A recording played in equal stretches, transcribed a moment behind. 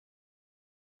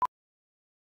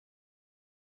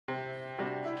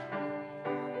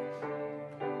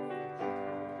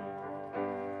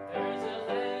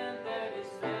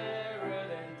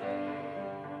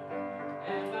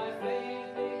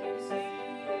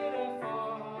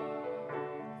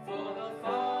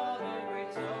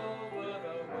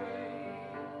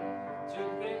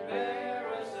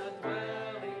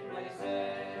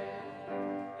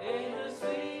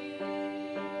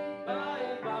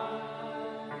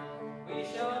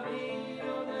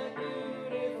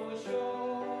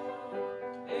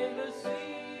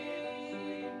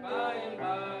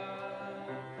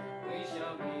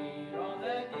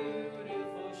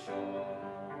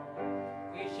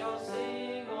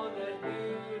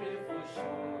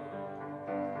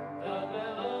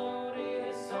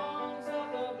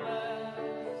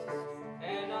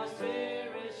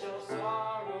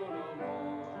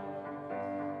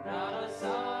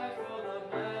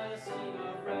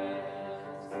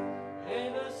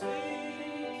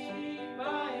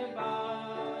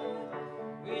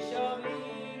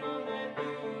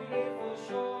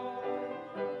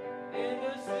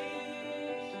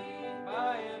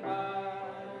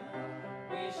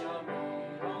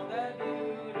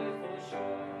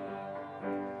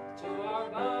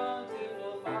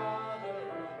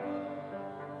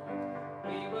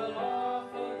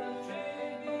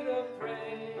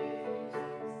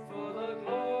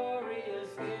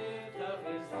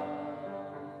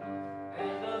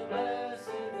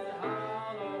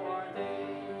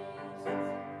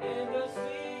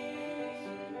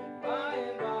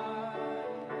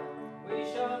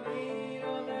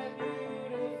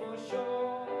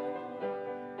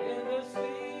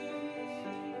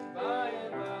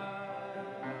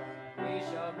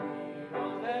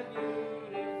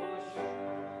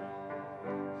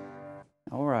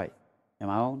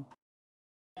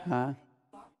Huh?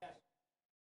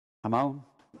 I'm on?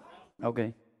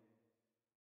 Okay.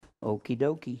 Okie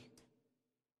dokie.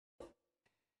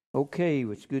 Okay,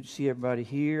 well, it's good to see everybody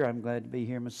here. I'm glad to be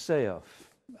here myself.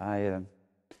 If I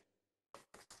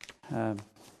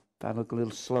look a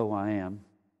little slow, I am.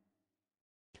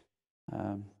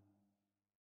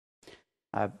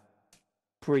 I've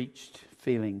preached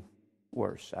feeling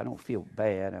worse. I don't feel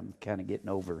bad. I'm kind of getting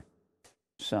over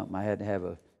something. I had to have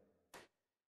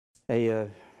a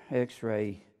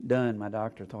X-ray done. My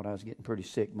doctor thought I was getting pretty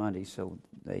sick Monday, so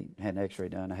they had an X-ray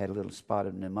done. I had a little spot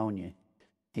of pneumonia.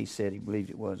 He said he believed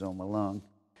it was on my lung.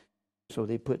 So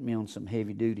they put me on some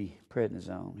heavy-duty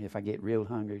prednisone. If I get real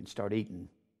hungry and start eating,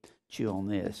 chew on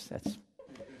this. That's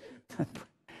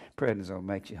prednisone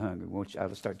makes you hungry.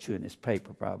 I'll start chewing this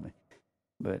paper probably.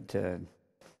 But and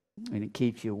it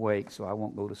keeps you awake, so I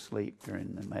won't go to sleep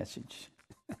during the message.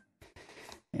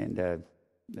 And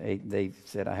they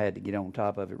said I had to get on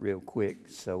top of it real quick,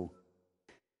 so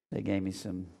they gave me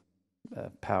some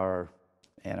power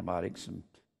antibiotics, some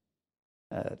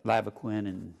Livaquin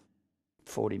and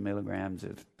 40 milligrams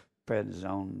of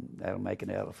prednisone. That'll make an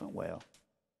elephant well.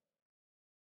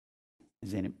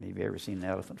 Have you ever seen an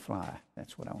elephant fly?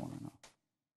 That's what I want to know.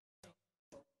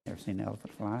 Ever seen an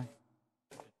elephant fly?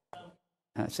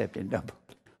 Except in Dumbo.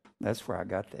 That's where I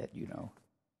got that, you know.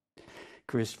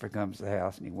 Christopher comes to the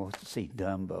house and he wants to see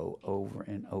Dumbo over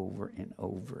and over and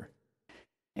over.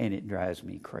 And it drives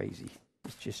me crazy.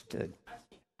 It's just... have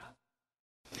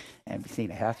you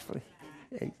seen a housefly?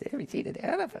 Have you seen an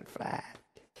elephant fly?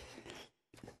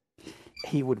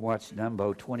 He would watch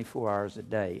Dumbo 24 hours a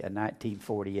day, a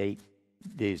 1948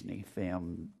 Disney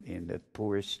film in the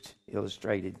poorest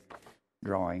illustrated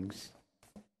drawings.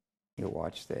 He'll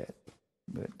watch that.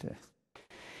 But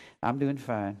I'm doing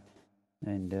fine,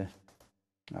 and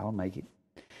I'll make it.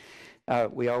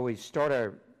 We always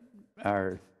start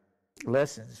our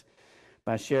lessons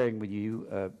by sharing with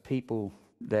you people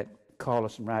that call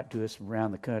us and write to us from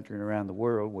around the country and around the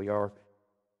world.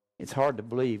 It's hard to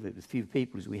believe that the few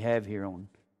people as we have here on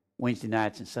Wednesday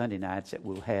nights and Sunday nights that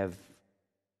we'll have,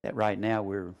 that right now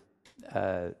we're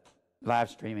live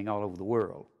streaming all over the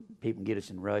world. People can get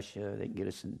us in Russia, they can get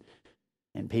us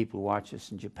and people watch us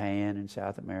in Japan and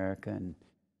South America and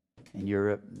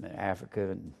Europe and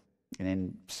Africa, and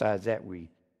then besides that we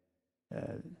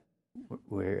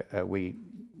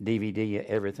DVD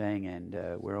everything, and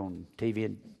we're on TV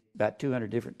in about 200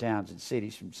 different towns and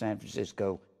cities, from San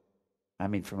Francisco,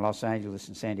 from Los Angeles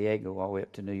and San Diego all the way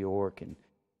up to New York and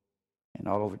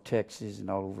all over Texas and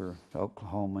all over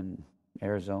Oklahoma and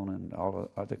Arizona and all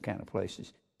other kind of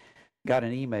places. Got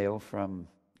an email from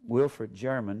Wilfred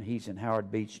German. He's in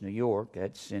Howard Beach, New York.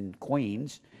 That's in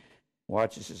Queens.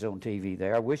 Watches us on TV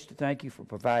there. I wish to thank you for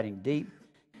providing deep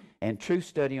and true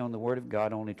study on the Word of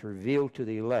God only to reveal to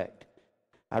the elect.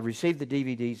 I've received the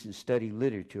DVDs and study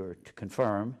literature to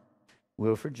confirm.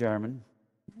 Wilfred German,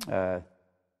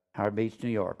 Howard Beach, New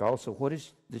York. Also, what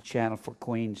is the channel for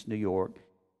Queens, New York,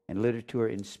 and literature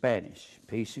in Spanish?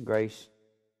 Peace and grace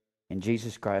in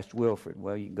Jesus Christ, Wilfred.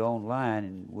 Well, you can go online,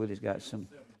 and Willie's got some...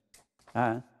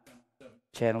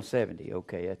 Channel 70.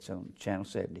 Okay, that's on Channel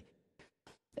 70.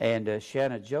 And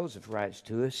Shanna Joseph writes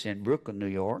to us in Brooklyn, New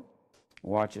York.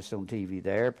 Watch us on TV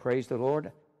there. Praise the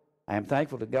Lord. I am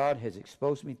thankful that God has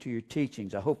exposed me to your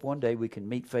teachings. I hope one day we can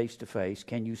meet face to face.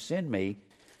 Can you send me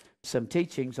some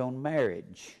teachings on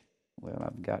marriage? Well,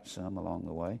 I've got some along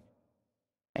the way.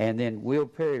 And then Will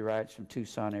Perry writes from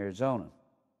Tucson, Arizona.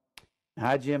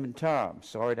 Hi, Jim and Tom.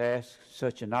 Sorry to ask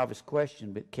such a novice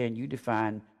question, but can you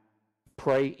define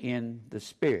pray in the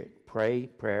Spirit?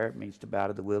 Prayer means to bow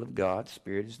to the will of God.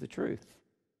 Spirit is the truth.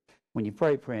 When you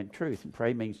pray in truth, and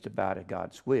pray means to bow to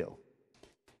God's will.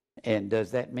 And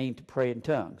does that mean to pray in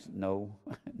tongues? No.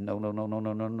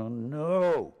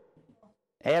 No.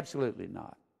 Absolutely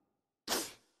not.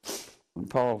 When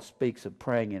Paul speaks of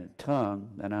praying in a tongue,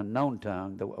 an unknown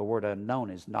tongue, the word unknown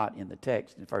is not in the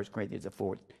text in 1 Corinthians, the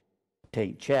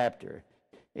 14th chapter.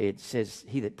 It says,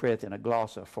 he that prayeth in a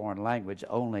glossa, foreign language,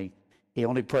 he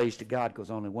only prays to God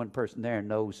because only one person there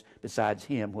knows besides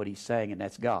him what he's saying, and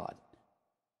that's God.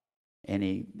 And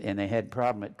they had a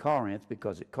problem at Corinth,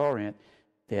 because at Corinth,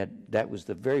 that was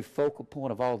the very focal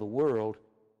point of all the world,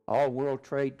 all world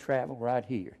trade travel right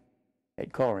here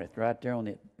at Corinth, right there on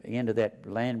the end of that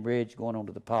land bridge going on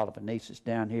to the Peloponnesus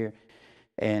down here.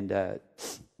 And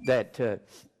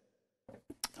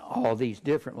all these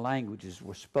different languages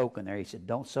were spoken there. He said,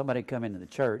 don't somebody come into the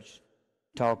church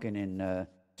talking in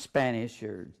Spanish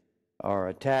or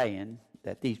Italian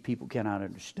that these people cannot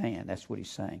understand. That's what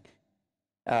he's saying.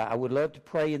 I would love to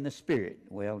pray in the Spirit.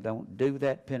 Well, don't do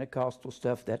that Pentecostal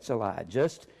stuff. That's a lie.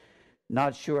 Just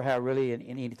Not sure how really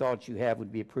any thoughts you have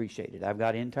would be appreciated. I've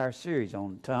got an entire series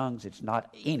on tongues. It's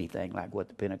not anything like what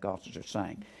the Pentecostals are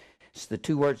saying. It's the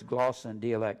two words glossa and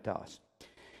dialectos.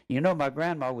 You know, my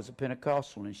grandma was a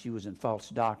Pentecostal, and she was in false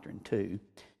doctrine too.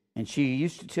 And she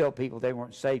used to tell people they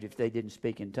weren't saved if they didn't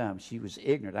speak in tongues. She was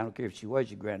ignorant. I don't care if she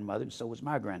was your grandmother, and so was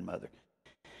my grandmother.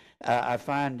 I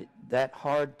find that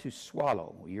hard to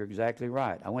swallow. You're exactly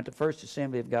right. I went to First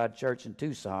Assembly of God Church in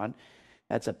Tucson.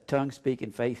 That's a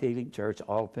tongue-speaking, faith-healing church.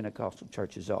 All Pentecostal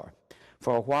churches are.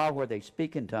 For a while where they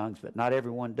speak in tongues, but not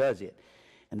everyone does it.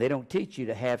 And they don't teach you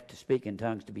to have to speak in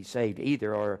tongues to be saved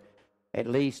either, or at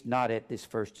least not at this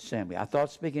First Assembly. I thought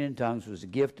speaking in tongues was a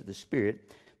gift of the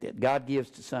Spirit that God gives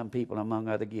to some people among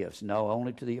other gifts. No,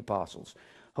 only to the apostles.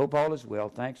 Hope all is well.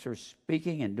 Thanks for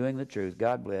speaking and doing the truth.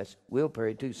 God bless. Will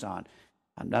Perry, Tucson.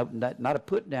 I'm not a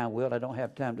put-down, Will. I don't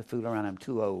have time to fool around. I'm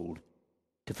too old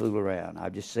to fool around. I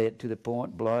just say it to the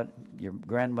point, blunt. Your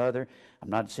grandmother, I'm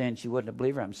not saying she wasn't a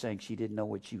believer. I'm saying she didn't know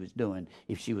what she was doing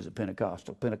if she was a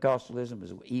Pentecostal. Pentecostalism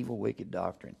is an evil, wicked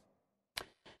doctrine.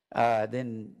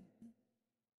 Then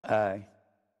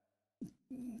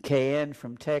KN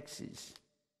from Texas.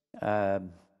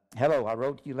 Hello, I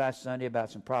wrote to you last Sunday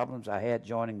about some problems I had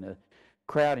joining the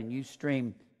crowd in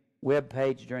Ustream web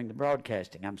page during the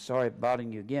broadcasting. I'm sorry for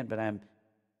bothering you again, but I'm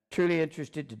truly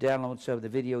interested to download some of the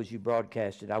videos you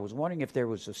broadcasted. I was wondering if there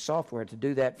was a software to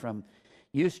do that from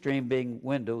Ustream, being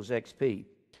Windows XP.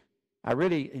 I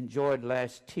really enjoyed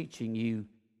last teaching you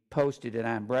posted, and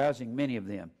I'm browsing many of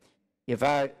them. If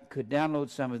I could download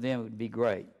some of them, it would be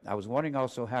great. I was wondering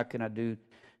also how can I do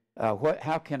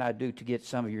to get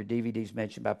some of your DVDs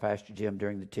mentioned by Pastor Jim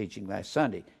during the teaching last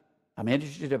Sunday? I'm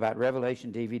interested about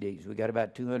Revelation DVDs. We got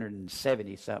about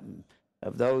 270-something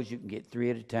of those. You can get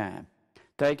 3 at a time.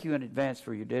 Thank you in advance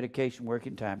for your dedication,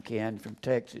 working time, Ken from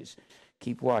Texas.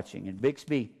 Keep watching. In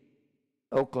Bixby,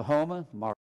 Oklahoma,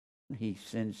 Mark, he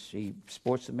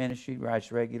supports the ministry,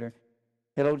 writes regular.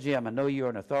 Hello, Jim. I know you're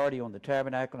an authority on the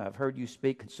tabernacle, and I've heard you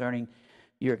speak concerning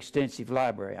your extensive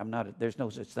library. There's no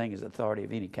such thing as authority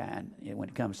of any kind when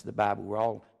it comes to the Bible.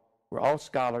 We're all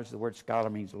scholars. The word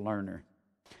scholar means learner.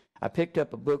 I picked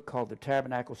up a book called The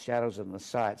Tabernacle Shadows of the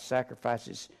Messiah,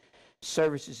 Sacrifices,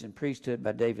 Services, and Priesthood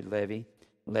by David Levy.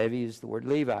 Levy is the word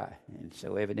Levi, and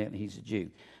so evidently he's a Jew.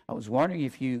 I was wondering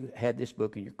if you had this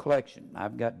book in your collection.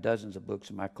 I've got dozens of books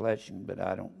in my collection, but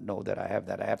I don't know that I have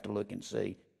that. I have to look and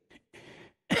see.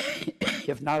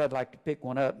 If not, I'd like to pick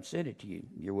one up and send it to you.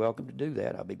 You're welcome to do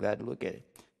that. I'll be glad to look at it.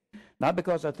 Not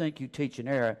because I think you teach in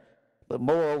error, but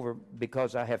moreover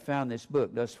because I have found this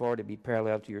book thus far to be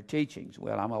parallel to your teachings.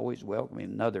 Well, I'm always welcoming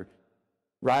another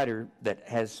writer that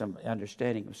has some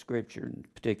understanding of Scripture, in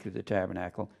particular the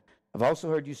tabernacle. I've also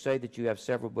heard you say that you have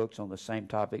several books on the same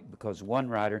topic because one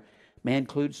writer may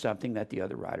include something that the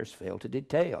other writers fail to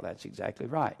detail. That's exactly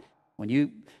right. When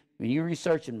you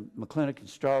research in McClintock and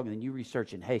Strong and then you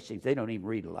research in Hastings, they don't even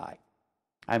read alike.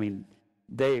 I mean,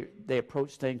 they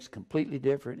approach things completely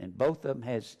different, and both of them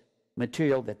has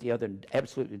material that the other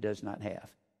absolutely does not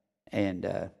have.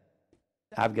 And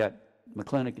I've got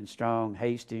McClintock and Strong,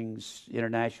 Hastings,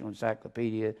 International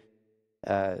Encyclopedia,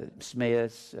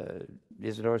 Smith's,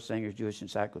 Isidore Singer's Jewish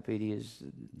Encyclopedias,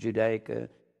 Judaica,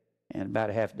 and about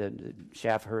a half dozen,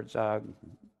 Schaff Herzog,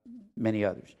 many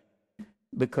others.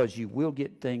 Because you will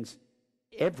get things,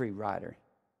 every writer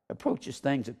approaches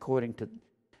things according to,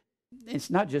 it's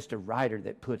not just a writer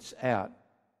that puts out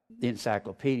the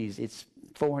encyclopedias, it's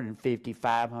 450,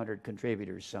 500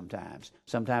 contributors sometimes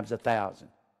 1,000.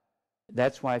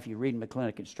 That's why if you read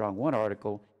McClintock and Strong one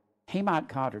article, he might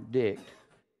contradict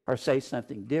or say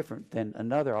something different than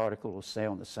another article will say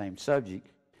on the same subject.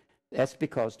 That's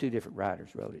because two different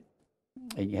writers wrote it.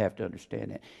 And you have to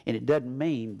understand that. And it doesn't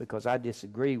mean because I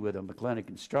disagree with them, McClintock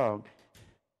and Strong,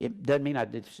 it doesn't mean I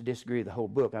disagree with the whole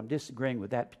book. I'm disagreeing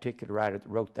with that particular writer that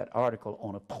wrote that article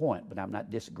on a point, but I'm not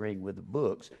disagreeing with the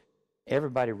books.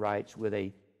 Everybody writes with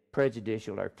a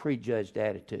prejudicial or prejudged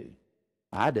attitude.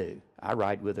 I do. I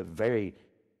write with a very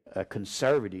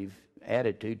conservative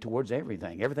attitude towards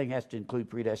everything. Everything has to include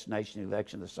predestination,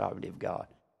 election, the sovereignty of God.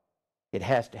 It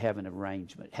has to have an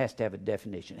arrangement. It has to have a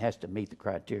definition. It has to meet the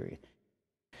criteria.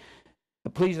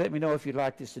 But please let me know if you'd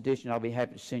like this edition. I'll be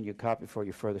happy to send you a copy for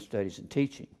your further studies and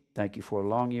teaching. Thank you for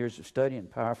long years of study and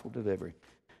powerful delivery.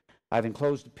 I've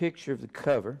enclosed a picture of the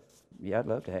cover. Yeah, I'd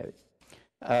love to have it.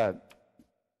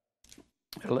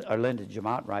 Linda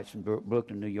Jamont writes from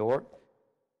Brooklyn, New York.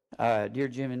 Dear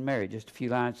Jim and Mary, just a few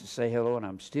lines to say hello, and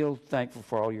I'm still thankful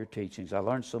for all your teachings. I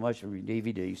learned so much from your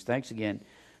DVDs. Thanks again.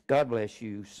 God bless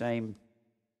you. Same,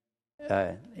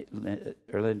 Linda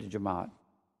Jamont.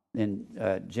 Then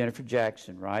Jennifer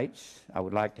Jackson writes, I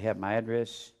would like to have my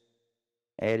address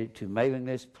added to mailing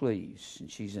list, please.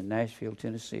 And she's in Nashville,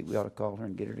 Tennessee. We ought to call her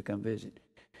and get her to come visit.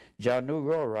 John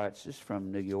Newroy writes this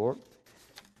from New York.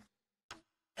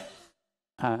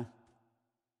 Huh?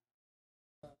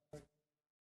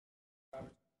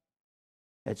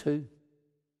 That's who?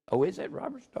 Oh, is that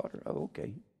Robert's daughter? Oh,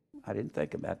 okay. I didn't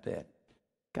think about that.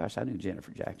 Gosh, I knew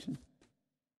Jennifer Jackson.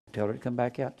 Tell her to come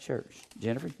back out to church.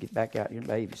 Jennifer, get back out here and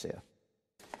behave yourself.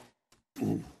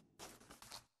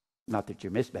 Not that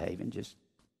you're misbehaving, just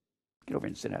get over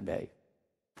and sit down and behave.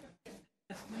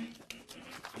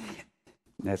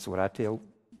 That's what I tell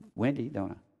Wendy,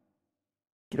 don't I?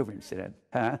 Get over and sit down.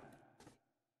 Huh?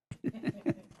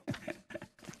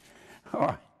 All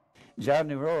right. John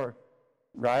Newroy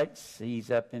writes,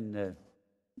 he's up in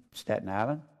Staten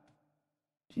Island.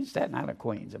 She's Staten Island,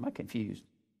 Queens. Am I confused?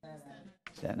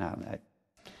 Staten Island.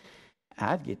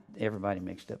 I'd get everybody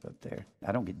mixed up there.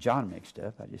 I don't get John mixed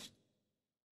up.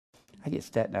 I get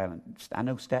Staten Island. I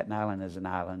know Staten Island is an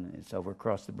island. It's over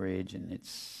across the bridge, and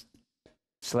it's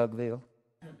Slugville.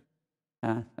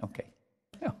 Huh? Okay.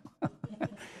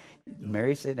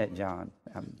 Mary said that, John.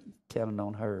 I'm telling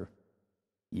on her.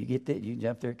 You get that, you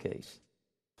jump their case.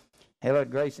 Hello,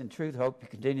 grace and truth. Hope you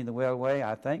continue the well way.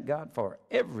 I thank God for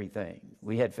everything.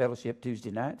 We had fellowship Tuesday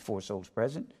night, 4 souls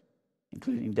present,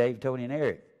 including Dave, Tony, and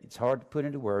Eric. It's hard to put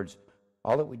into words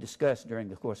all that we discussed during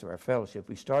the course of our fellowship.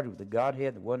 We started with the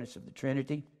Godhead, the oneness of the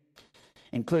Trinity,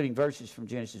 including verses from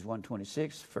Genesis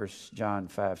 1:26, 1 John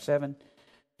 5:7,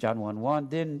 John 1:1.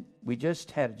 Then we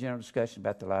just had a general discussion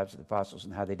about the lives of the apostles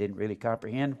and how they didn't really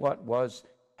comprehend what was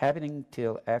happening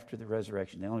till after the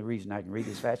resurrection. The only reason I can read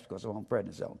this fast is because I'm on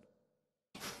prednisone.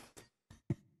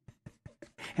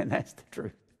 And that's the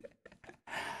truth.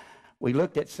 We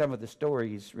looked at some of the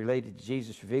stories related to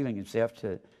Jesus revealing himself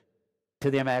to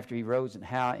them after he rose, and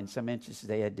how in some instances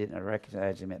they didn't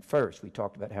recognize him at first. We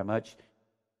talked about how much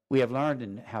we have learned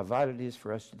and how vital it is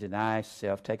for us to deny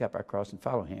self, take up our cross, and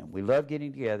follow him. We love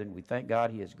getting together, and we thank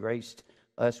God he has graced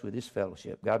us with this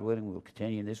fellowship. God willing, we will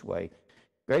continue in this way.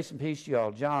 Grace and peace to you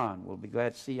all. John, we'll be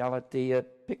glad to see y'all at the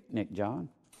picnic, John.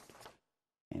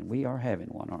 And we are having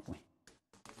one, aren't we?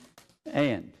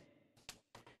 And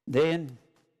then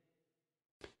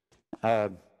I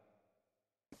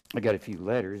got a few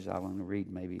letters. I want to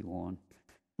read maybe one.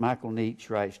 Michael Neach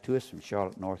writes to us from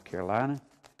Charlotte, North Carolina.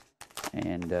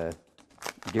 And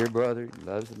dear brother,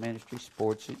 loves the ministry,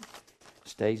 supports it,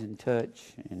 stays in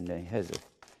touch, and has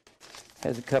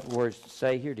a couple words to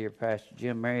say here. Dear Pastor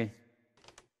Jim, Mary,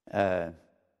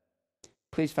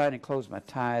 please find and close my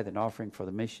tithe and offering for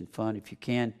the mission fund if you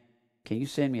can. Can you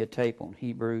send me a tape on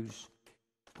Hebrews?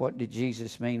 What did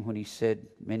Jesus mean when he said,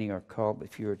 many are called but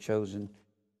few are chosen?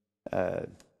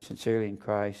 Sincerely in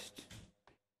Christ,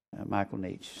 Michael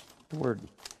Neach. The word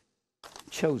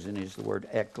chosen is the word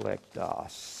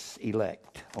eklektos,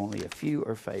 elect. Only a few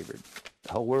are favored.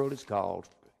 The whole world is called,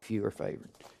 few are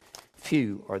favored.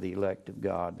 Few are the elect of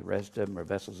God. The rest of them are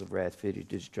vessels of wrath fitted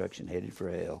to destruction, headed for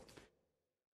hell.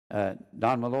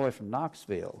 Don Malloy from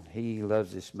Knoxville, he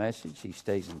loves this message. He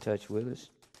stays in touch with us.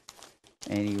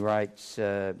 And he writes,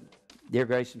 Dear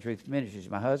Grace and Truth Ministries,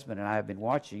 my husband and I have been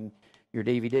watching your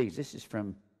DVDs. This is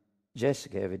from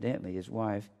Jessica, evidently, his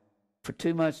wife, for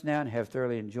 2 months now and have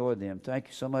thoroughly enjoyed them. Thank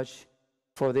you so much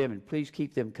for them, and please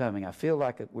keep them coming. I feel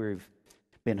like we've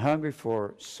been hungry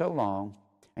for so long,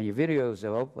 and your videos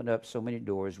have opened up so many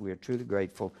doors. We are truly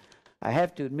grateful. I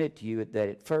have to admit to you that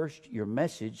at first your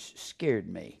message scared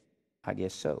me. I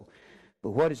guess so. But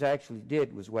what it actually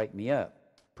did was wake me up.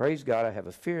 Praise God, I have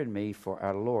a fear in me for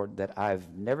our Lord that I've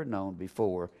never known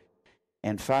before,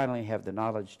 and finally have the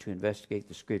knowledge to investigate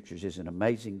the Scriptures is an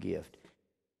amazing gift.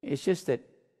 It's just that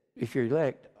if you're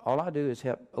elect, all I do is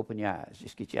help open your eyes.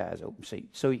 Just get your eyes open, see,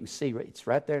 so you can see. It's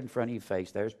right there in front of your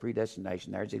face. There's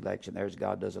predestination. There's election. There's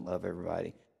God doesn't love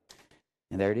everybody.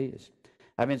 And there it is.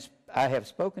 I have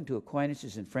spoken to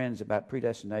acquaintances and friends about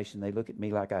predestination. They look at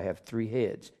me like I have 3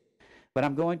 heads. But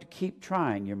I'm going to keep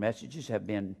trying. Your messages have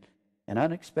been an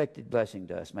unexpected blessing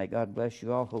to us. May God bless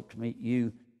you all. Hope to meet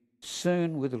you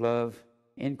soon with love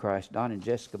in Christ. Don and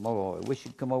Jessica Molloy. I wish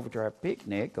you'd come over to our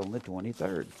picnic on the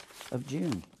 23rd of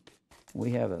June.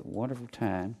 We have a wonderful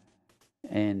time.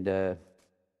 And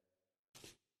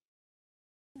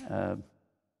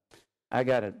I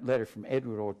got a letter from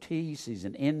Edward Ortiz. He's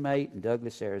an inmate in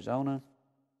Douglas, Arizona.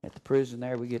 At the prison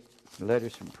there, we get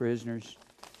letters from prisoners.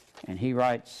 And he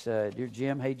writes, Dear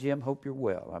Jim, hey Jim, hope you're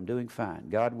well. I'm doing fine.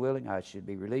 God willing, I should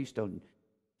be released on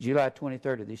July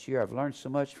 23rd of this year. I've learned so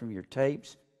much from your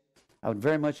tapes. I would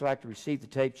very much like to receive the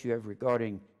tapes you have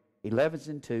regarding 11s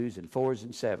and 2s and 4s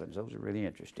and 7s. Those are really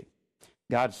interesting.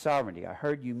 God's sovereignty. I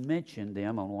heard you mention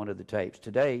them on one of the tapes.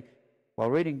 Today, while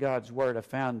reading God's word, I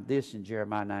found this in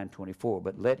Jeremiah 9:24.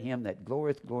 But let him that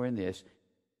glorieth glory in this,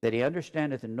 that he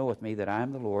understandeth and knoweth me, that I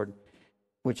am the Lord,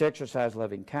 which exercise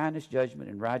loving kindness, judgment,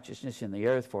 and righteousness in the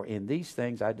earth. For in these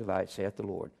things I delight, saith the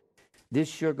Lord. This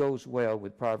sure goes well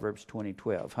with Proverbs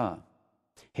 20:12, huh?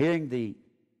 Hearing the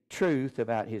truth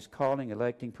about his calling,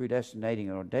 electing, predestinating,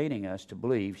 and ordaining us to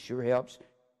believe sure helps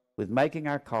with making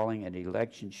our calling and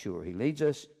election sure. He leads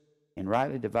us in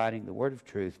rightly dividing the word of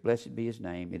truth. Blessed be his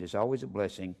name. It is always a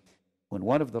blessing when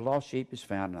one of the lost sheep is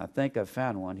found, and I think I've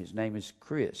found one. His name is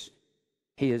Chris.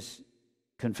 He is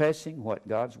confessing what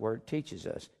God's word teaches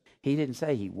us. He didn't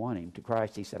say he won him to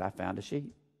Christ. He said, I found a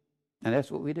sheep. And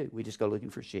that's what we do. We just go looking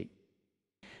for sheep.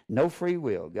 No free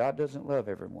will. God doesn't love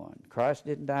everyone. Christ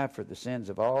didn't die for the sins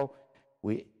of all.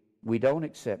 We don't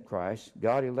accept Christ.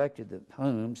 God elected the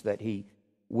whom that he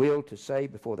willed to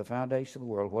save before the foundation of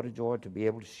the world. What a joy to be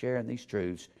able to share in these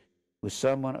truths with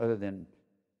someone other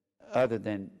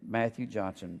than Matthew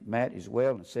Johnson. Matt is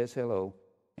well and says hello,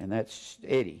 and that's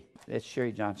Eddie. That's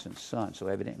Sherry Johnson's son, so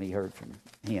evidently he heard from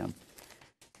him.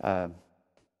 Well,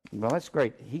 that's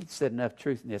great. He said enough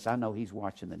truth in this. I know he's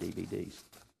watching the DVDs.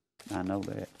 I know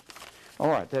that. All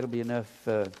right, that'll be enough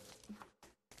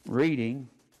reading.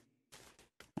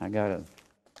 I got a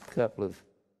couple of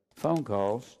phone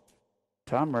calls.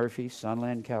 Tom Murphy,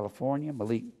 Sunland, California.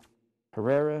 Malik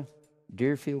Herrera,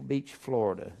 Deerfield Beach,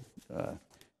 Florida,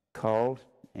 called.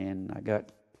 And I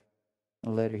got a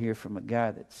letter here from a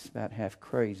guy that's about half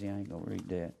crazy. I ain't going to read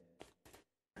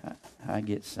that. I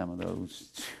get some of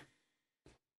those.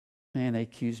 Man, they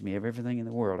accuse me of everything in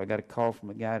the world. I got a call from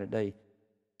a guy today.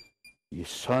 Your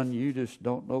son, you just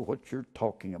don't know what you're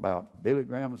talking about. Billy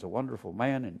Graham is a wonderful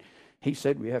man, and he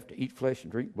said we have to eat flesh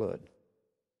and drink blood.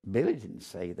 Billy didn't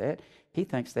say that. He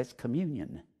thinks that's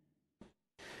communion.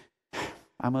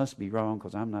 I must be wrong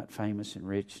because I'm not famous and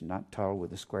rich and not tall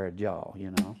with a square jaw,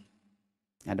 you know.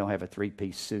 I don't have a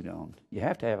three-piece suit on. You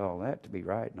have to have all that to be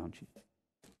right, don't you?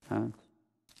 Huh?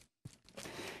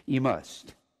 You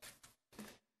must.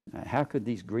 How could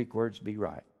these Greek words be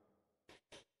right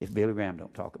if Billy Graham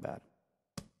don't talk about it?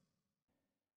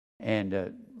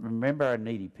 And remember our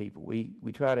needy people. We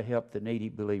try to help the needy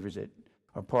believers that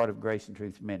are part of Grace and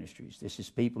Truth Ministries. This is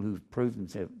people who've proved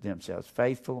themselves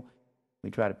faithful.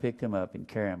 We try to pick them up and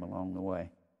carry them along the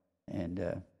way.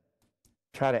 And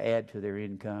try to add to their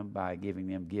income by giving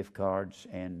them gift cards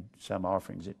and some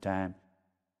offerings at time.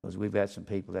 Because we've got some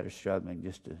people that are struggling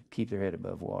just to keep their head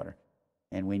above water.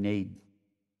 And we need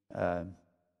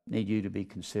you to be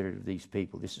considerate of these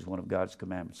people. This is one of God's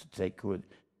commandments, to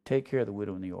take care of the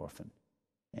widow and the orphan.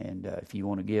 And if you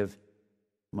want to give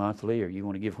monthly or you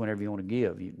want to give whenever you want to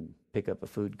give, you can pick up a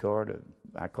food card.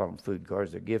 I call them food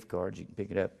cards. They're gift cards. You can pick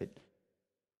it up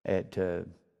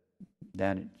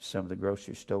down at some of the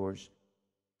grocery stores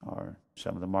or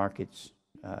some of the markets.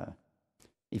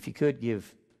 If you could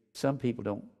give, some people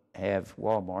don't have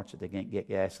Walmarts, so they can't get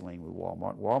gasoline with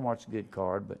Walmart. Walmart's a good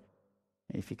card, but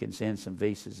if you can send some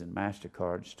Visas and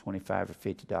MasterCards, $25 or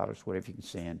 $50, whatever you can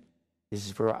send. This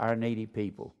is for our needy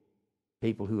people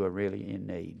who are really in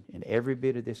need. And every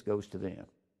bit of this goes to them.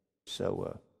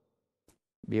 So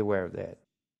be aware of that.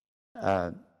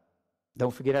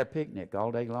 Don't forget our picnic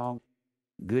all day long.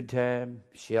 Good time,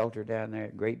 shelter down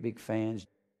there, great big fans,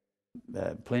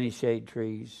 plenty of shade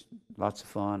trees, lots of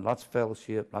fun, lots of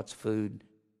fellowship, lots of food.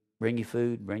 Bring your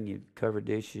food, bring your covered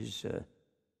dishes.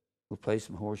 We'll play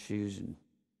some horseshoes and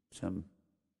some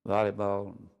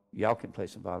volleyball. Y'all can play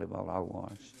some volleyball. I'll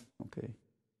watch. Okay.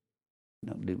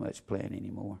 Don't do much playing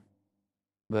anymore.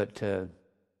 But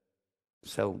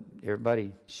so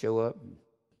everybody show up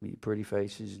with your pretty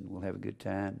faces, and we'll have a good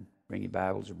time. Bring your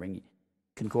Bibles or bring your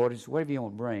concordance, whatever you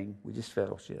want to bring. We just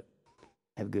fellowship.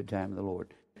 Have a good time with the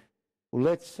Lord. Well,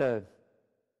 let's go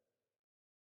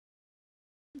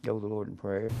to the Lord in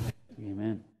prayer.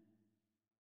 Amen.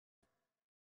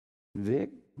 Vic?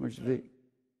 Where's Vic?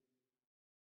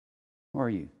 Where are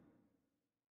you?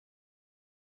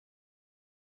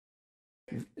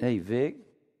 Hey, Vic.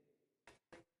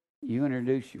 You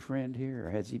introduce your friend here, or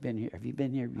has he been here? Have you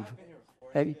been here before? I've been here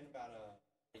before. Have you?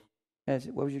 Has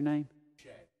it? What was your name? Shay.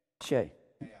 Shay.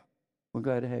 Yeah. We're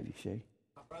glad to have you, Shay.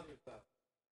 My brother's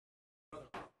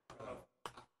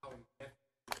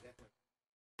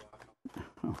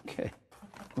Okay.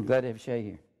 We're glad to have Shay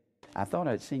here. I thought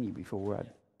I'd seen you before.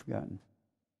 I'd forgotten.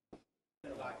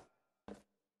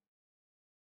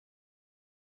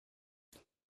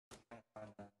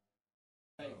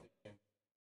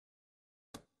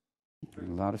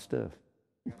 A lot of stuff.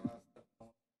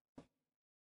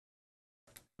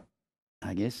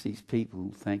 I guess these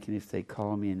people thinking if they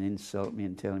call me and insult me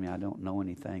and tell me I don't know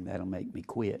anything, that'll make me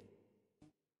quit.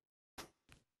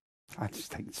 I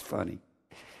just think it's funny.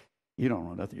 You don't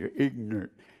know nothing. You're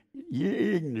ignorant. You're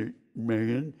ignorant,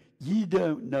 man. You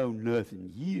don't know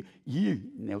nothing. You.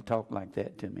 And they'll talk like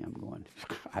that to me. I'm going,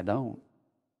 I don't.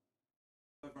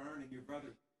 Laverne and your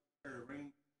brother shared a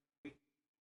ring.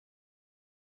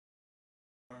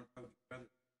 Laverne told your brother.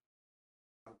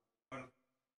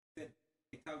 Said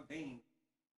he told Dean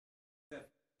that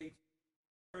teach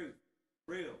truth,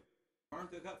 real. Laverne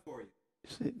took up for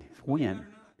you. When?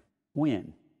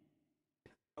 When?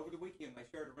 Over the weekend, they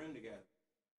shared a room together.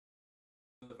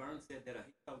 And Laverne said that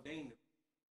he told Dean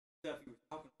the stuff he was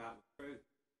talking about was true.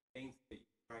 Dean said you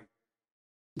were crazy.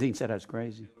 Dean said I was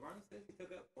crazy. And Laverne says he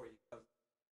took up for you.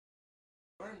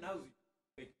 Laverne knows you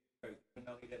speak the truth, even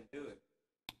though he doesn't do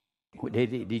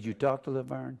it. Did you talk to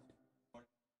Laverne?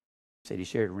 Said he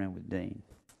shared a room with Dean.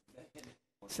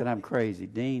 Said I'm crazy.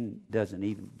 Dean doesn't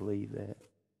even believe that.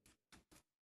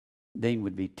 Dean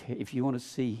would be, if you want to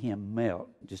see him melt,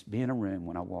 just be in a room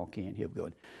when I walk in, he'll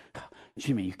go,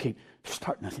 Jimmy, you can't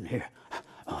start nothing here.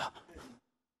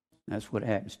 That's what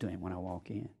happens to him when I walk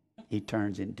in. He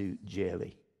turns into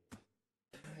jelly.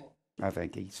 I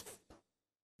think he's,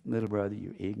 little brother,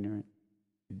 you're ignorant,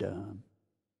 dumb.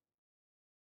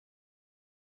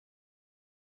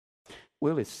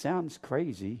 Well, it sounds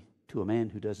crazy to a man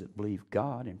who doesn't believe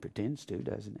God and pretends to,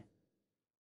 doesn't it?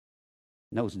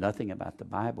 Knows nothing about the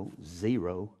Bible.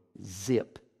 Zero.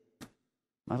 Zip.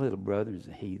 My little brother is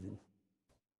a heathen.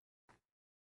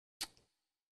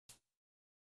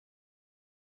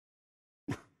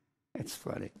 That's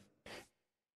funny.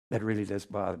 That really does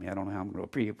bother me. I don't know how I'm going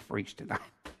to preach tonight.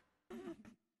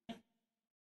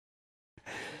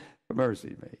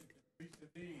 Mercy, mate.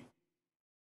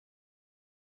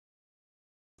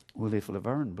 Well, if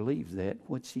Laverne believes that,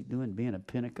 what's he doing being a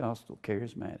Pentecostal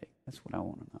charismatic? That's what I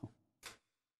want to know.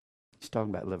 He's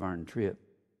talking about Laverne Tripp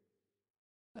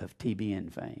of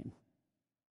TBN fame.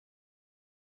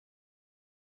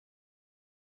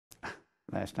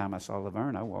 Last time I saw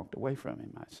Laverne, I walked away from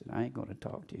him. I said, I ain't going to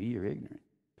talk to you. You're ignorant.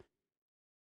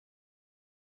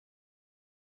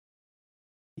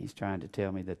 He's trying to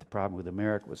tell me that the problem with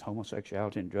America was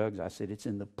homosexuality and drugs. I said, it's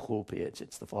in the pulpits.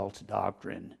 It's the false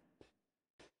doctrine.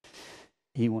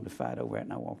 He wanted to fight over it,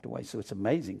 and I walked away. So it's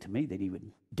amazing to me that he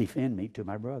would defend me to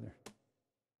my brother.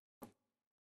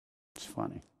 It's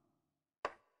funny.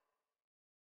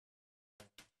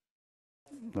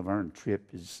 Laverne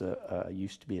Tripp is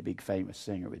used to be a big famous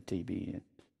singer with TBN.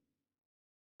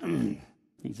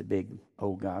 He's a big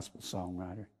old gospel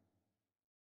songwriter.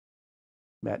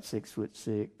 About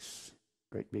 6'6",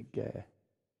 great big guy.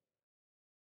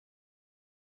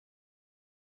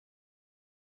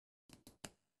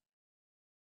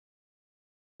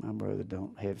 My brother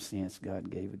don't have sense.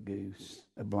 God gave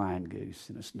a blind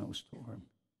goose in a snowstorm.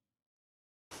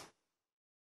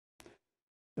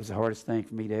 It was the hardest thing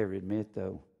for me to ever admit,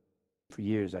 though. For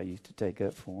years, I used to take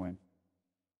up for him.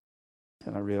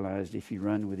 And I realized if you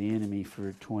run with the enemy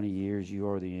for 20 years, you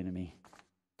are the enemy.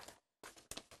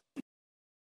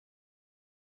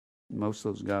 Most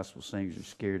of those gospel singers are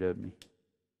scared of me.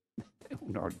 They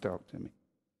won't hardly talk to me.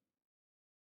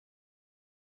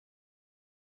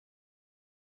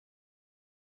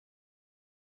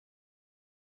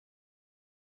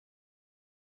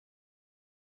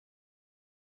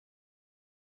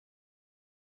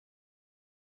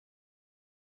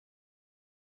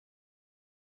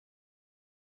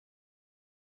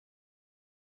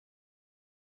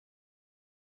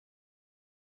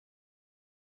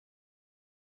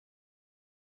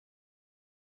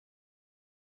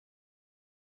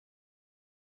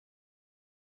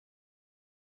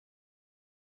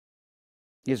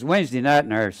 It's Wednesday night,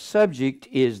 and our subject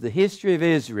is the history of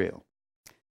Israel.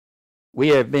 We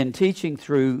have been teaching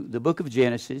through the book of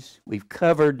Genesis. We've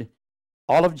covered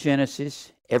all of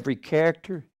Genesis, every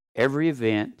character, every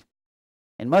event,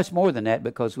 and much more than that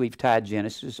because we've tied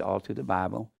Genesis all through the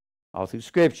Bible, all through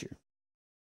Scripture.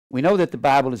 We know that the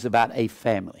Bible is about a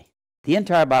family. The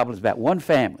entire Bible is about one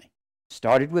family. It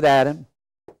started with Adam.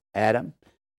 And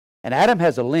Adam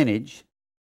has a lineage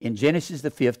in Genesis,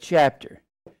 the 5th chapter.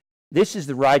 This is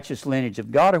the righteous lineage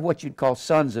of God, or what you'd call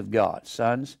sons of God.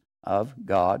 Sons of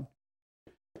God.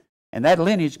 And that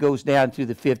lineage goes down through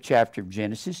the 5th chapter of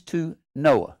Genesis to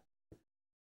Noah.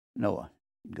 Noah.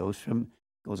 It goes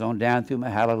on down through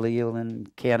Mahalaleel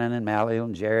and Kenan and Malil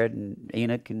and Jared and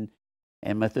Enoch and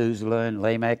Methuselah and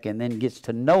Lamech, and then gets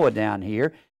to Noah down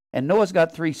here. And Noah's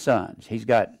got 3 sons. He's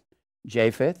got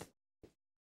Japheth.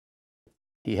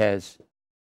 He has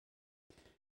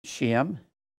Shem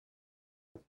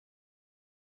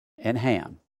and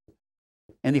Ham.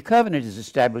 And the covenant is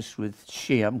established with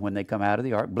Shem when they come out of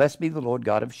the ark. Blessed be the Lord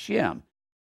God of Shem.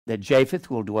 that Japheth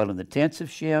will dwell in the tents of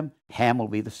Shem, Ham will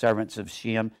be the servants of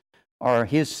Shem, or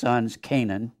his sons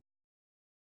Canaan.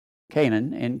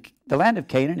 And the land of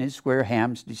Canaan is where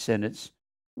Ham's descendants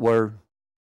were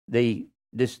the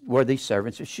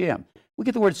servants of Shem. We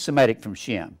get the word Semitic from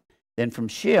Shem. Then from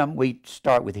Shem, we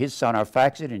start with his son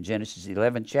Arphaxad in Genesis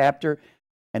 11 chapter,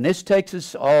 and this takes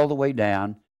us all the way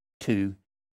down to,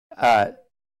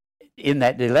 in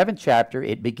that 11th chapter,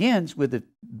 it begins with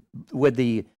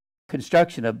the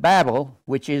construction of Babel,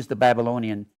 which is the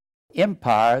Babylonian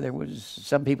Empire. There was,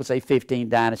 some people say 15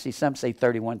 dynasties, some say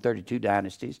 31, 32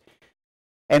 dynasties.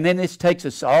 And then this takes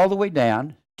us all the way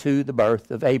down to the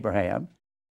birth of Abraham,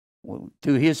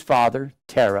 to his father,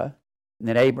 Terah, and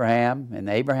then Abraham, and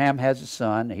Abraham has a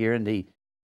son here in the,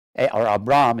 or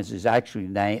Abram is his actual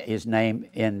name, his name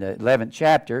in the 11th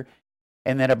chapter,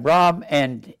 and then Abram,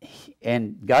 and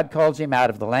God calls him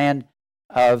out of the land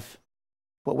of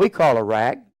what we call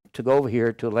Iraq to go over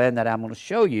here to a land that I'm going to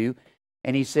show you,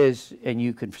 and he says, and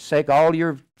you can forsake all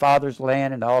your father's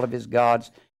land and all of his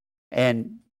gods,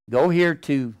 and go here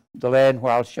to the land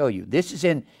where I'll show you. This is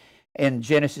in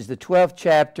Genesis, the 12th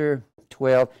chapter,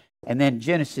 12, and then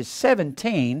Genesis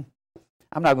 17.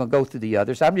 I'm not going to go through the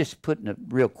others. I'm just putting it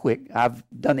real quick. I've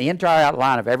done the entire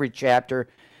outline of every chapter,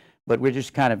 but we're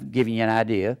just kind of giving you an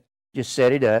idea. Just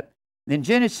set it up. Then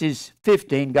Genesis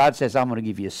 15, God says, I'm going to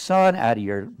give you a son out of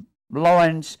your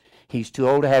loins. He's too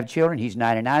old to have children. He's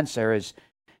 99. Sarah's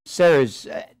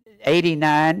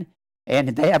 89. And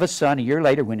they have a son a year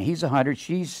later when he's 100.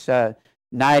 She's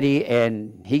 90,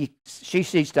 and she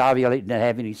ceased to ovulate,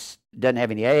 doesn't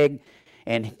have any egg,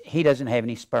 and he doesn't have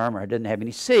any sperm or doesn't have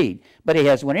any seed. But he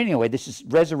has one anyway. This is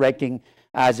resurrecting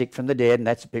Isaac from the dead, and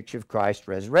that's a picture of Christ's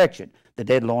resurrection. The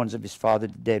dead loins of his father,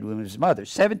 the dead womb of his mother.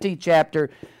 17th chapter,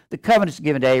 the covenant is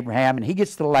given to Abraham, and he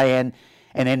gets the land.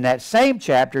 And in that same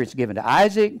chapter, it's given to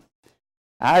Isaac,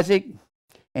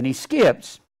 and he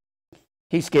skips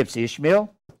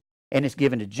Ishmael, and it's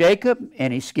given to Jacob,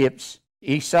 and he skips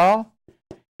Esau,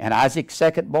 and Isaac's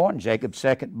second-born, Jacob's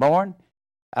second-born.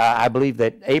 I believe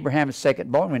that Abraham is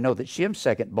second-born. We know that Shem's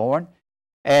second-born.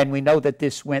 And we know that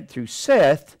this went through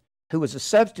Seth, who was a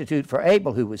substitute for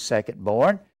Abel, who was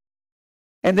second-born.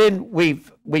 And then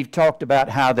we've talked about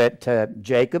how that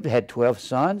Jacob had 12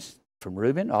 sons from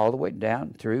Reuben all the way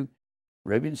down through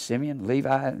Reuben, Simeon,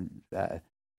 Levi,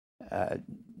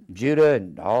 Judah,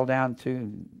 and all down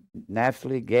through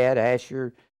Naphtali, Gad,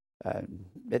 Asher,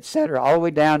 etc., all the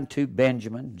way down to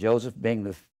Benjamin, Joseph being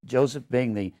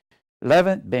the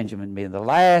 11th, Benjamin being the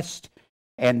last.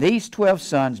 And these 12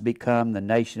 sons become the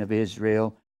nation of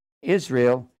Israel.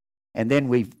 And then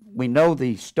we know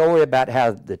the story about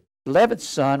how the 11th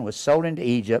son was sold into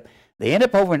Egypt. They end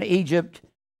up over in Egypt,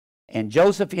 and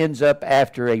Joseph ends up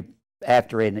after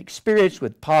an experience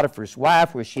with Potiphar's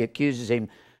wife where she accuses him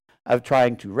of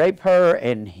trying to rape her,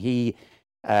 and he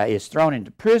is thrown into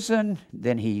prison.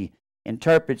 Then he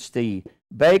interprets the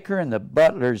baker and the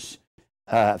butler's,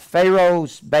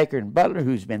 Pharaoh's baker and butler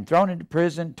who's been thrown into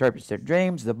prison, interprets their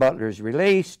dreams. The butler is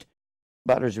released.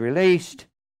 The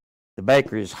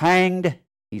baker is hanged.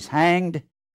 He's hanged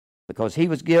because he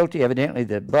was guilty. Evidently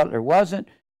the butler wasn't,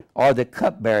 or the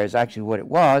cupbearer is actually what it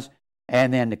was.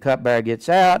 And then the cupbearer gets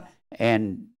out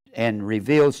and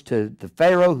reveals to the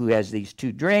Pharaoh, who has these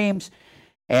two dreams.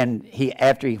 And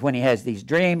when he has these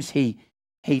dreams, he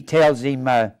tells him,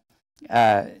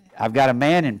 I've got a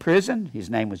man in prison. His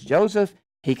name was Joseph.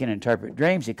 He can interpret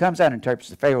dreams. He comes out and interprets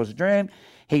the Pharaoh's dream.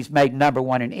 He's made number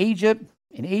one in Egypt.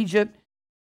 And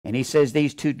he says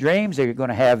these two dreams, they're going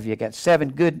to have, you got seven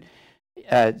good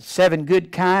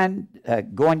kind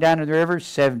going down to the river,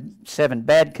 seven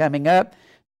bad coming up,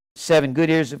 7 good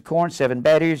ears of corn, 7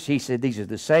 bad ears. He said these are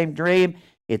the same dream.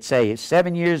 It's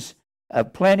 7 years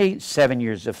of plenty, 7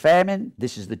 years of famine.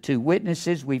 This is the two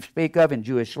witnesses we speak of in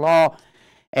Jewish law.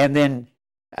 And then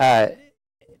and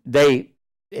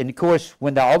of course,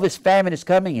 when all this famine is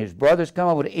coming, his brothers come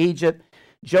over to Egypt.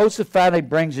 Joseph finally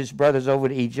brings his brothers over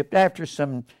to Egypt after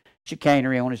some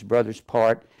chicanery on his brother's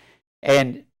part,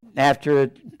 and after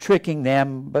tricking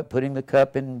them, but putting the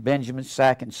cup in Benjamin's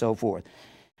sack and so forth.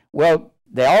 Well,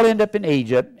 they all end up in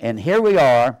Egypt, and here we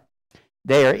are.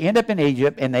 End up in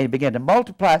Egypt, and they begin to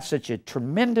multiply at such a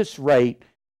tremendous rate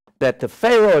that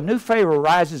a new Pharaoh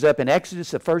rises up in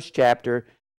Exodus, the 1st chapter,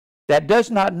 that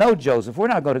does not know Joseph. We're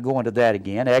not going to go into that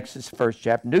again. Exodus, 1st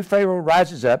chapter. New Pharaoh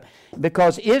rises up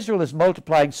because Israel is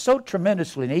multiplying so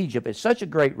tremendously in Egypt at such a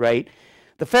great rate.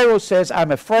 The Pharaoh says,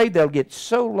 I'm afraid they'll get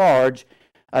so large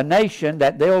a nation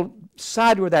that they'll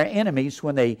side with our enemies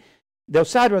when they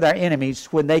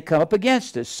come up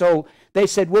against us. So they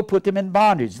said, we'll put them in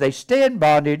bondage. They stay in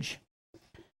bondage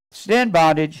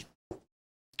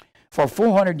for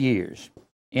 400 years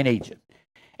in Egypt.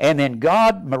 And then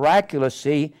God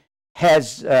miraculously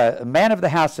has a man of the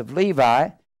house of Levi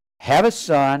have a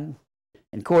son.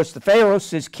 And of course, the Pharaoh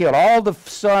says, kill all the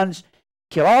sons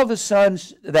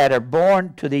that are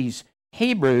born to these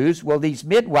Hebrews. Well, these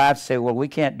midwives say, well, we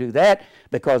can't do that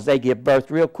because they give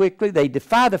birth real quickly. They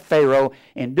defy the Pharaoh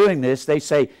in doing this. They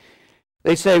say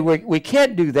we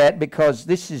can't do that because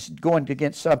this is going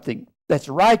against something that's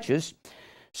righteous.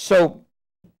 So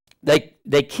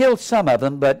they kill some of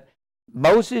them, but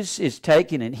Moses is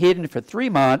taken and hidden for 3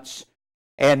 months,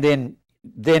 and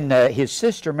then his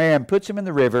sister Miriam puts him in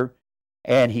the river,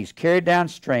 and he's carried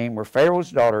downstream where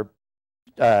Pharaoh's daughter,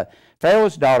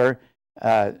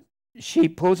 she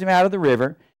pulls him out of the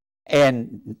river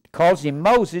and calls him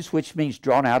Moses, which means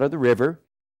drawn out of the river.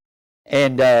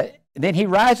 And then he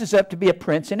rises up to be a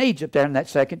prince in Egypt, there in that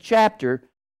 2nd chapter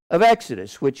of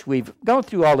Exodus, which we've gone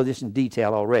through all of this in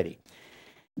detail already.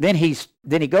 Then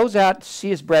he goes out to see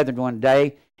his brethren one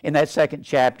day in that 2nd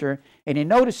chapter, and he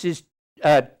notices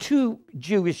 2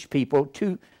 Jewish people,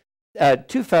 two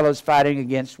fellows fighting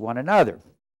against one another.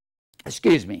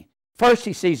 Excuse me. First,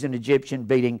 he sees an Egyptian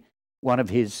beating one of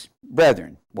his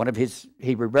brethren, one of his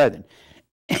Hebrew brethren.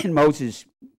 And Moses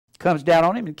comes down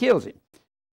on him and kills him.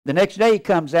 The next day he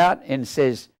comes out and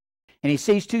says, and he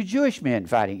sees 2 Jewish men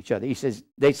fighting each other. He says,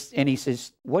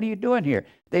 what are you doing here?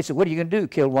 They said, what are you going to do?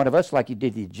 Kill one of us like you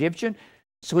did the Egyptian?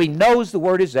 So he knows the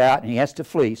word is out and he has to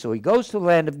flee. So he goes to the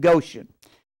land of Goshen.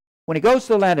 When he goes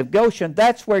to the land of Goshen,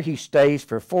 that's where he stays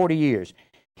for 40 years.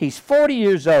 He's 40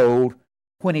 years old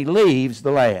when he leaves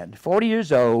the land. 40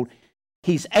 years old.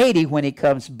 He's 80 when he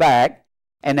comes back.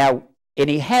 And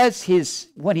he has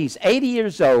when he's 80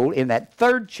 years old, in that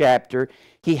 3rd chapter,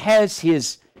 he has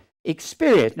his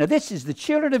experience. Now, this is the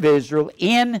children of Israel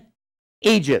in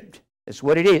Egypt. That's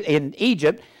what it is, in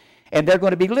Egypt. And they're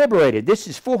going to be liberated. This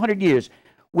is 400 years.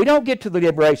 We don't get to the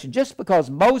liberation. Just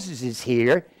because Moses is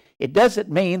here, it doesn't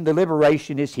mean the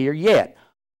liberation is here yet.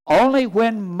 Only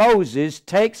when Moses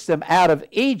takes them out of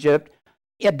Egypt,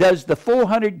 it does the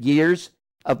 400 years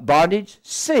of bondage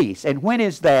cease. And when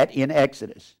is that in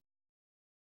Exodus?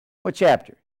 What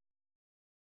chapter?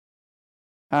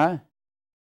 Huh?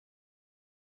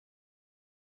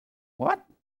 What?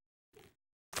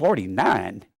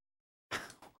 49?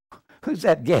 Who's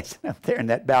that guessing up there in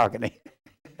that balcony?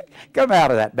 Come out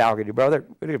of that balcony, brother.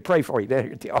 We're going to pray for you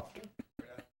there at the altar.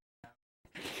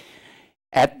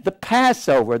 At the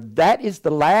Passover, that is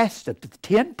the last of the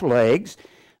 10 plagues.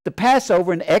 The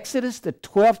Passover in Exodus, the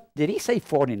 12th, did he say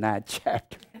 49th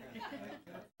chapter?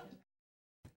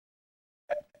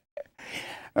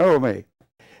 Oh, me.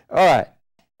 All right.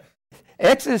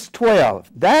 Exodus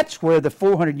 12, that's where the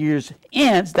 400 years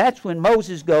ends. That's when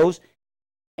Moses goes.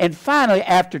 And finally,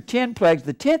 after 10 plagues,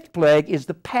 the 10th plague is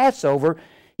the Passover.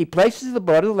 He places the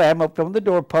blood of the lamb up on the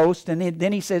doorpost, and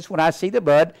then he says, when I see the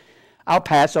blood, I'll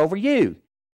pass over you.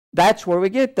 That's where we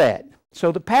get that.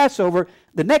 So the Passover,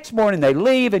 the next morning they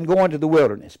leave and go into the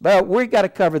wilderness. But we've got to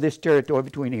cover this territory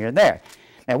between here and there.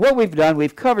 Now what we've done,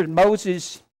 we've covered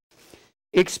Moses'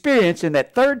 experience in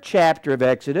that 3rd chapter of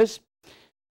Exodus.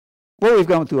 Well, we've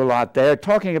gone through a lot there,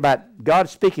 talking about God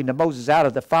speaking to Moses out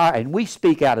of the fire, and we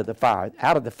speak out of the fire.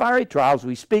 Out of the fiery trials,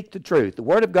 we speak the truth. The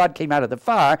word of God came out of the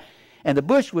fire, and the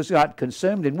bush was not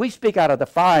consumed, and we speak out of the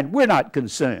fire, and we're not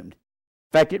consumed.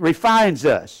 In fact, it refines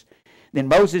us. Then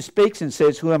Moses speaks and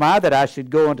says, who am I that I should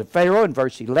go unto Pharaoh, in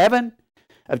verse 11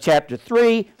 of chapter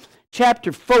 3.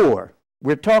 Chapter 4,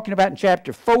 we're talking about in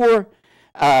chapter 4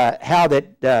 how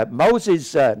that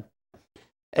Moses,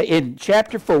 in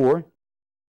chapter 4,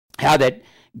 how that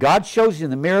God shows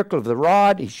him the miracle of the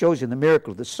rod. He shows him the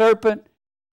miracle of the serpent.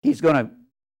 He's going to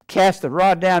cast the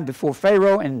rod down before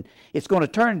Pharaoh, and it's going to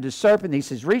turn into a serpent. He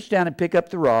says, reach down and pick up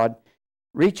the rod.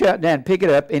 Reach out down and pick it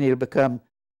up, and it'll become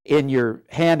in your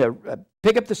hand,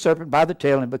 pick up the serpent by the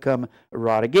tail and become a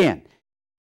rod again.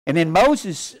 And then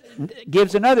Moses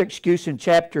gives another excuse in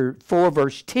chapter 4,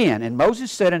 verse 10. And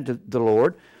Moses said unto the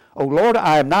Lord, O Lord,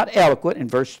 I am not eloquent, in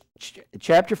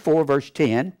chapter 4, verse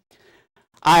 10.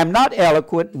 I am not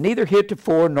eloquent, neither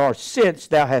heretofore nor since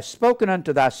thou hast spoken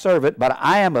unto thy servant, but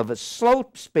I am of a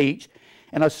slow speech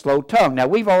and a slow tongue. Now,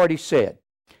 we've already said,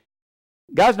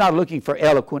 God's not looking for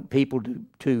eloquent people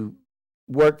to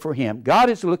work for him.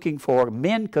 God is looking for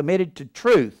men committed to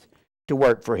truth to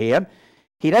work for him.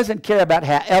 He doesn't care about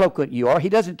how eloquent you are. He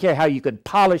doesn't care how you can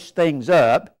polish things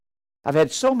up. I've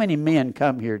had so many men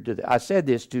come here I said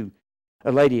this to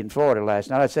a lady in Florida last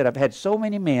night. I said, I've had so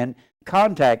many men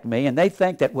contact me, and they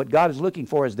think that what God is looking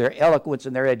for is their eloquence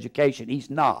and their education. He's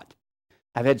not.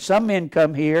 I've had some men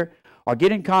come here or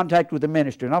get in contact with the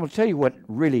minister, and I will tell you what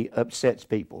really upsets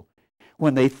people.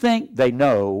 when they think they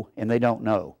know and they don't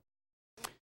know.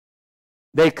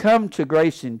 They come to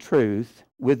grace and truth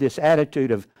with this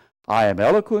attitude of, I am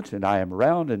eloquent and I am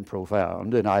round and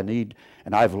profound and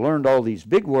I've learned all these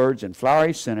big words and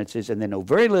flowery sentences, and they know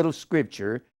very little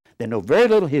Scripture, they know very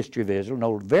little history of Israel,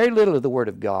 know very little of the Word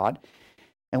of God.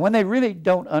 And when they really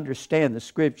don't understand the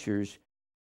Scriptures,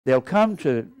 they'll come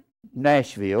to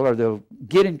Nashville, or they'll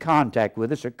get in contact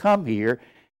with us or come here,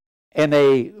 and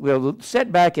they will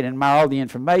sit back and admire all the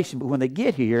information, but when they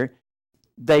get here,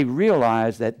 they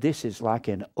realize that this is like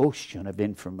an ocean of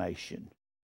information,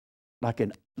 like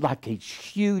a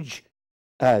huge,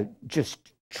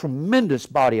 just tremendous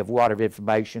body of water of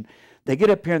information. They get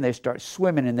up here and they start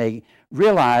swimming, and they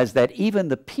realize that even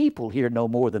the people here know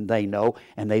more than they know,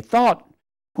 and they thought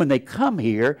when they come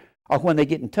here or when they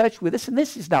get in touch with us, and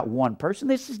this is not one person,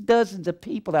 this is dozens of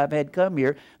people I've had come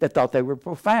here that thought they were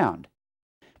profound.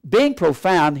 Being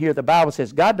profound, here the Bible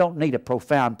says God don't need a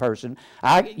profound person.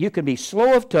 You can be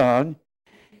slow of tongue,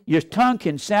 your tongue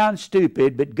can sound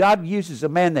stupid, but God uses a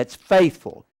man that's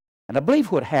faithful. And I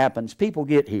believe what happens, people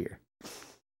get here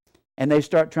and they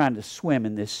start trying to swim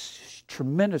in this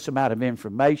tremendous amount of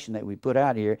information that we put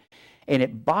out here, and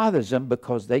it bothers them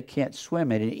because they can't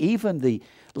swim in it. Even the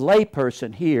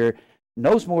layperson here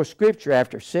knows more Scripture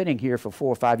after sitting here for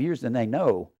 4 or 5 years than they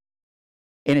know.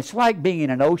 And it's like being in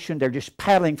an ocean. They're just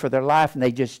paddling for their life, and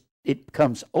it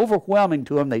becomes overwhelming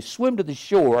to them. They swim to the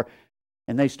shore,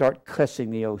 and they start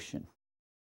cussing the ocean.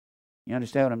 You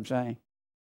understand what I'm saying?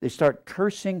 They start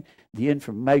cursing the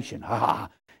information.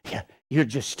 Yeah, you're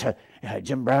just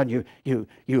Jim Brown. You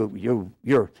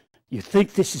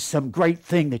think this is some great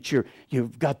thing that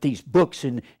you've got these books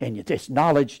and this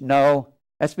knowledge. No,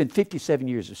 that's been 57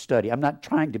 years of study. I'm not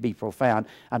trying to be profound.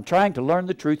 I'm trying to learn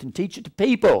the truth and teach it to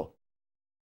people.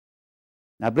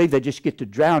 And I believe they just get to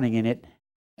drowning in it,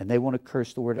 and they want to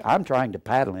curse the word. I'm trying to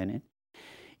paddle in it.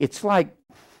 It's like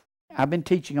I've been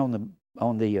teaching on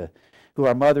the who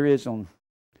our mother is on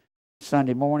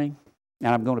Sunday morning,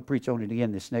 and I'm going to preach on it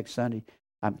again this next Sunday.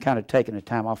 I'm kind of taking the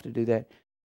time off to do that.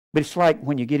 But it's like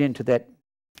when you get into that,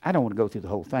 I don't want to go through the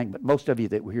whole thing, but most of you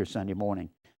that were here Sunday morning,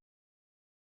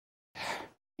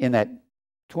 in that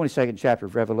 22nd chapter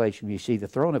of Revelation, you see the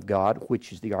throne of God,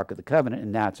 which is the Ark of the Covenant,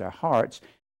 and now it's our hearts.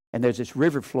 And there's this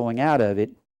river flowing out of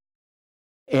it,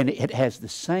 and it has the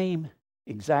same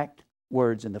exact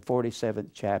words in the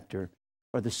 47th chapter,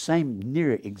 or the same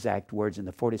near exact words in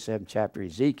the 47th chapter of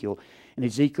Ezekiel. And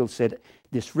Ezekiel said,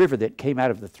 this river that came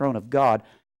out of the throne of God,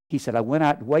 he said, I went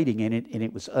out wading in it, and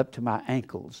it was up to my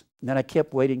ankles. And then I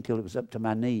kept wading till it was up to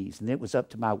my knees, and then it was up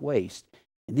to my waist.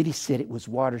 And then he said it was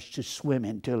waters to swim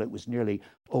in till it was nearly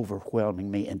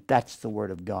overwhelming me. And that's the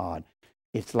Word of God.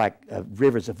 It's like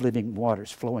rivers of living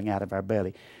waters flowing out of our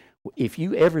belly. If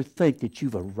you ever think that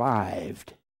you've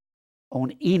arrived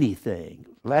on anything,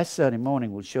 last Sunday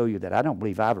morning will show you that I don't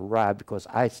believe I've arrived, because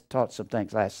I taught some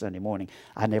things last Sunday morning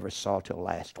I never saw till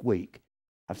last week.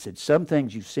 I've said some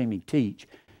things you've seen me teach,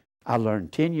 I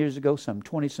learned 10 years ago, some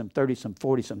 20, some 30, some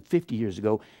 40, some 50 years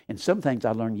ago, and some things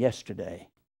I learned yesterday.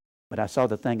 But I saw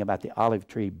the thing about the olive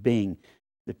tree being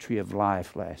the tree of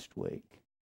life last week.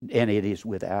 And it is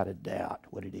without a doubt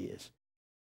what it is.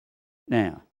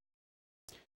 Now,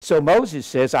 so Moses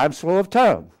says, I'm slow of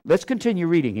tongue. Let's continue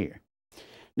reading here.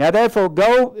 Now therefore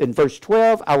go, in verse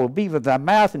 12, I will be with thy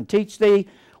mouth and teach thee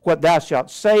what thou shalt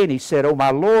say. And he said, O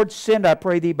my Lord, send, I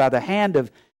pray thee, by the hand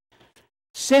of,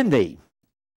 send thee,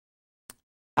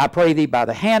 I pray thee, by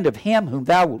the hand of him whom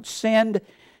thou wilt send.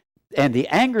 And the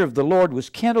anger of the Lord was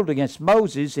kindled against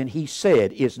Moses, and he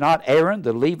said, Is not Aaron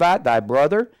the Levite thy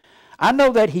brother? I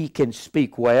know that he can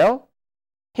speak well.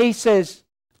 He says,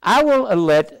 I will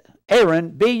let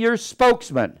Aaron be your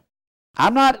spokesman.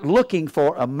 I'm not looking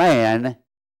for a man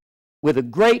with a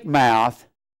great mouth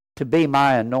to be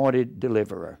my anointed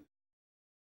deliverer.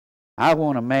 I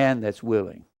want a man that's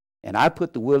willing. And I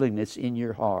put the willingness in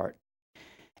your heart.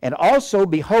 And also,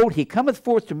 behold, he cometh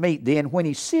forth to meet thee, and when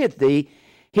he seeth thee,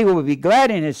 he will be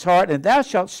glad in his heart, and thou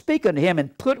shalt speak unto him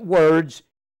and put words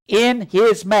in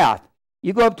his mouth.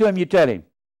 You go up to him, you tell him,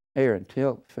 Aaron,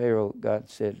 tell Pharaoh, God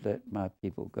said, let my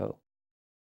people go.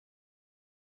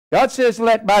 God says,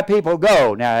 let my people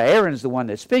go. Now, Aaron's the one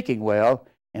that's speaking well,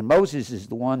 and Moses is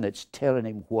the one that's telling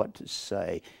him what to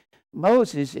say.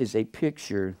 Moses is a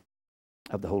picture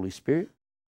of the Holy Spirit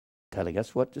telling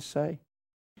us what to say.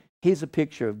 He's a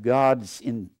picture of God's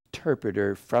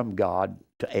interpreter from God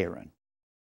to Aaron.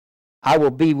 I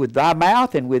will be with thy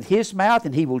mouth and with his mouth,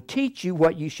 and he will teach you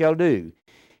what you shall do.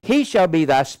 He shall be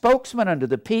thy spokesman unto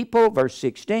the people, verse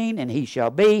 16, and he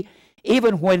shall be,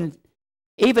 even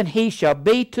he shall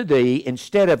be to thee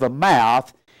instead of a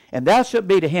mouth, and thou shalt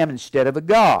be to him instead of a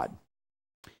god.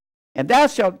 And thou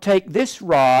shalt take this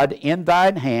rod in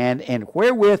thine hand, and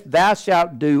wherewith thou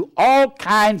shalt do all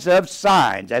kinds of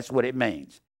signs. That's what it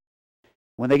means.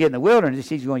 When they get in the wilderness,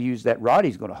 he's going to use that rod.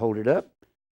 He's going to hold it up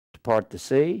to part the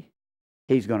sea.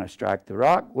 He's going to strike the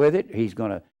rock with it. He's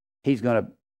going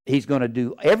to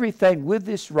do everything with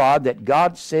this rod that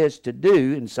God says to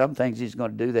do, and some things he's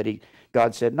going to do that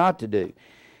God said not to do.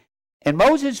 And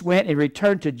Moses went and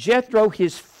returned to Jethro,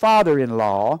 his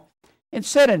father-in-law, and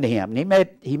said unto him, and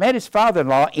he met his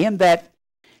father-in-law in that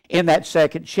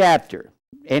second chapter,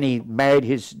 and he married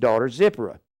his daughter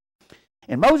Zipporah.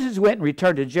 And Moses went and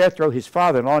returned to Jethro, his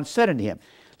father-in-law, and said unto him,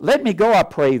 Let me go, I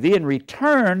pray thee, and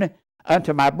return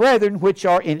unto my brethren which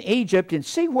are in Egypt, and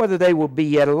see whether they will be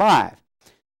yet alive.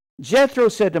 Jethro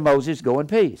said to Moses, Go in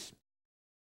peace.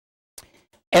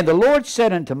 And the Lord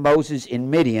said unto Moses in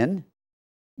Midian,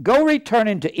 Go return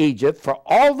into Egypt, for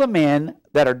all the men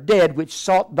that are dead which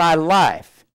sought thy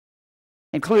life,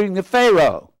 including the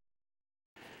Pharaoh.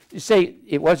 You see,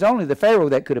 it was only the Pharaoh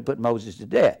that could have put Moses to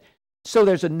death. So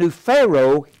there's a new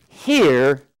Pharaoh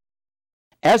here,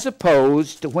 as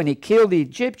opposed to when he killed the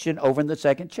Egyptian over in the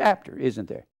second chapter, isn't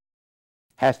there?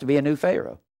 Has to be a new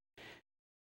Pharaoh.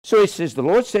 So he says, The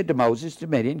Lord said to Moses to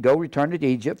Midian, Go return to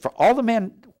Egypt, for all the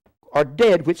men are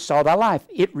dead which saw thy life.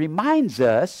 It reminds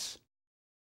us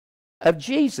of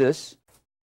Jesus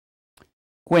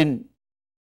when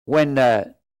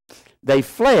they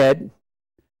fled.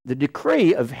 The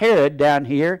decree of Herod down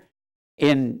here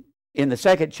in the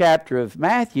second chapter of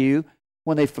Matthew,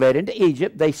 when they fled into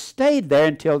Egypt, they stayed there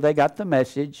until they got the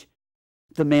message,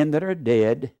 the men that are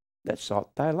dead that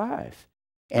sought thy life.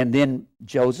 And then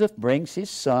Joseph brings his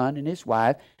son and his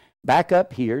wife back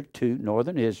up here to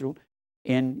northern Israel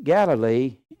in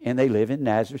Galilee, and they live in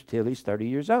Nazareth till he's 30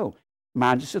 years old.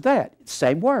 Reminds us of that.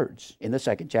 Same words in the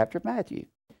second chapter of Matthew.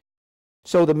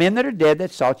 So the men that are dead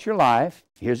that sought your life,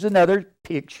 here's another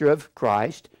picture of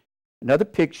Christ, another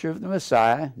picture of the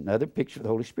Messiah, another picture of the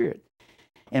Holy Spirit.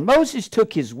 And Moses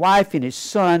took his wife and his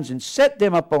sons and set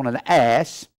them up on an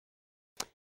ass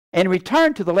and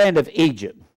returned to the land of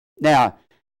Egypt. Now,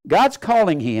 God's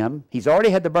calling him. He's already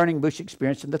had the burning bush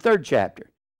experience in the third chapter.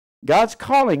 God's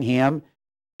calling him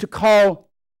to call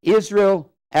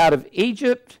Israel out of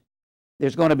Egypt.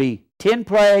 There's going to be 10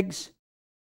 plagues,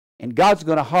 and God's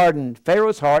going to harden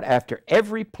Pharaoh's heart after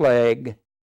every plague,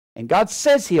 and God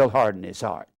says he'll harden his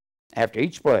heart after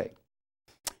each plague.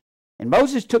 And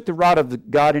Moses took the rod of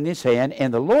God in his hand,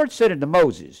 and the Lord said unto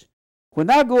Moses, When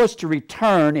thou goest to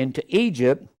return into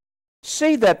Egypt,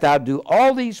 see that thou do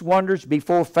all these wonders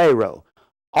before Pharaoh,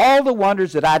 all the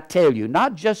wonders that I tell you,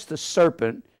 not just the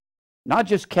serpent, not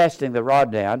just casting the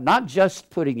rod down, not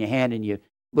just putting your hand in your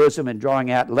bosom and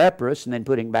drawing out leprous and then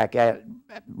bringing it back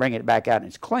out and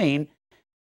it's clean.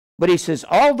 But he says,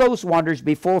 all those wonders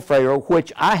before Pharaoh,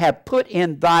 which I have put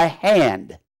in thy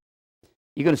hand.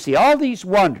 You're going to see all these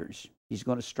wonders. He's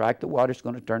going to strike the water, it's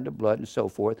going to turn to blood and so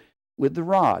forth with the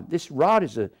rod. This rod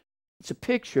is it's a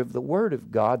picture of the word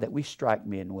of God that we strike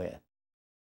men with.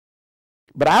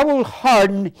 But I will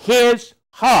harden his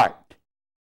heart.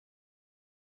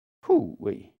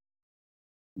 Hoo-wee.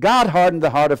 God hardened the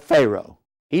heart of Pharaoh.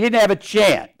 He didn't have a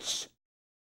chance.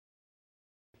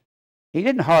 He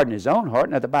didn't harden his own heart.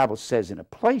 Now, the Bible says in a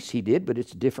place he did, but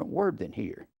it's a different word than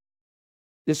here.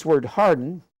 This word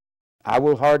harden, I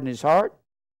will harden his heart.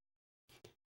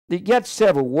 You got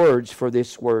several words for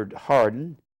this word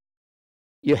harden.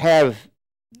 You have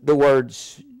the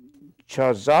words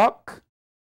chazak,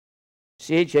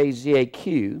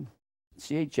 C-H-A-Z-A-Q,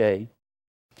 C-H-A,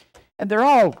 and they're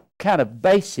all kind of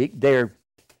basic. They're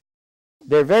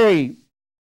very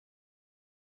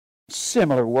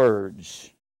similar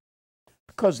words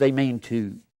because they mean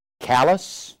to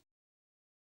callous,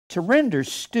 to render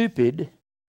stupid.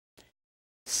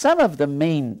 Some of them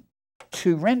mean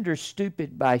to render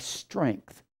stupid by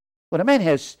strength. When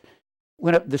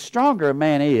the stronger a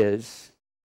man is,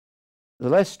 the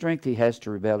less strength he has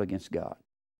to rebel against God.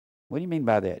 What do you mean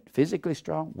by that? Physically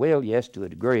strong? Well, yes, to a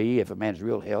degree, if a man's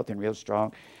real healthy and real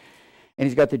strong, and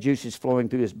he's got the juices flowing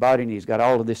through his body, and he's got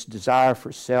all of this desire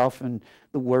for self and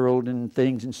the world and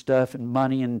things and stuff and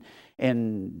money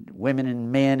and women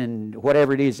and men and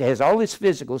whatever it is, he has all this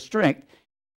physical strength,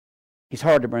 he's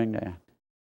hard to bring down.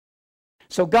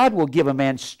 So God will give a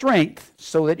man strength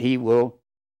so that he will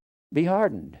be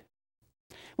hardened.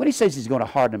 When he says he's going to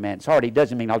harden a man's heart, he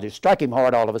doesn't mean I'll just strike him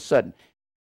hard all of a sudden.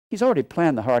 He's already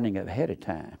planned the hardening ahead of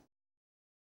time.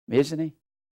 Isn't he?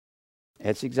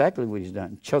 That's exactly what he's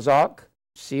done. Chazak,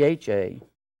 C-H-A-Z-A-Q.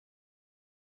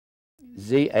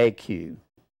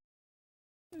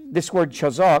 This word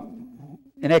chazak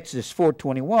in Exodus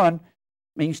 4:21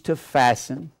 means to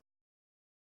fasten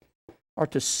or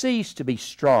to cease to be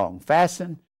strong.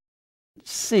 Fasten,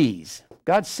 seize.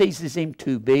 God seizes him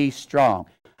to be strong.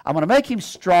 I'm going to make him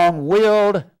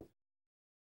strong-willed.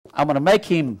 I'm going to make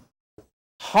him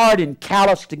hard and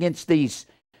calloused against these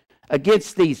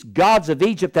gods of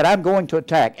Egypt that I'm going to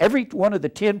attack. Every one of the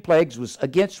 10 plagues was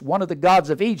against one of the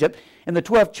gods of Egypt, and the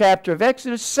 12th chapter of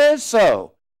Exodus says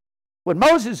so. What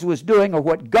Moses was doing, or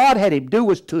what God had him do,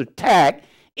 was to attack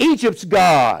Egypt's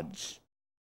gods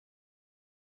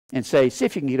and say, see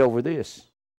if you can get over this.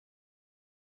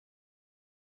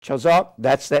 Chazak,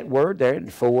 that's that word there in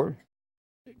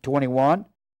 4:21.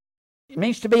 It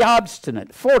means to be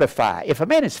obstinate, fortify. If a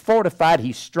man is fortified,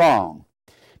 he's strong.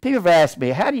 People have asked me,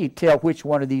 how do you tell which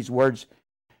one of these words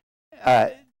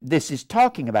this is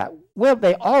talking about? Well,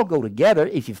 they all go together.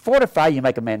 If you fortify, you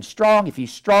make a man strong. If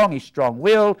he's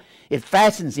strong-willed. It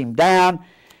fastens him down,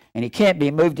 and he can't be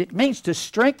moved. It means to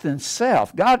strengthen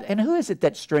self. God, and who is it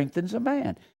that strengthens a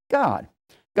man? God.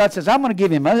 God says, I'm going to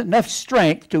give him enough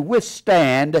strength to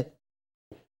withstand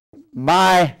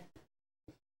my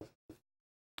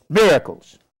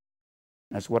miracles.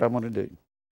 That's what I'm going to do.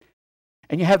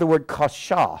 And you have the word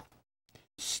kashah,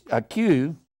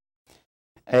 Q-A-S-H-A-H.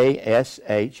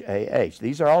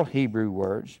 These are all Hebrew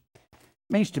words. It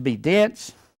means to be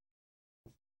dense.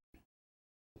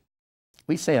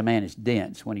 We say a man is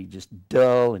dense when he's just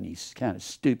dull and he's kind of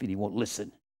stupid. He won't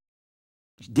listen.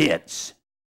 He's dense.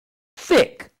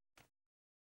 Thick.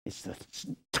 It's the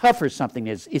tougher something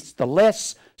is. It's the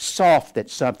less soft that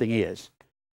something is.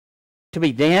 To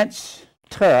be dense,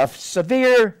 tough,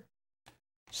 severe,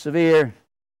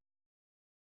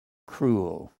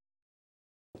 cruel.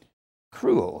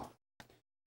 Cruel.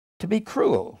 To be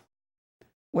cruel.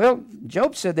 Well,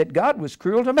 Job said that God was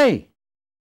cruel to me.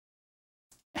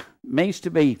 It means to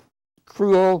be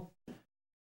cruel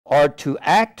or to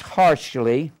act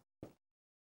harshly.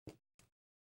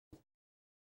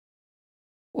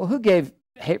 Well, who gave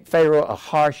Pharaoh a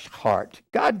harsh heart?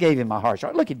 God gave him a harsh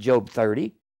heart. Look at Job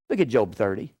 30. Look at Job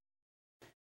 30.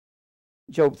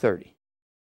 Job 30.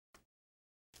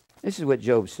 This is what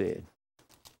Job said.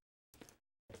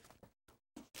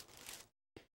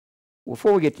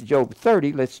 Before we get to Job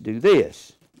 30, let's do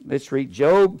this. Let's read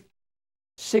Job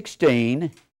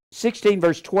 16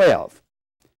 verse 12.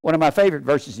 One of my favorite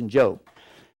verses in Job.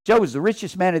 Job was the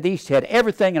richest man of the East, had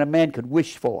everything a man could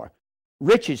wish for.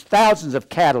 Riches, thousands of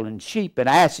cattle and sheep and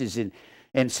asses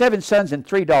and 7 sons and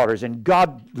 3 daughters. And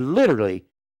God literally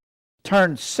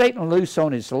turned Satan loose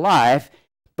on his life.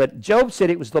 But Job said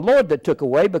it was the Lord that took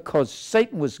away, because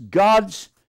Satan was God's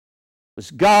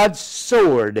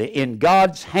sword in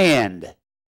God's hand.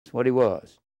 That's what he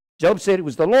was. Job said it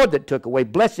was the Lord that took away.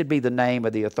 Blessed be the name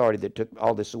of the authority that took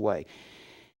all this away.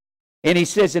 And he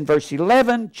says in verse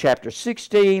 11, chapter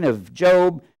 16 of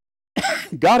Job,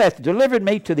 God hath delivered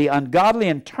me to the ungodly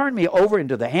and turned me over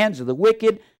into the hands of the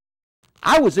wicked.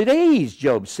 I was at ease,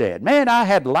 Job said. Man, I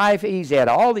had life easy. I had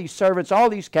all these servants, all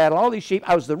these cattle, all these sheep.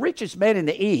 I was the richest man in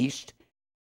the East.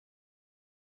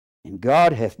 And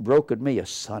God hath broken me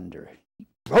asunder. He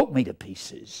broke me to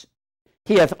pieces.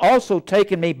 He hath also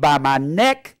taken me by my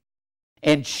neck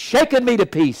and shaken me to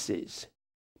pieces,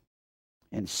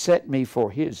 and set me for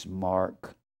his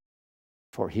mark,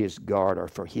 for his guard, or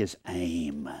for his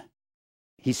aim.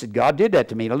 He said, God did that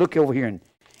to me. Now look over here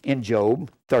in Job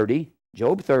 30.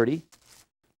 Job 30.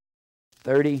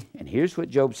 And here's what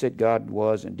Job said God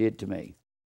was and did to me.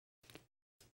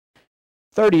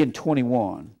 30 and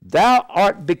 21. Thou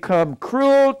art become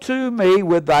cruel to me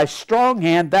with thy strong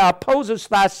hand. Thou opposest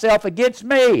thyself against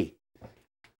me.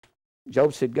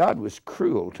 Job said God was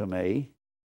cruel to me.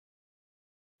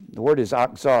 The word is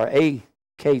akzar,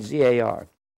 A-K-Z-A-R.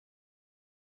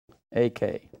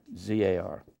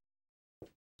 A-K-Z-A-R.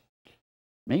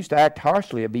 Means to act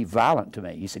harshly or be violent to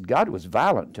me. He said God was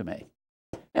violent to me.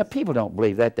 Now, people don't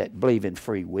believe that believe in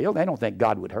free will. They don't think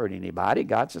God would hurt anybody.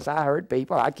 God says, I hurt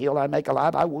people. I kill, I make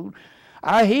alive, I wound,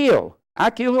 I heal.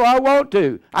 I kill who I want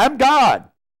to. I'm God.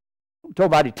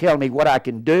 Don't nobody tell me what I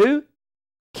can do.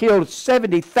 Killed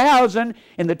 70,000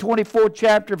 in the 24th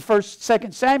chapter of 1st,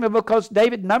 2nd Samuel because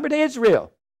David numbered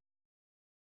Israel.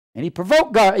 And he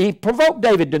provoked God. He provoked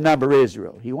David to number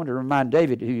Israel. He wanted to remind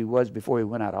David who he was before he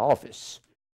went out of office.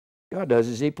 God does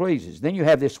as he pleases. Then you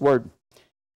have this word.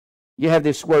 You have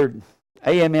this word,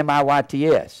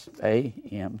 A-M-M-I-Y-T-S.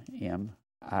 A-M-M-I-Y-T-S.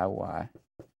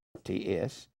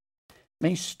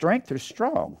 Means strength or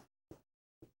strong.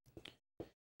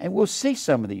 And we'll see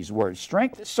some of these words.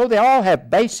 Strength, so they all have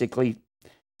basically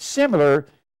similar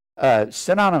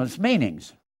synonymous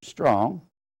meanings. Strong.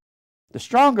 The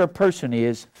stronger a person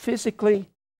is physically,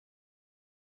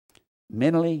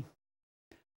 mentally,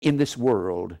 in this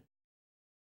world,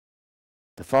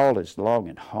 the fall is long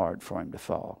and hard for him to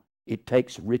fall. It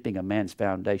takes ripping a man's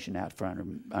foundation out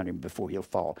from under him before he'll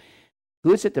fall.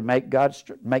 Who is it to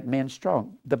make men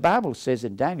strong? The Bible says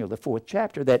in Daniel, the 4th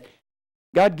chapter, that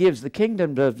God gives the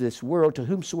kingdom of this world to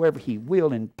whomsoever he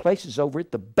will and places over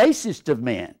it the basest of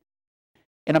men.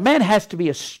 And a man has to be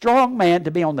a strong man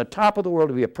to be on the top of the world,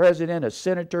 to be a president, a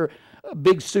senator, a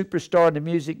big superstar in the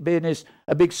music business,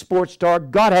 a big sports star.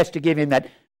 God has to give him that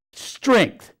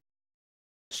strength.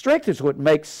 Strength is what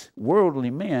makes worldly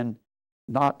men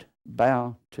not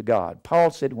bow to God.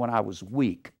 Paul said, when I was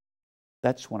weak,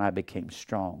 that's when I became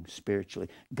strong spiritually.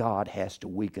 God has to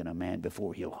weaken a man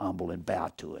before he'll humble and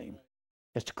bow to him.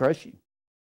 He has to crush him.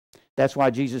 That's why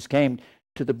Jesus came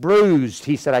to the bruised.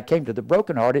 He said, I came to the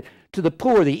brokenhearted, to the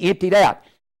poor, the emptied out.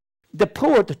 The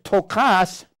poor, the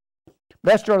tokas,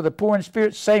 blessed are the poor in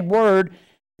spirit, same word,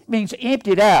 means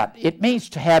emptied out. It means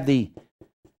to have the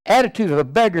attitude of a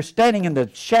beggar standing in the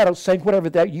shadows saying, whatever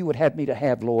that you would have me to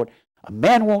have, Lord. A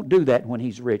man won't do that when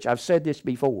he's rich. I've said this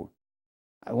before.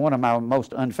 One of my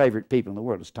most unfavorite people in the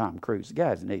world is Tom Cruise. The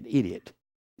guy's an idiot.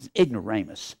 He's an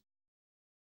ignoramus.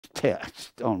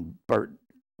 On Bert,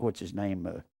 what's his name?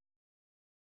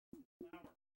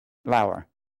 Lauer.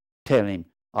 Telling him,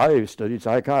 I studied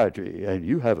psychiatry and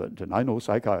you haven't, and I know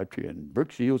psychiatry, and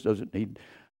Brooke Shields doesn't need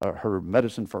her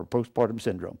medicine for postpartum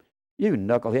syndrome. You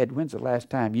knucklehead, when's the last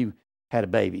time you had a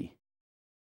baby?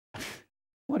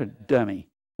 What a dummy.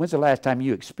 When's the last time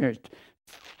you experienced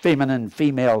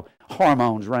female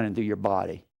hormones running through your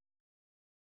body?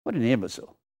 What an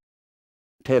imbecile.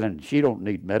 Telling she don't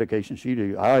need medication, she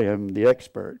do. I am the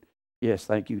expert. Yes,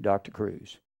 thank you, Dr.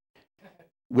 Cruz.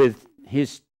 With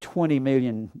his $20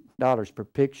 million per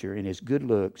picture and his good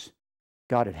looks,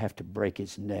 God would have to break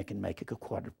his neck and make it a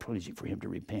quadriplegic for him to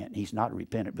repent. He's not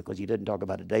repentant because he doesn't talk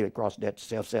about a daily cross, debt,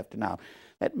 self-denial.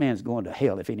 That man's going to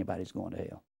hell if anybody's going to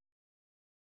hell.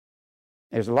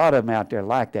 There's a lot of them out there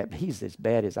like that, but he's as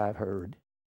bad as I've heard.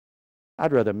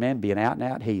 I'd rather a man be an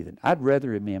out-and-out heathen. I'd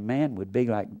rather a man would be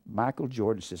like Michael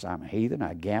Jordan says, I'm a heathen,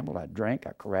 I gamble, I drink,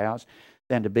 I carouse,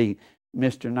 than to be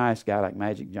Mr. Nice Guy like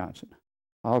Magic Johnson.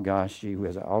 Oh, gosh,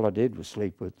 all I did was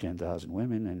sleep with 10,000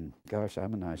 women, and gosh,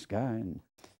 I'm a nice guy. And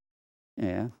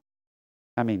yeah,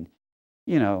 I mean,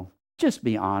 just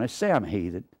be honest. Say I'm a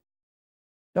heathen.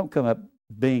 Don't come up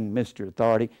being Mr.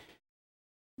 Authority.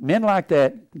 Men like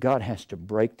that, God has to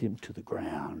break them to the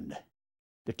ground.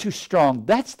 They're too strong.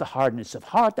 That's the hardness of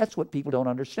heart. That's what people don't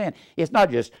understand. It's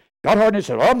not just, God hardened his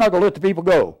heart, I'm not going to let the people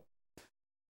go.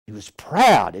 He was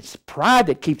proud. It's pride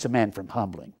that keeps a man from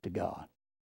humbling to God.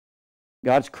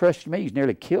 God's crushed me. He's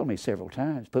nearly killed me several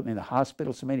times, put me in the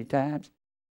hospital so many times.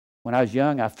 When I was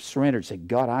young, I surrendered and said,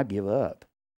 God, I give up.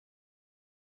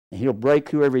 And he'll break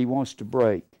whoever he wants to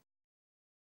break.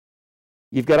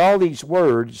 You've got all these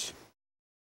words.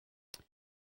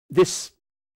 There's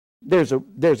a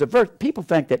verse. People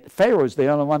think that Pharaoh is the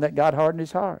only one that God hardened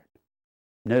his heart.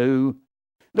 No.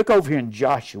 Look over here in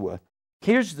Joshua.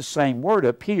 Here's the same word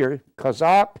up here.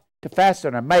 Kazak, to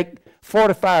fasten or make,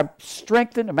 fortify,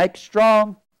 strengthen, to make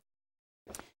strong.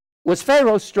 Was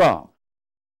Pharaoh strong?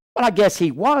 Well, I guess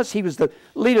he was. He was the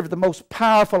leader of the most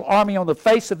powerful army on the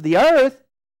face of the earth.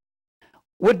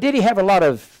 Well, did he have a lot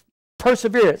of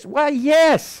perseverance? Well,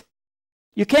 yes.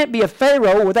 You can't be a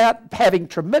Pharaoh without having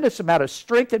tremendous amount of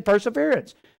strength and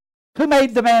perseverance. Who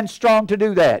made the man strong to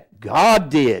do that? God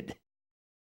did.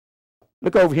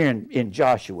 Look over here in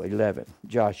Joshua 11.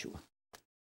 Joshua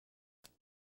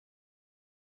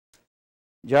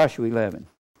 11.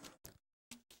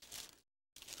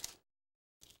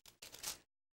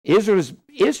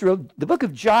 Israel, the book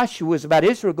of Joshua is about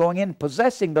Israel going in and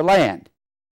possessing the land.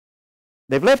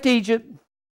 They've left Egypt.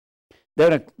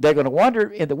 They're going to wander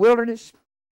in the wilderness.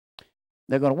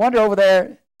 They're going to wander over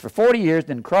there for 40 years,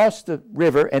 then cross the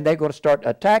river, and they're going to start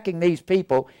attacking these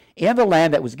people in the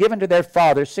land that was given to their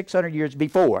fathers 600 years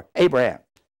before, Abraham.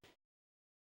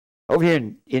 Over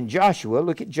here in Joshua,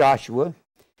 look at Joshua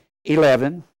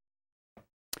 11.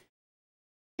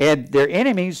 And their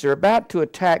enemies are about to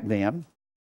attack them.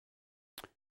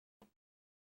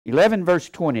 11 verse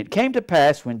 20. It came to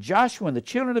pass when Joshua and the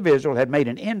children of Israel had made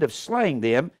an end of slaying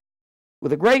them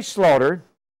with a great slaughter,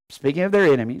 speaking of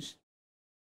their enemies.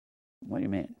 What do you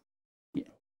mean? Yeah.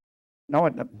 No,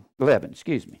 11,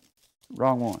 excuse me.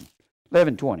 Wrong one.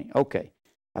 11:20. Okay.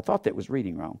 I thought that was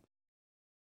reading wrong.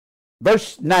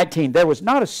 Verse 19, there was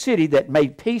not a city that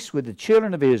made peace with the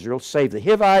children of Israel, save the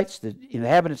Hivites, the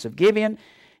inhabitants of Gibeon,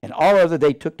 and all other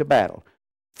they took to battle.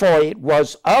 For it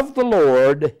was of the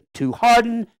Lord to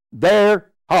harden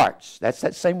their hearts. That's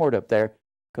that same word up there,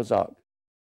 Kazak.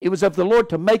 It was of the Lord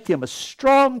to make them a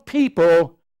strong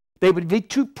people. They would be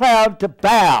too proud to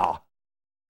bow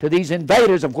to these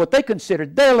invaders of what they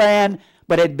considered their land,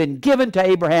 but had been given to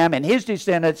Abraham and his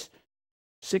descendants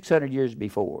 600 years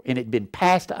before. And it had been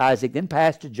passed to Isaac, then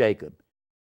passed to Jacob.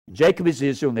 Jacob is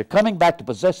Israel, and they're coming back to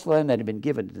possess the land that had been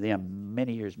given to them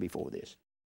many years before this.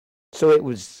 So it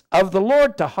was of the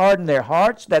Lord to harden their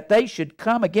hearts, that they should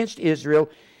come against Israel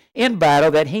in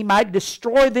battle, that he might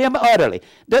destroy them utterly.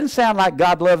 Doesn't sound like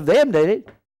God loved them, did it?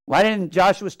 Why didn't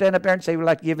Joshua stand up there and say, we'd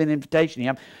like to give an invitation to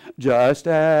him? Just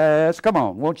as, come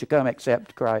on, won't you come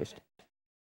accept Christ?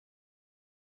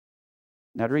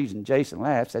 Now, the reason Jason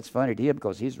laughs, that's funny to him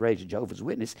because he's raised a Jehovah's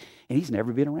Witness, and he's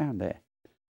never been around that.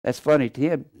 That's funny to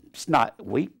him. It's not,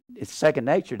 it's second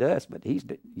nature to us, but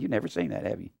you've never seen that,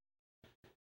 have you?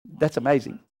 That's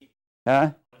amazing.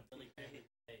 Huh?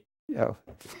 Oh,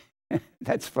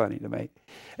 that's funny to me.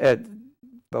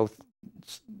 Both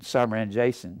Summer and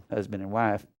Jason, husband and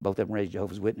wife, both of them raised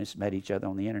Jehovah's Witness, met each other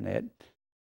on the internet.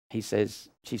 She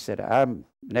said, I'm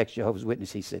next Jehovah's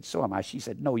Witness. He said, so am I. She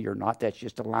said, no, you're not. That's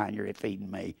just a line you're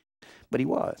feeding me. But he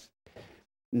was.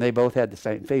 And they both had the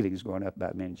same feelings growing up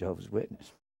about being Jehovah's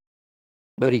Witness.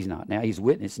 But he's not now. He's a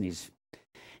witness, and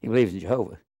he believes in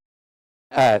Jehovah.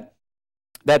 That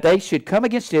they should come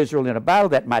against Israel in a battle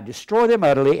that might destroy them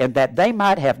utterly, and that they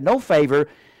might have no favor,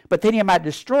 but then he might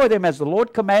destroy them as the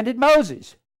Lord commanded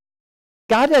Moses.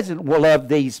 God doesn't love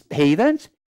these heathens.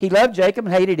 He loved Jacob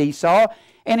and hated Esau,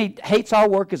 and he hates all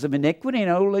workers of iniquity,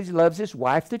 and only loves his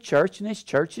wife, the church, and his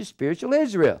church is spiritual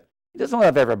Israel. He doesn't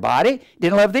love everybody.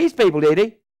 Didn't love these people, did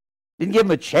he? Didn't give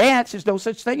them a chance. There's no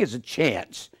such thing as a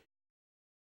chance.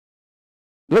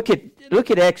 Look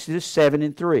at Exodus 7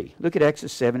 and 3. Look at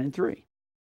Exodus 7 and 3.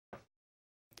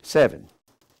 7.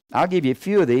 I'll give you a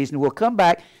few of these, and we'll come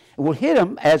back and we'll hit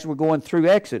them as we're going through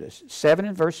Exodus 7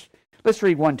 and verse. Let's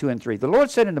read 1, 2, and 3. The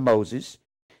Lord said unto Moses,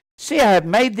 see, I have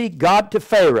made thee God to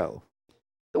Pharaoh.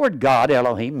 The word God,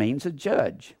 Elohim, means a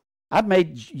judge. I've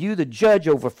made you the judge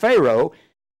over Pharaoh.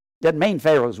 Doesn't mean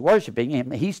Pharaoh's worshiping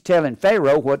him. He's telling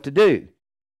Pharaoh what to do.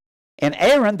 And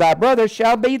Aaron, thy brother,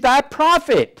 shall be thy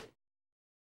prophet.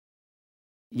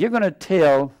 You're going to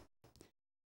tell,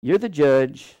 you're the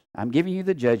judge, I'm giving you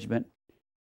the judgment,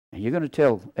 and you're going to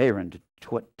tell Aaron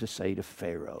what to say to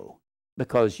Pharaoh.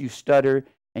 Because you stutter,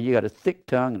 and you got a thick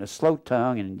tongue and a slow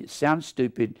tongue, and it sounds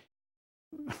stupid.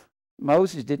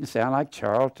 Moses didn't sound like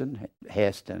Charlton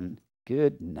Heston.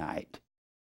 Good night.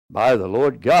 By the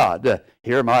Lord God,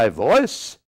 hear my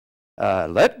voice.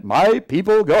 Let my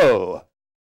people go.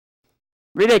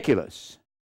 Ridiculous.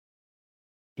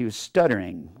 He was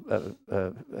stuttering.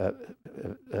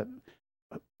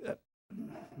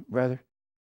 Brother,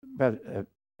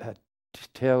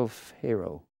 tell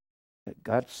Pharaoh that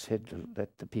God said to let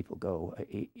the people go.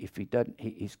 If he doesn't,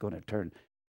 he's going to turn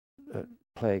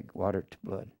plague water to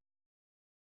blood.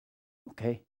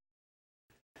 Okay?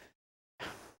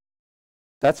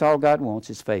 That's all God wants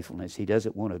is faithfulness. He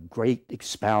doesn't want a great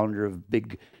expounder of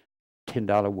big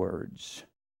 $10 words.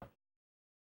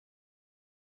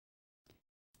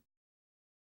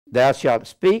 Thou shalt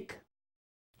speak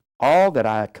all that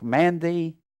I command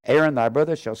thee. Aaron thy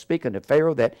brother shall speak unto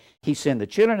Pharaoh that he send the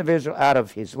children of Israel out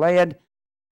of his land,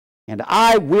 and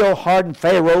I will harden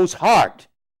Pharaoh's heart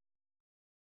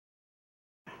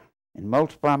and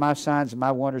multiply my signs and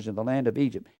my wonders in the land of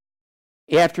Egypt.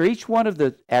 After each one of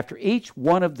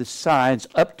the signs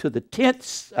up to the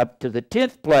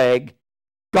 10th plague,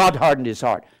 God hardened his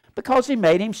heart because he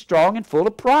made him strong and full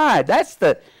of pride. That's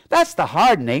the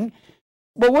hardening.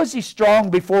 But was he strong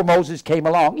before Moses came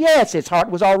along? Yes, his heart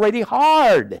was already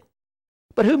hard.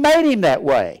 But who made him that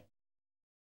way?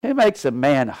 Who makes a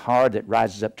man hard that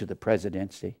rises up to the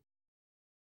presidency?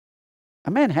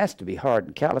 A man has to be hard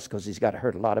and callous because he's got to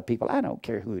hurt a lot of people. I don't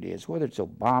care who it is, whether it's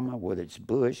Obama, whether it's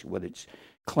Bush, whether it's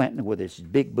Clinton, whether it's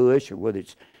Big Bush, or whether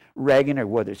it's Reagan, or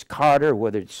whether it's Carter, or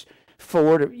whether it's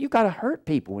Ford. You've got to hurt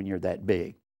people when you're that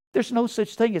big. There's no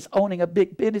such thing as owning a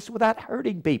big business without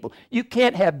hurting people. You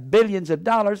can't have billions of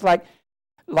dollars like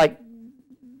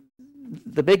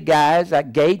the big guys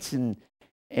like Gates and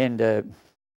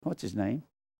what's his name?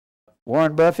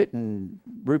 Warren Buffett and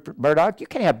Rupert Murdoch. You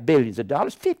can't have billions of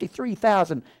dollars.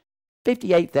 58,000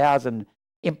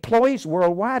 employees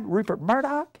worldwide. Rupert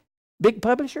Murdoch, big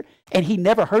publisher, and he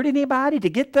never hurt anybody to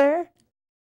get there.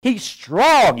 He's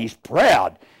strong. He's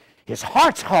proud. His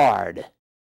heart's hard.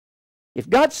 If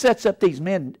God sets up these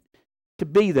men to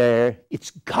be there,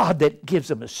 it's God that gives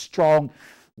them a strong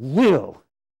will.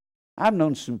 I've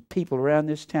known some people around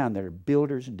this town that are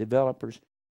builders and developers.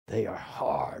 They are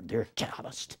hard. They're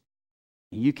calloused.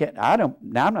 You can't. I'm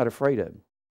not afraid of them.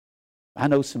 I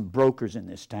know some brokers in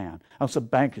this town. I know some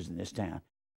bankers in this town.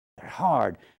 They're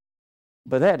hard.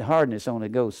 But that hardness only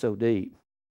goes so deep.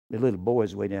 The little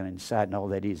boy's way down inside, and all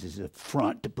that is a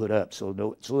front to put up so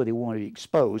they want to be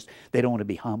exposed. They don't want to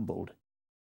be humbled.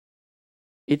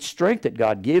 It's strength that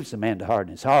God gives a man to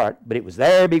harden his heart, but it was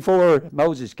there before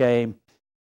Moses came.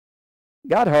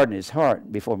 God hardened his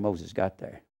heart before Moses got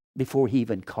there, before he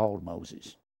even called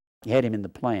Moses. He had him in the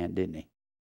plan, didn't he?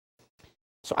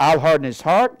 So I'll harden his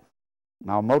heart, and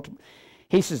I'll multiply.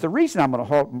 He says, the reason I'm going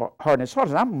to harden his heart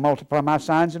is I'm going to multiply my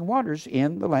signs and wonders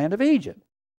in the land of Egypt.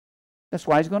 That's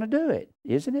why he's going to do it,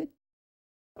 isn't it?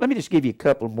 Let me just give you a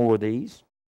couple more of these.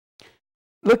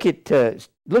 Look at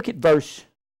verse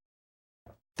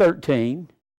 13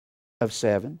 of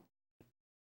 7.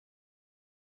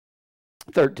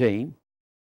 13.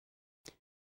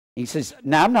 He says,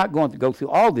 now I'm not going to go through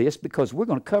all this because we're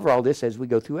going to cover all this as we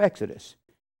go through Exodus.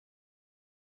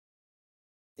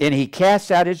 And he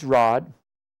casts out his rod.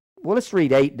 Well, let's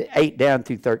read 8 down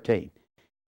through 13.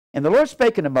 And the Lord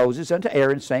spake unto Moses, unto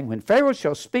Aaron, saying, when Pharaoh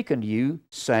shall speak unto you,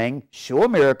 saying, show a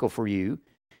miracle for you,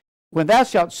 when thou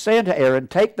shalt say unto Aaron,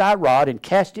 take thy rod and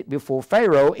cast it before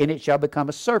Pharaoh, and it shall become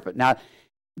a serpent. Now,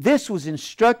 this was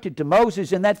instructed to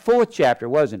Moses in that 4th chapter,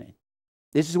 wasn't it?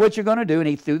 This is what you're going to do. And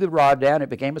he threw the rod down, it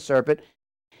became a serpent.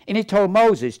 And he told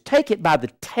Moses, take it by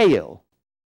the tail.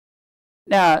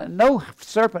 Now, no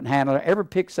serpent handler ever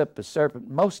picks up a serpent.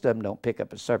 Most of them don't pick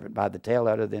up a serpent by the tail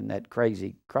other than that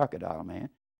crazy crocodile man.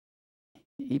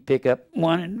 He pick up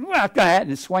one and whack that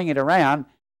and swing it around.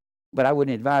 But I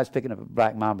wouldn't advise picking up a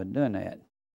black mamba and doing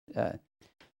that.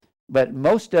 But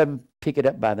most of them pick it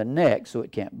up by the neck so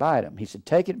it can't bite them. He said,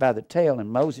 take it by the tail. And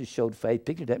Moses showed faith,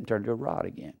 picked it up and turned it into a rod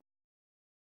again.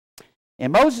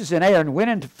 And Moses and Aaron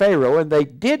went into Pharaoh, and they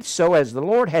did so as the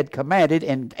Lord had commanded.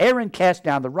 And Aaron cast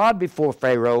down the rod before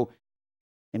Pharaoh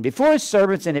and before his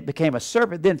servants, and it became a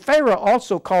serpent. Then Pharaoh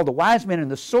also called the wise men and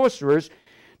the sorcerers.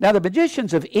 Now the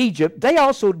magicians of Egypt, they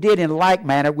also did in like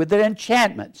manner with their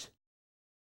enchantments.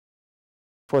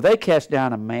 For they cast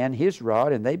down a man his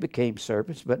rod, and they became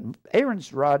serpents. But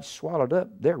Aaron's rod swallowed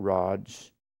up their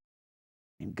rods.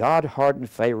 And God hardened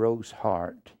Pharaoh's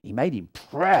heart. He made him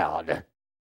proud.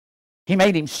 He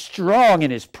made him strong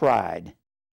in his pride,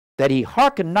 that he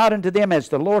hearkened not unto them as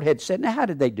the Lord had said. Now, how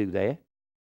did they do that?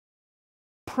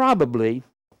 Probably,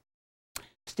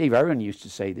 Steve Irwin used to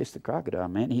say this, the crocodile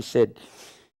man. He said,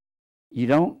 you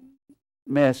don't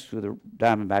mess with a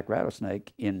diamondback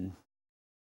rattlesnake in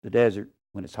the desert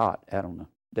when it's hot out on the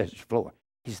desert floor.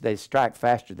 He said, they strike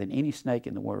faster than any snake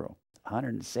in the world.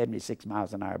 176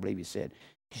 miles an hour, I believe he said.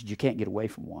 He said, you can't get away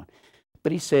from one.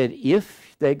 But he said,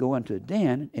 if they go into a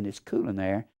den and it's cool in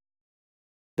there,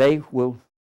 they will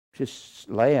just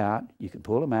lay out. You can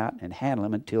pull them out and handle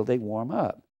them until they warm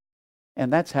up.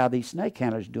 And that's how these snake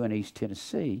handlers do in East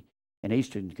Tennessee and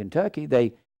Eastern Kentucky.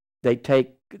 They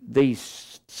take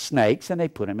these snakes and they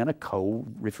put them in a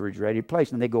cold, refrigerated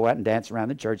place, and they go out and dance around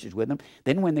the churches with them.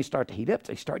 Then when they start to heat up,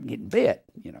 they start getting bit,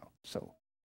 So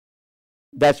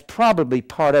that's probably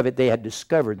part of it. They had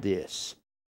discovered this.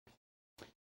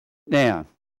 Now,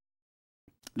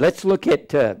 let's look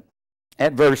at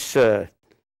verse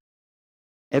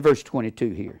 22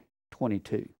 here.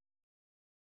 22.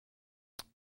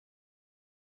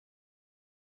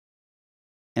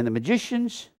 And the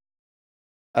magicians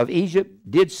of Egypt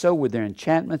did so with their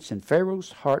enchantments, and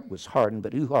Pharaoh's heart was hardened.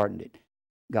 But who hardened it?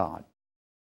 God.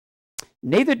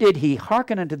 Neither did he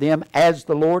hearken unto them as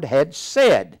the Lord had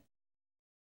said.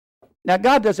 Now,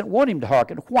 God doesn't want him to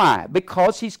hearken. Why?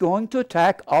 Because he's going to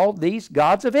attack all these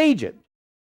gods of Egypt.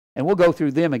 And we'll go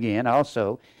through them again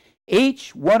also.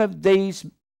 Each one of these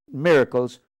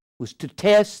miracles was to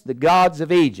test the gods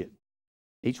of Egypt.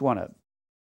 Each one of them.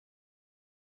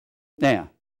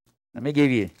 Now, let me give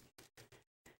you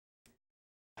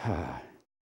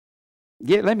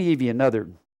another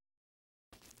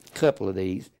couple of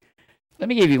these. Let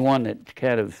me give you one that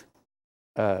kind of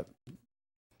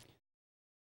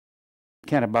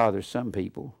bothers some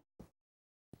people.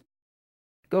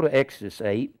 Go to Exodus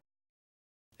 8.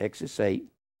 Exodus 8.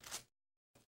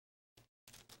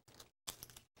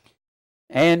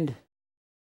 And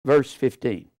verse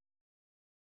 15.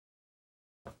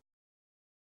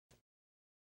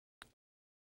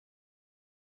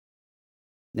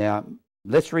 Now,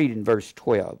 let's read in verse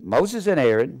 12. Moses and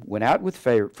Aaron went out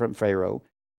from Pharaoh.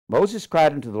 Moses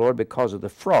cried unto the Lord because of the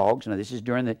frogs. Now, this is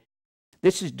during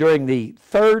the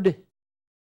third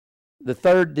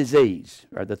disease,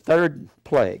 or the third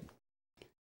plague.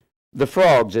 The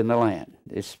frogs in the land.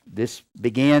 This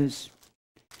begins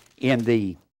in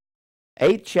the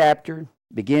 8th chapter,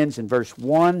 begins in verse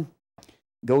 1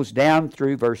 Goes down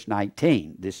through verse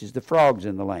 19. This is the frogs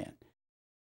in the land.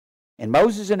 And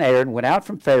Moses and Aaron went out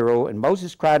from Pharaoh, and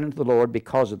Moses cried unto the Lord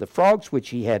because of the frogs which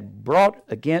he had brought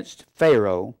against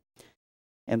Pharaoh.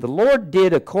 And the Lord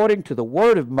did according to the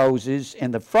word of Moses,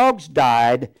 and the frogs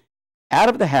died out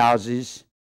of the houses,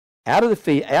 out of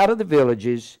the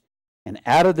villages, and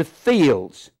out of the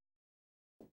fields.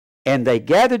 And they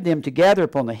gathered them together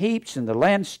upon the heaps, and the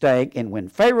land stank. And when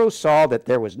Pharaoh saw that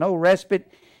there was no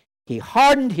respite, he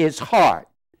hardened his heart.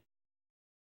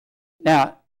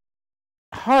 Now,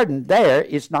 hardened there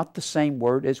is not the same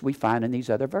word as we find in these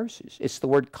other verses. It's the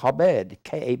word kabed,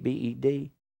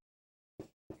 K-A-B-E-D.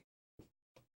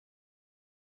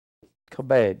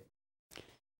 Kabed.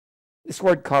 This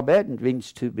word kabed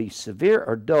means to be severe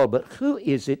or dull, but who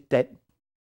is it that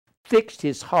fixed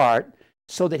his heart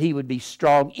so that he would be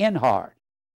strong in heart?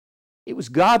 It was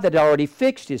God that already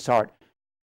fixed his heart.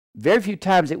 Very few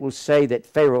times it will say that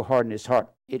Pharaoh hardened his heart.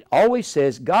 It always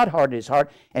says God hardened his heart,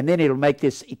 and then it'll make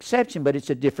this exception, but it's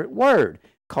a different word.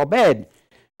 Kabed.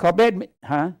 Kabed,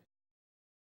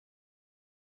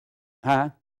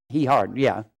 He hardened,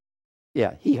 yeah.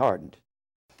 Yeah, he hardened.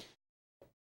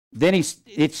 Then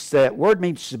the word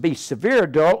means to be severe or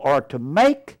dull, or to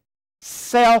make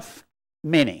self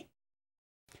many.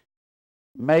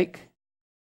 Make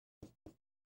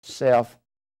self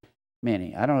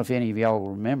many. I don't know if any of y'all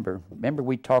will remember. Remember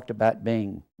we talked about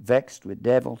being vexed with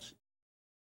devils?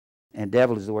 And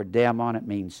devil is the word daemon. It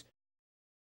means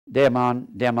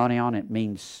daemonion. It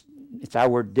means, it's our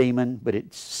word demon, but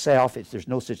it's self. There's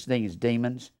no such thing as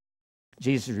demons.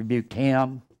 Jesus rebuked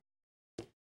him.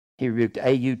 He rebuked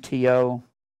auto.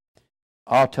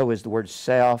 Auto is the word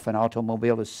self, and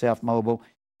automobile is self-mobile.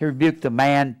 He rebuked the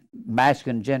man,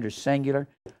 masculine, gender, singular.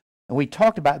 And we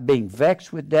talked about being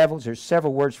vexed with devils. There's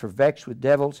several words for vexed with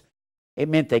devils. It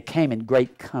meant they came in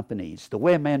great companies. The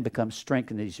way a man becomes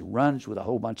strengthened is he runs with a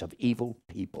whole bunch of evil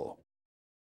people.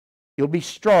 You'll be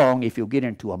strong if you'll get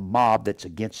into a mob that's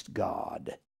against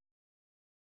God.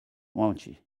 Won't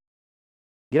you?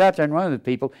 Get out there and run with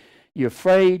people. You're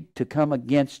afraid to come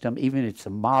against them, even if it's a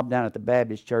mob down at the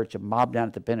Baptist church, a mob down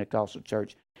at the Pentecostal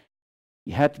church.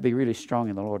 You have to be really strong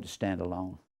in the Lord to stand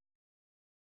alone.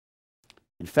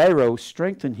 And Pharaoh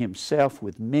strengthened himself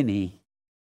with many.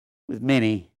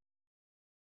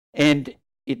 And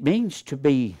it means to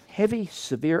be heavy,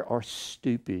 severe, or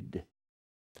stupid.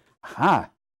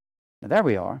 Aha! Now there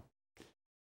we are.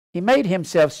 He made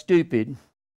himself stupid.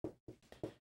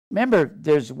 Remember,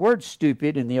 there's the word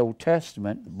stupid in the Old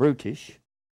Testament, brutish.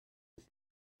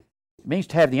 It means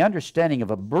to have the understanding of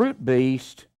a brute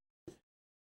beast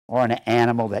or an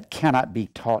animal that cannot be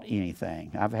taught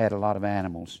anything. I've had a lot of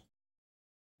animals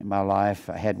in my life.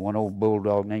 I had one old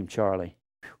bulldog named Charlie.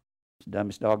 It's the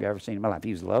dumbest dog I've ever seen in my life.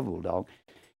 He was a lovable dog.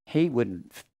 He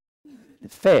wouldn't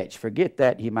fetch. Forget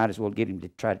that. You might as well get him to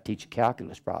try to teach a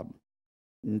calculus problem.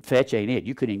 And fetch ain't it.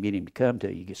 You couldn't even get him to come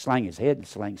to you. You could slang his head and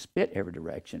slang spit every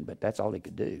direction, but that's all he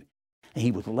could do. And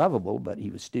he was lovable, but he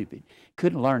was stupid.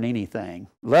 Couldn't learn anything.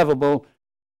 Lovable,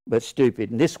 but stupid.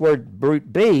 And this word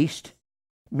brute beast,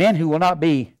 men who will not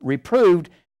be reproved,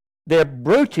 they're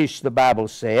brutish, the Bible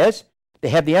says. They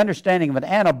have the understanding of an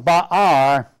animal,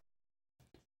 ba'ar.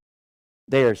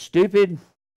 They are stupid.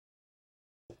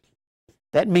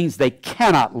 That means they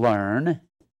cannot learn.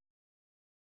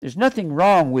 There's nothing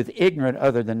wrong with ignorant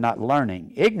other than not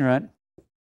learning. Ignorant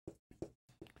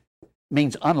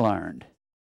means unlearned.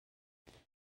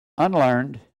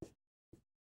 Unlearned.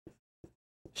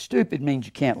 Stupid means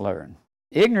you can't learn.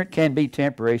 Ignorant can be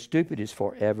temporary. Stupid is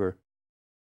forever.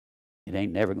 It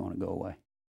ain't never going to go away.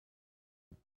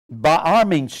 Ba'ar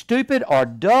means stupid or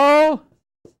dull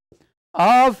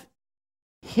of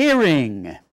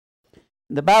hearing.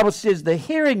 The Bible says the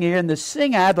hearing ear and the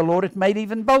seeing eye, the Lord hath made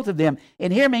even both of them.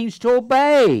 And hear means to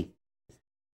obey.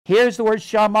 Here's the word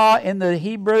shama in the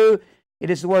Hebrew. It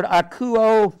is the word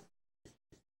akuo,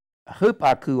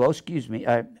 akuo,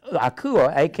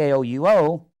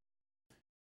 A-K-O-U-O,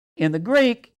 in the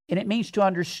Greek, and it means to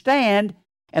understand.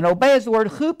 And obey is the word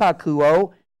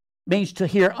hupakuo, means to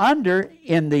hear under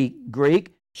in the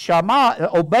Greek. Shama,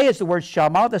 obey is the word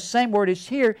shama, the same word is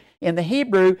here in the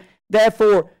Hebrew.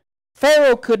 Therefore,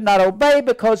 Pharaoh could not obey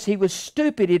because he was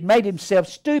stupid. He'd made himself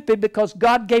stupid because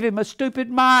God gave him a stupid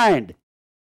mind.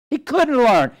 He couldn't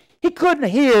learn. He couldn't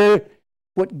hear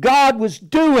what God was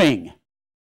doing.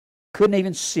 Couldn't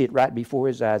even see it right before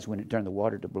his eyes when it turned the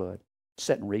water to blood.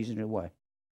 Sat and reasoned it away.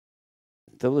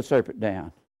 Throw the serpent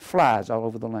down. Flies all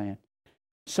over the land.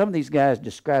 Some of these guys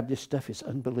describe this stuff as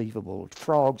unbelievable.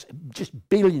 Frogs, just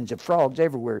billions of frogs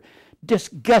everywhere.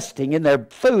 Disgusting in their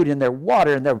food, in their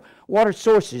water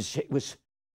sources. It was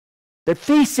The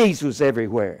feces was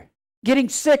everywhere. Getting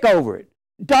sick over it.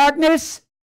 Darkness.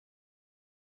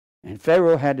 And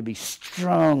Pharaoh had to be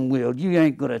strong-willed. You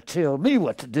ain't going to tell me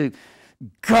what to do,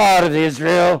 God of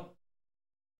Israel.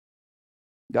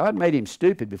 God made him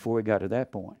stupid before he got to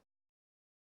that point.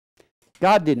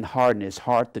 God didn't harden his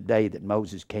heart the day that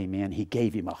Moses came in. He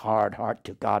gave him a hard heart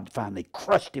till God finally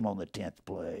crushed him on the 10th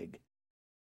plague.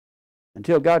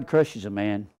 Until God crushes a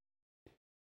man,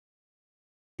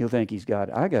 he'll think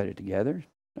I got it together.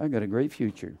 I got a great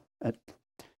future.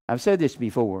 I've said this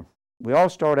before. I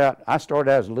started out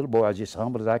as a little boy. I was just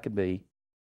humble as I could be.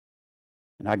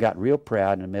 And I got real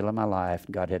proud in the middle of my life.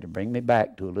 And God had to bring me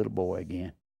back to a little boy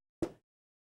again.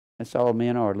 That's all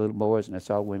men are, little boys, and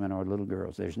that's all women are, little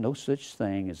girls. There's no such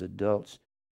thing as adults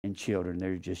and children.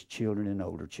 They're just children and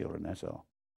older children, that's all.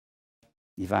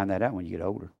 You find that out when you get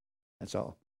older. That's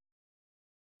all.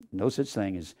 No such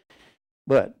thing as...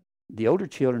 But the older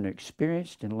children are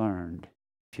experienced and learned.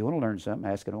 If you want to learn something,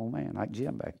 ask an old man like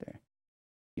Jim back there.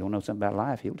 You want to know something about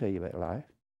life, he'll tell you about life.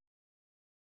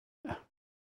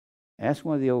 Ask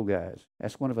one of the old guys.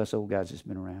 Ask one of us old guys that's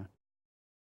been around.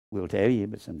 We'll tell you,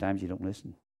 but sometimes you don't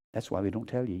listen. That's why we don't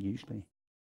tell you usually.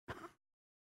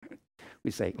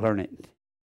 We say, learn it.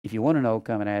 If you want to know,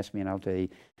 come and ask me and I'll tell you.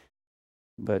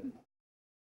 And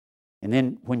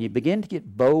then when you begin to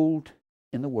get bold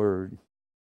in the Word,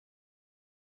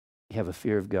 you have a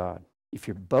fear of God. If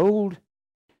you're bold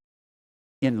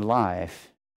in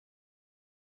life,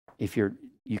 I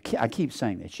keep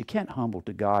saying this, you can't humble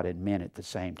to God and men at the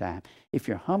same time. If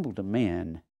you're humble to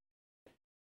men,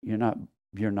 you're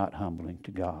not humbling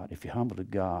to God. If you're humble to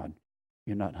God,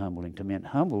 you're not humbling to men.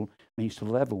 Humble means to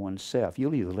level oneself.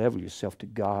 You'll either level yourself to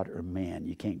God or man.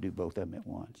 You can't do both of them at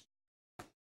once.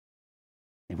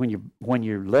 And when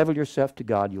you level yourself to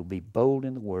God, you'll be bold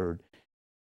in the Word,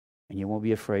 and you won't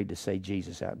be afraid to say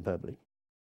Jesus out in public.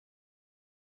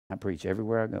 I preach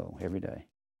everywhere I go, every day.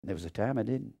 There was a time I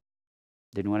didn't.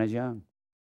 Didn't when I was young.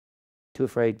 Too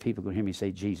afraid people could hear me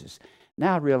say Jesus.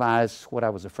 Now I realize what I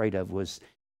was afraid of was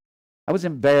I was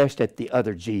embarrassed at the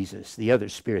other Jesus, the other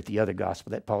spirit, the other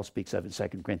gospel that Paul speaks of in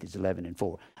 2 Corinthians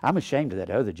 11:4. I'm ashamed of that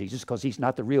other Jesus because he's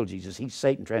not the real Jesus. He's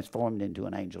Satan transformed into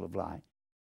an angel of light.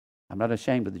 I'm not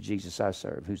ashamed of the Jesus I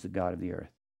serve, who's the God of the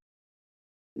earth.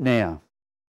 Now,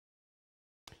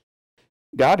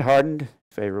 God hardened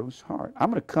Pharaoh's heart. I'm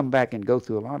going to come back and go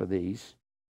through a lot of these.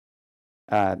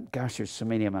 Gosh, there's so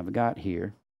many of them I've got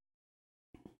here.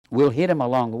 We'll hit them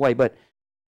along the way, but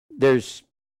there's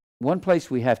one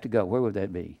place we have to go. Where would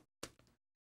that be?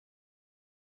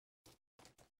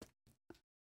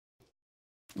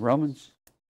 Romans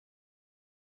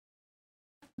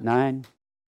 9.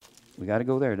 We got to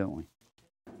go there, don't we?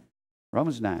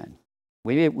 Romans 9.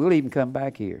 We'll even come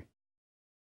back here.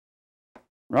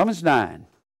 Romans 9,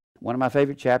 one of my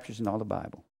favorite chapters in all the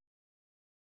Bible.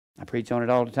 I preach on it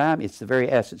all the time. It's the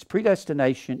very essence.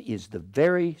 Predestination is the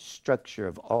very structure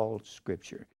of all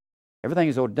Scripture. Everything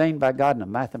is ordained by God in a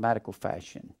mathematical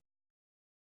fashion.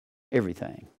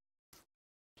 Everything.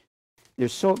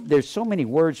 There's so many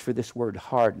words for this word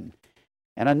harden.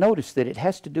 And I noticed that it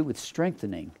has to do with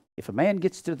strengthening. If a man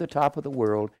gets to the top of the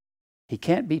world, he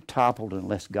can't be toppled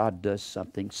unless God does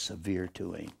something severe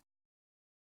to him.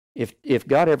 If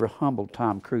God ever humbled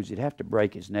Tom Cruise, he'd have to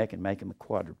break his neck and make him a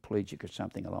quadriplegic or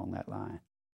something along that line.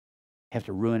 Have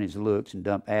to ruin his looks and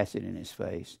dump acid in his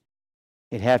face.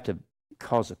 He'd have to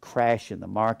cause a crash in the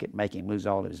market, make him lose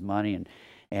all of his money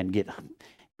and get...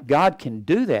 God can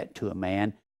do that to a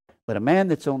man, but a man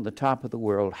that's on the top of the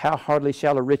world, how hardly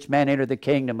shall a rich man enter the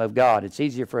kingdom of God? It's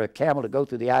easier for a camel to go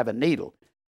through the eye of a needle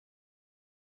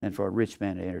than for a rich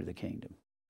man to enter the kingdom.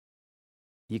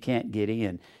 You can't get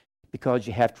in because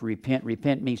you have to repent.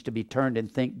 Repent means to be turned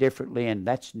and think differently, and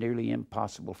that's nearly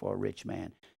impossible for a rich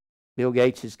man. Bill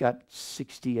Gates has got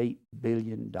 $68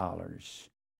 billion.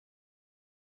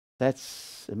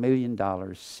 That's $1 million,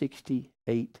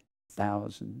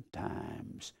 68,000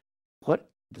 times. What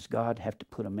does God have to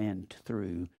put a man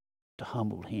through to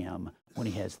humble him when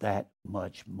he has that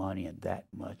much money and that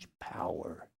much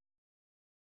power?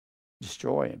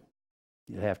 Destroy him.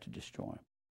 You'll have to destroy him.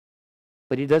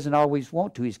 But he doesn't always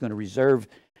want to. He's going to reserve.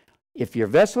 If you're a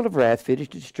vessel of wrath,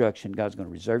 fitted to destruction, God's going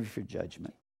to reserve you for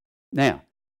judgment. Now,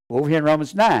 over here in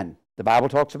Romans 9, the Bible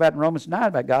talks about in Romans 9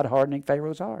 about God hardening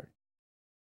Pharaoh's heart.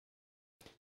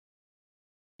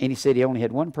 And he said he only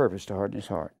had one purpose to harden his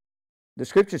heart. The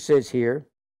scripture says here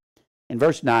in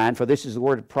verse 9, for this is the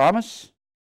word of promise.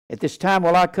 At this time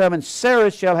will I come, and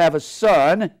Sarah shall have a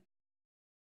son,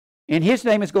 and his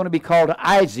name is going to be called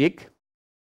Isaac.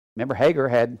 Remember, Hagar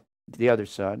had the other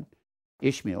son,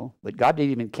 Ishmael, but God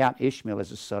didn't even count Ishmael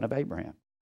as a son of Abraham.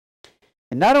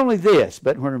 And not only this,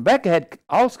 but when Rebekah had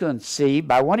also conceived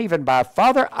by one even by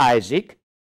father Isaac,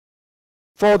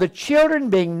 for the children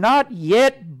being not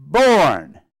yet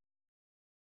born.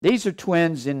 These are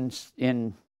twins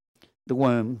in the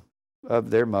womb of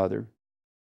their mother,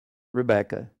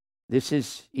 Rebekah. This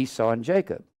is Esau and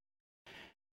Jacob.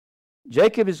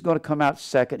 Jacob is going to come out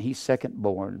second. He's second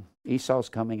born. Esau's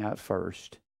coming out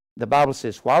first. The Bible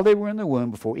says, while they were in the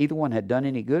womb, before either one had done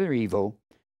any good or evil,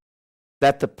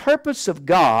 that the purpose of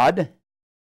God,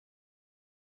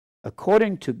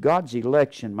 according to God's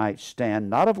election, might stand,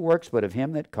 not of works, but of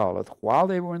him that calleth. While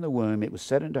they were in the womb, it was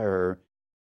said unto her,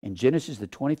 in Genesis the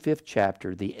 25th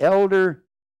chapter, the elder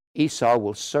Esau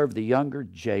will serve the younger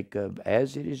Jacob,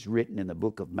 as it is written in the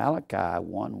book of Malachi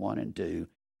 1, and 2.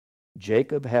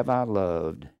 Jacob have I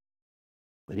loved,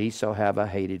 but Esau have I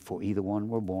hated, for either one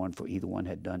were born, for either one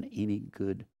had done any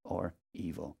good or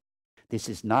evil. This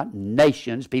is not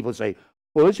nations. People say,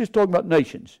 well, let's just talk about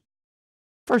nations.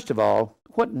 First of all,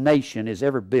 what nation is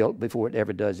ever built before it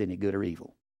ever does any good or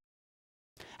evil?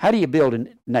 How do you build a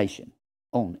nation?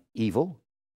 On evil,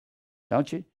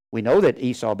 don't you? We know that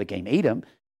Esau became Edom,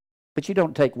 but you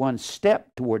don't take one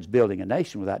step towards building a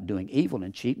nation without doing evil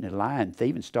and cheating and lying,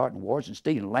 thieving, starting wars and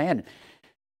stealing land.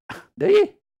 Do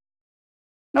you?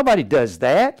 Nobody does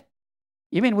that.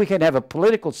 You mean we can have a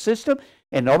political system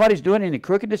and nobody's doing any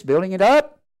crookedness, building it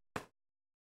up?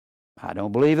 I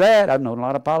don't believe that. I've known a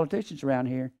lot of politicians around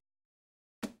here.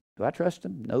 Do I trust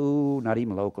them? No, not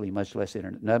even locally, much less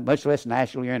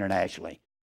nationally or internationally.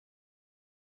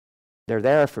 They're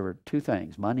there for two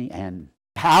things, money and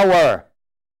power.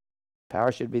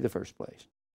 Power should be the first place.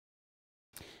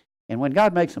 And when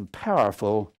God makes them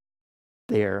powerful,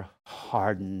 they're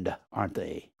hardened, aren't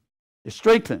they? They're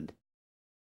strengthened.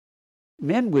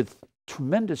 Men with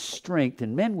tremendous strength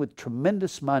and men with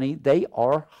tremendous money, they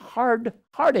are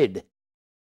hard-hearted.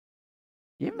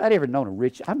 You might ever known a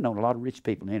rich, I've known a lot of rich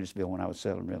people in Hendersonville when I was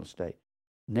selling real estate.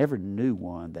 Never knew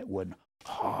one that wasn't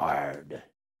hard.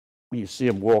 When you see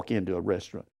them walk into a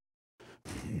restaurant,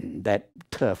 that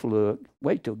tough look.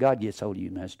 Wait till God gets hold of you,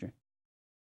 mister.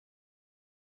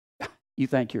 You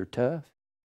think you're tough?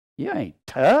 You ain't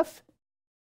tough.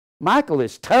 Michael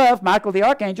is tough. Michael the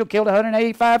archangel killed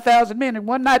 185,000 men in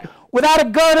one night without a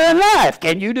gun or a knife.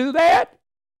 Can you do that?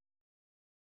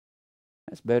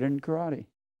 That's better than karate.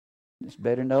 That's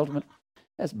better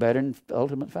than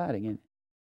ultimate fighting, isn't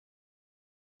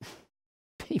it?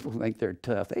 People think they're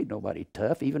tough. Ain't nobody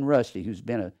tough. Even Rusty, who's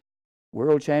been a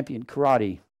world champion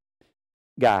karate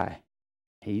guy,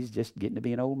 he's just getting to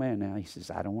be an old man now. He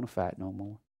says, I don't want to fight no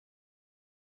more.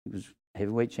 He was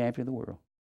heavyweight champion of the world.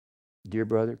 Dear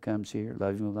brother, comes here,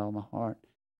 love him with all my heart.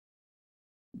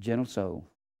 Gentle soul.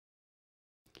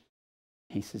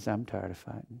 He says, I'm tired of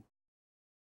fighting.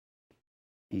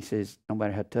 He says, no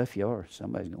matter how tough you are,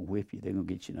 somebody's going to whip you. They're going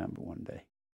to get your number one day.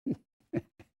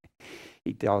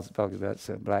 He talks about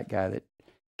some black guy that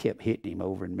kept hitting him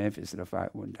over in Memphis in a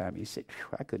fight one time. He said,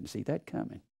 I couldn't see that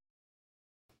coming.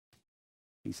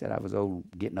 He said, I was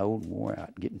getting old and wore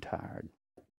out, getting tired.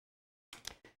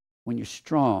 When you're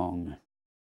strong,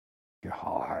 you're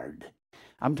hard.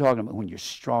 I'm talking about when you're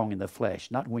strong in the flesh,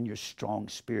 not when you're strong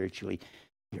spiritually.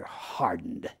 You're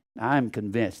hardened. I'm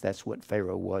convinced that's what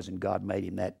Pharaoh was, and God made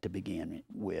him that to begin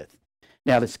with.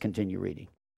 Now let's continue reading.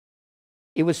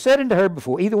 It was said unto her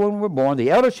before either one were born, the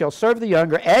elder shall serve the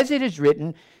younger, as it is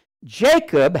written,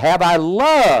 Jacob have I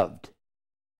loved.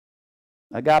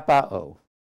 Agapeo.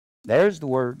 There's the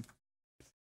word.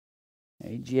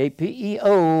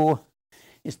 Agapeo.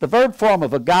 It's the verb form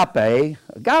of agape.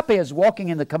 Agape is walking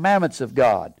in the commandments of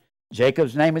God.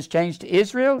 Jacob's name is changed to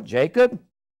Israel. Jacob.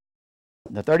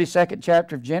 In the 32nd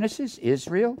chapter of Genesis,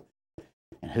 Israel.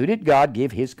 And who did God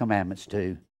give his commandments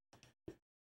to?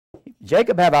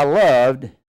 Jacob have I loved.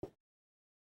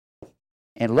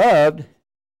 And loved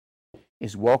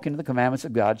is walking in the commandments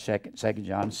of God, 2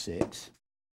 John 6.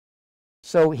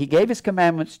 So he gave his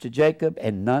commandments to Jacob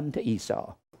and none to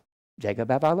Esau. Jacob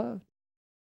have I loved.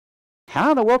 How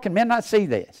in the world can men not see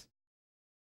this?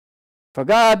 For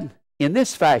God in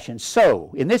this fashion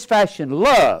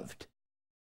loved,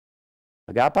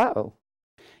 agapeo,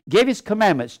 gave his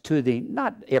commandments to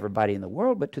not everybody in the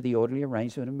world, but to the orderly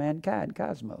arrangement of mankind,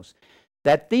 cosmos,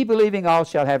 that the believing all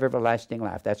shall have everlasting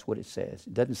life. That's what it says.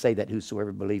 It doesn't say that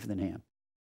whosoever believeth in him.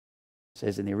 It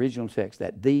says in the original text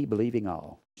that the believing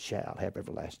all shall have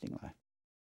everlasting life.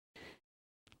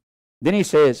 Then he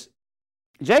says,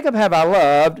 Jacob have I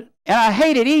loved, and I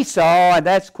hated Esau, and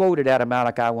that's quoted out of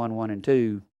Malachi 1, and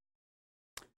 2.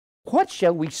 What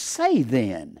shall we say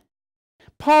then?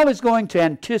 Paul is going to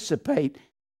anticipate,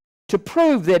 to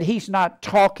prove that he's not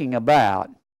talking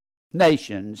about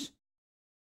nations,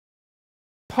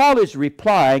 Paul is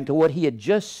replying to what he had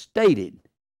just stated.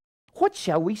 What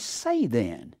shall we say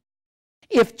then?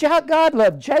 If God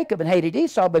loved Jacob and hated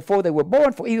Esau before they were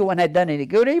born, for either one had done any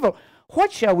good or evil,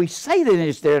 what shall we say then?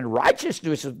 Is there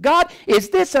unrighteousness of God? Is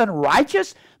this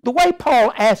unrighteous? The way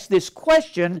Paul asked this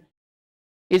question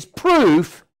is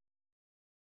proof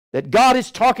that God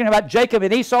is talking about Jacob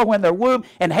and Esau when they're womb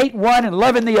and hating one and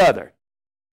loving the other.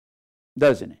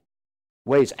 Doesn't it? The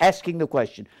way he's asking the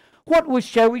question. What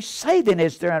shall we say then?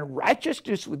 Is there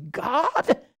unrighteousness with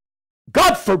God?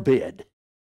 God forbid.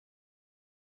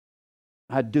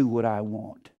 I do what I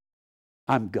want.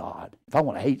 I'm God. If I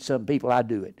want to hate some people, I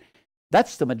do it.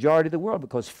 That's the majority of the world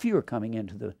because few are coming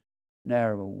into the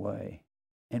narrow way.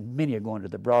 And many are going to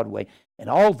the broad way. And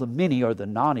all the many are the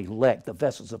non-elect, the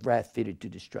vessels of wrath fitted to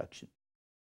destruction.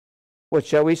 What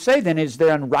shall we say then? Is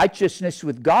there unrighteousness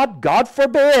with God? God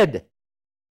forbid.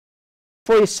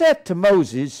 For he said to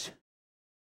Moses,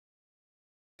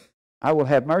 I will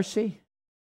have mercy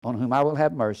on whom I will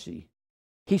have mercy.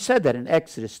 He said that in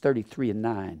Exodus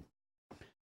 33:9.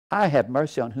 I have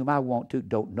mercy on whom I want to.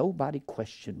 Don't nobody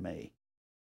question me.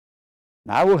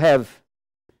 And I will have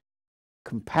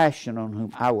compassion on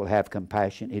whom I will have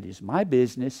compassion. It is my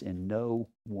business and no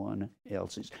one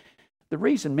else's. The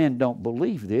reason men don't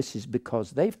believe this is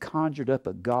because they've conjured up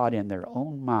a God in their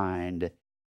own mind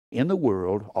in the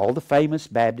world. All the famous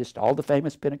Baptists, all the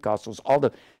famous Pentecostals, all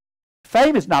the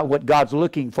fame is not what God's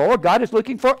looking for. God is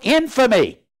looking for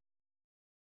infamy.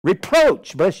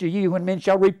 Reproach. Blessed are you when men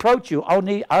shall reproach you.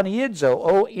 Oneidzo.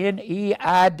 O-N-E-I-D-I-Z-O.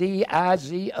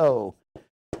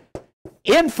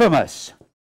 Infamous.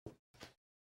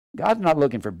 God's not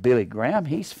looking for Billy Graham.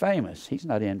 He's famous. He's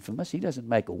not infamous. He doesn't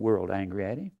make a world angry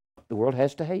at him. The world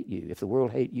has to hate you. If the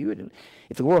world hate you,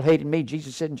 if the world hated me,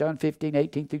 Jesus said in John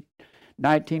 15:18 through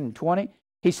 19 and 20,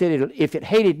 he said, if it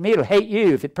hated me, it'll hate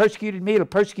you. If it persecuted me, it'll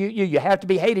persecute you. You have to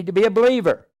be hated to be a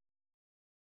believer.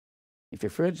 If you're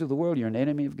friends of the world, you're an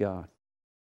enemy of God.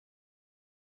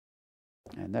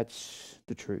 And that's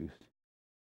the truth.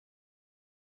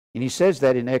 And he says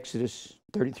that in Exodus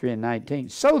 33:19.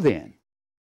 So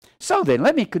then,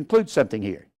 let me conclude something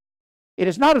here. It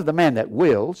is not of the man that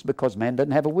wills, because man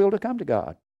doesn't have a will to come to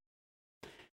God.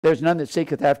 There's none that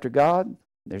seeketh after God.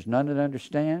 There's none that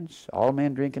understands. All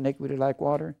men drink iniquity like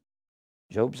water,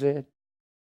 Job said.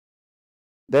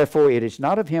 Therefore it is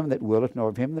not of him that willeth, nor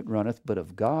of him that runneth, but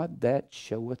of God that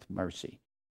showeth mercy.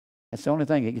 That's the only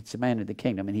thing that gets a man into the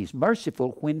kingdom. And he's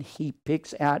merciful when he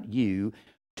picks out you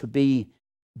to be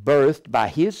birthed by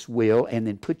his will and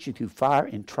then puts you through fire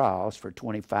and trials for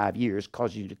 25 years,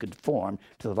 causing you to conform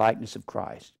to the likeness of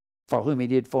Christ. For whom he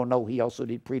did foreknow, he also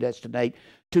did predestinate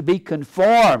to be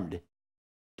conformed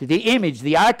to the image,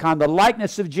 the icon, the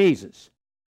likeness of Jesus.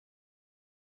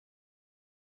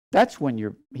 That's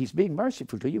when he's being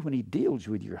merciful to you, when he deals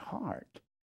with your heart.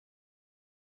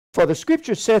 For the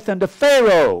scripture saith unto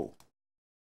Pharaoh,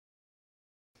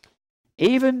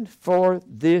 even for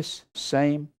this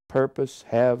same purpose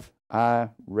have I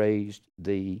raised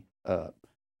thee up.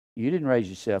 You didn't raise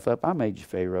yourself up. I made you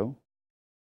Pharaoh.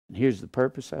 And here's the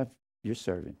purpose of your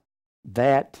serving.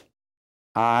 That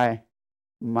I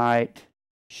might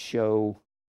show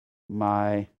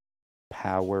my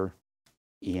power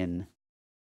in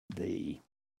thee.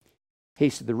 He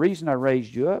said, the reason I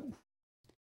raised you up,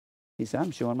 he said,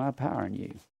 I'm showing my power in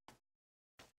you.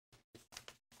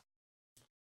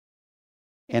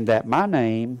 And that my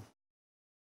name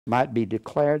might be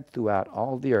declared throughout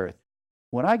all the earth.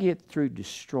 When I get through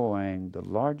destroying the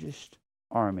largest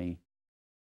army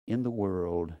in the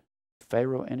world,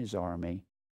 Pharaoh and his army,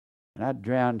 and I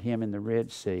drowned him in the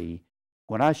Red Sea,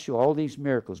 when I show all these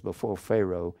miracles before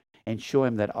Pharaoh and show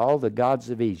him that all the gods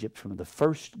of Egypt, from the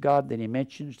first god that he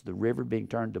mentions, the river being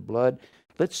turned to blood,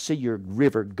 let's see your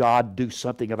river god do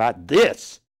something about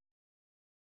this.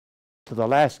 To the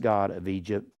last god of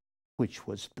Egypt, which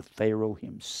was the Pharaoh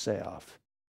himself,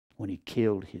 when he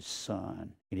killed his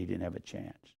son and he didn't have a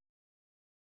chance.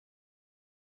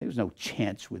 There was no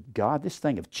chance with God. This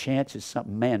thing of chance is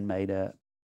something man made up.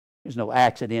 There's no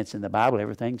accidents in the Bible.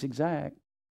 Everything's exact.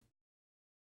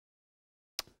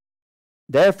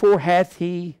 Therefore hath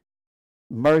he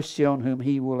mercy on whom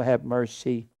he will have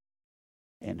mercy,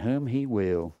 and whom he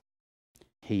will,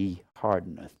 he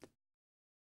hardeneth.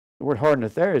 The word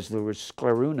hardeneth there is the word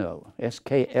skleruno,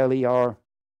 S-K-L-E-R-U-N-O.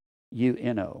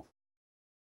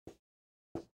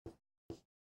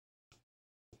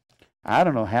 I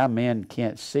don't know how men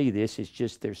can't see this. It's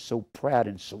just they're so proud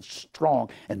and so strong,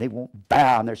 and they won't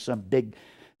bow, and there's some big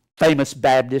famous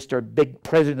Baptist or big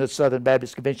president of the Southern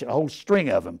Baptist Convention, a whole string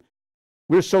of them.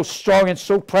 We're so strong and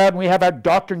so proud, and we have our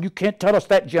doctrine. You can't tell us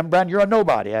that, Jim Brown. You're a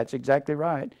nobody. That's exactly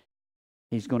right.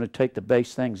 He's going to take the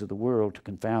base things of the world to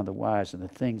confound the wise, and the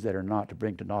things that are not to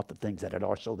bring to naught the things that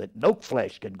are, so that no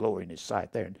flesh can glory in his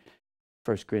sight. There in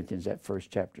 1 Corinthians, that first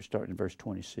chapter, starting in verse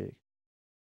 26.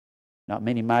 Not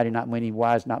many mighty, not many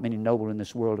wise, not many noble in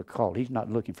this world are called. He's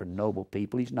not looking for noble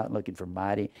people. He's not looking for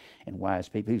mighty and wise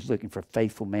people. He's looking for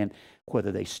faithful men,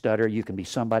 whether they stutter. You can be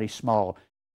somebody small.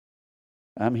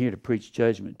 I'm here to preach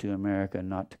judgment to America and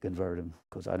not to convert them,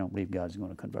 because I don't believe God's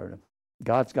going to convert them.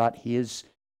 God's got his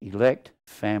elect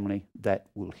family that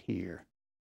will hear.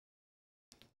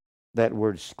 That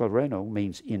word sclereno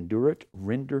means endurate,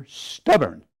 render,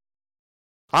 stubborn.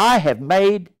 I have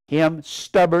made him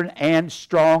stubborn and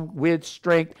strong with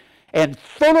strength and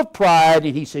full of pride.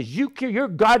 And he says, your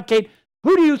God can't.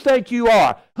 Who do you think you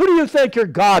are? Who do you think your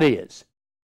God is?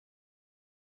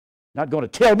 Not going to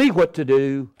tell me what to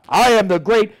do. I am the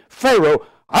great Pharaoh.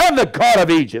 I am the God of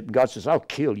Egypt. And God says, I'll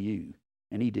kill you.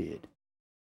 And he did.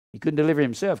 He couldn't deliver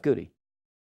himself, could he?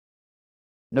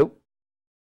 Nope.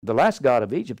 The last god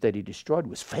of Egypt that he destroyed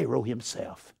was Pharaoh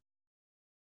himself.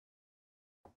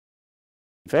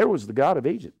 Pharaoh was the god of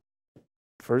Egypt.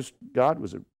 First god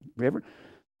was a river,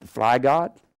 the fly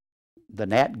god, the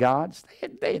gnat gods.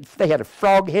 They had a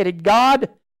frog-headed god.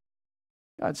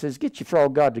 God says, get your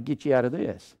frog god to get you out of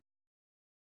this.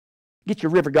 Get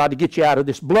your river god to get you out of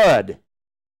this blood.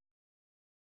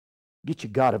 Get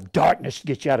your god of darkness to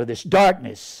get you out of this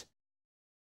darkness.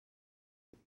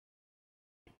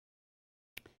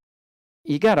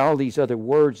 You got all these other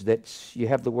words that you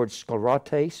have. The word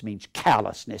sclerotes means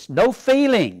callousness, no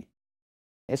feeling.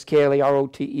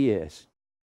 S-K-L-E-R-O-T-E-S.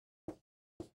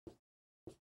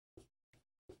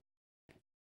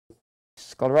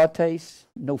 Sclerotes,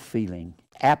 no feeling,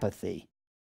 apathy.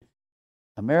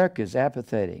 America is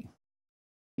apathetic.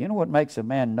 You know what makes a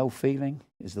man no feeling?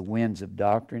 Is the winds of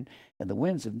doctrine. And the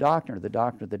winds of doctrine are the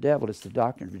doctrine of the devil. It's the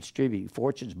doctrine of distributing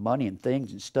fortunes, money, and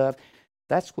things and stuff.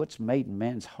 That's what's made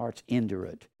man's hearts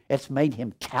indurate. It's made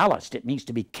him calloused. It means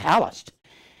to be calloused.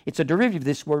 It's a derivative of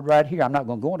this word right here. I'm not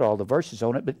going to go into all the verses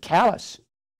on it, but callous.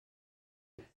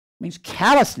 It means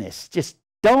callousness. Just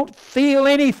don't feel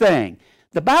anything.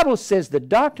 The Bible says the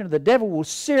doctrine of the devil will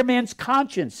sear men's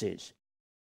consciences.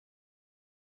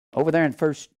 Over there in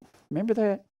remember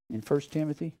that? In 1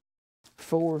 Timothy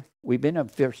 4. We've been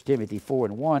up 1 Timothy 4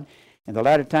 and 1. In the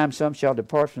latter time some shall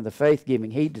depart from the faith,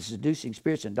 giving heed to seducing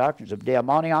spirits and doctrines of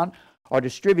daemonion, or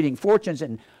distributing fortunes.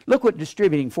 And look what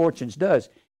distributing fortunes does.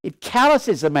 It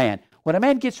calluses a man. When a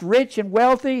man gets rich and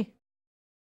wealthy,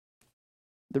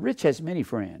 the rich has many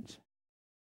friends.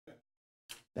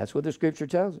 That's what the Scripture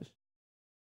tells us.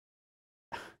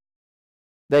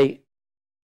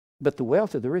 But the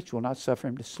wealth of the rich will not suffer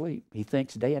him to sleep. He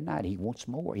thinks day and night. He wants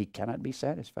more. He cannot be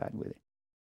satisfied with it.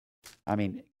 I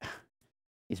mean,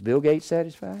 is Bill Gates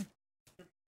satisfied?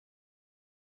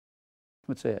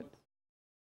 What's that?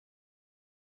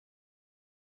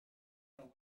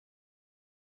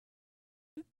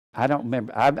 I don't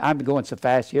remember. I'm going so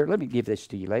fast here. Let me give this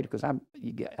to you later, because I'm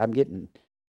getting,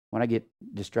 when I get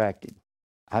distracted,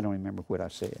 I don't remember what I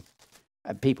said.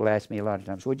 People ask me a lot of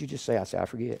times, what'd you just say? I say, I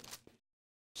forget.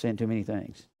 Saying too many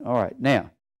things. All right.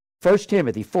 Now, 1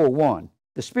 Timothy 4:1.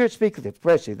 The Spirit speaketh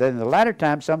expressly that in the latter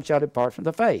time some shall depart from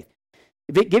the faith,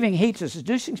 giving heed to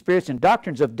seducing spirits and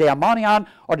doctrines of daemonion,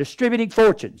 or distributing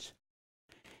fortunes.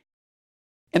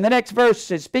 And the next verse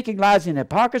says, speaking lies in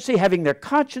hypocrisy, having their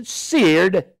conscience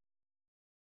seared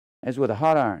as with a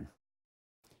hot iron.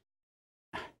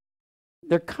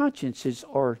 Their consciences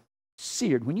are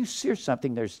seared. When you sear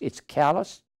something, it's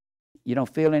callous. You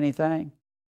don't feel anything.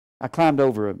 I climbed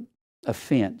over a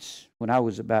fence when I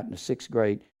was about in the 6th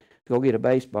grade to go get a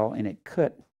baseball, and it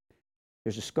cut.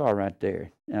 There's a scar right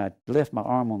there. And I left my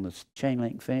arm on the chain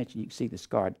link fence, and you can see the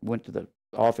scar. I went to the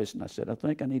office, and I said, I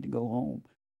think I need to go home.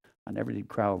 I never did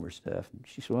cry over stuff. And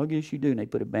she said, well, I guess you do. And they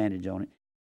put a bandage on it.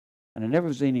 And I never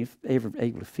was ever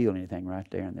able to feel anything right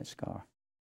there in that scar.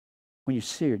 When you're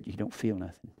seared, you don't feel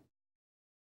nothing.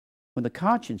 When the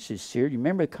conscience is seared, you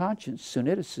remember the conscience,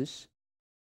 sunetisis,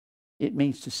 it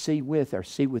means to see with, or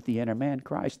see with the inner man,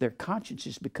 Christ. Their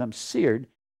consciences become seared.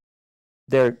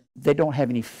 They don't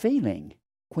have any feeling.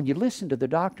 When you listen to the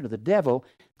doctrine of the devil,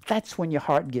 that's when your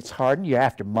heart gets hardened. You're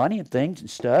after money and things and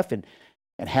stuff, and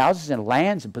houses and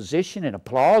lands and position and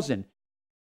applause. And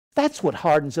that's what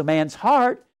hardens a man's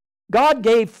heart. God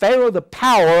gave Pharaoh the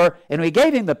power, and when he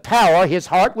gave him the power, his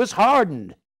heart was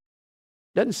hardened.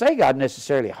 Doesn't say God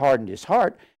necessarily hardened his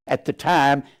heart at the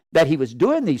time that he was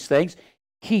doing these things.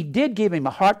 He did give him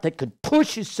a heart that could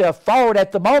push himself forward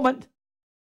at the moment.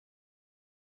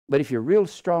 But if you're real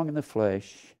strong in the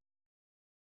flesh,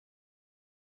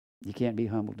 you can't be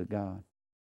humble to God.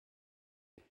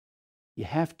 You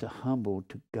have to humble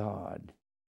to God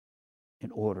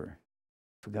in order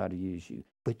for God to use you.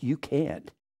 But you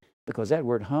can't, because that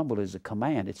word humble is a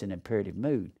command. It's an imperative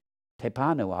mood.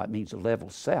 Tepanoa, it means a level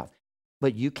self.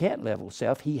 But you can't level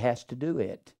self. He has to do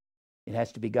it. It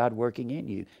has to be God working in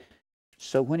you.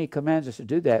 So when he commands us to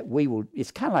do that, we will,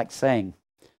 it's kind of like saying,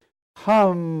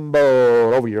 humble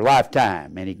over your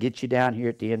lifetime. And he gets you down here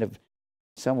at the end of,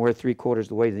 somewhere 3/4 of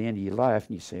the way to the end of your life,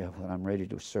 and you say, oh, well, I'm ready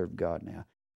to serve God now.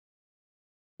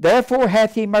 Therefore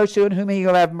hath he mercy on whom he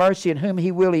will have mercy, and whom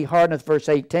he will he hardeneth. Verse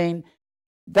 18.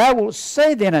 Thou wilt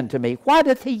say then unto me, why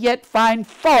doth he yet find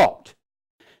fault?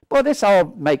 Boy, this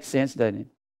all makes sense, doesn't it?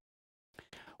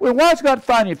 Well, why is God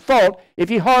finding fault if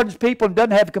he hardens people and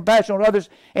doesn't have compassion on others,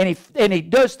 and he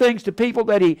does things to people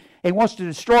that he wants to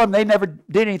destroy them? They never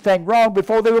did anything wrong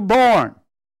before they were born.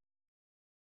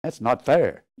 That's not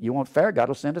fair. You want fair? God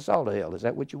will send us all to hell. Is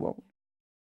that what you want?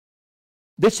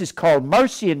 This is called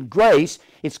mercy and grace.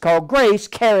 It's called grace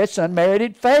carries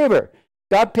unmerited favor.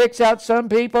 God picks out some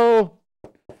people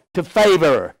to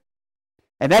favor,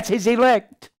 and that's his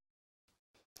elect.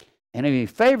 And if he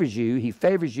favors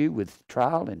you with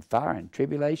trial and fire and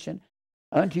tribulation.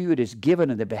 Unto you it is given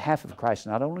in the behalf of Christ,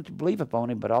 not only to believe upon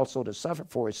him, but also to suffer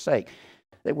for his sake.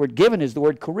 That word given is the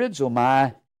word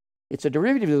charizomai. It's a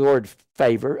derivative of the word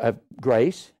favor, of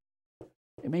grace.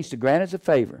 It means to grant as a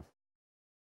favor.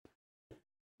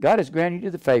 God has granted you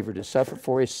the favor to suffer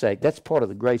for his sake. That's part of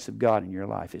the grace of God in your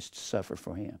life, is to suffer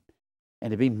for him.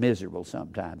 And to be miserable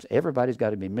sometimes. Everybody's got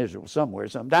to be miserable somewhere,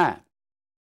 sometime.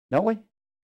 Don't we?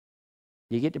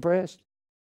 You get depressed?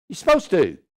 You're supposed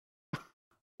to.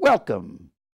 Welcome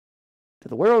to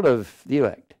the world of the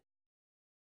elect.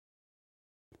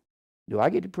 Do I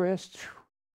get depressed?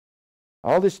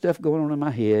 All this stuff going on in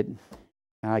my head,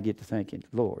 and I get to thinking,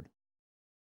 Lord,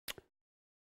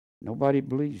 nobody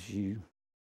believes you.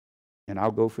 And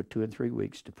I'll go for 2 and 3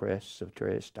 weeks depressed.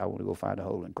 I want to go find a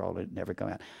hole and crawl in it and never come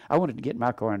out. I wanted to get in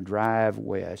my car and drive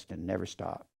west and never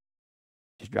stop.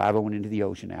 Just drive on into the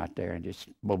ocean out there and just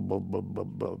boom, boom, boom,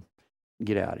 boom, boom.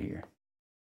 Get out of here.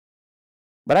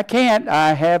 But I can't.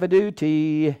 I have a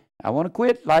duty. I want to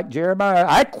quit like Jeremiah.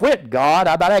 I quit, God,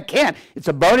 but I can't. It's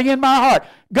a burning in my heart.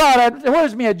 God,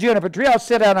 where's me a juniper tree? I'll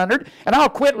sit down under it, and I'll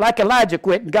quit like Elijah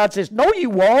quit. And God says, no,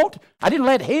 you won't. I didn't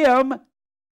let him.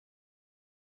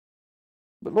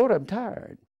 But Lord, I'm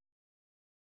tired.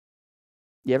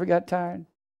 You ever got tired?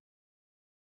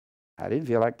 I didn't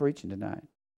feel like preaching tonight,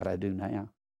 but I do now.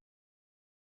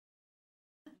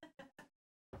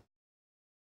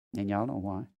 And y'all know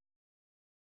why.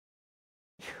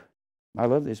 I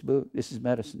love this book. This is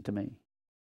medicine to me.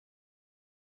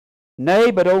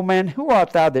 Nay, but, O man, who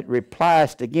art thou that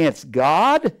repliest against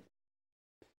God?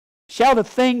 Shall the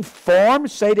thing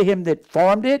formed say to him that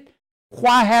formed it,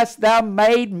 why hast thou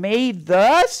made me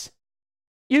thus?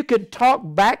 You can talk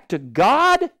back to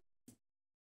God.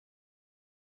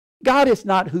 God is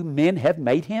not who men have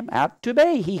made him out to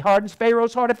be. He hardens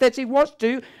Pharaoh's heart if that's what he wants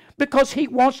to, because he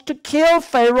wants to kill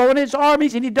Pharaoh and his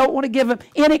armies, and he don't want to give them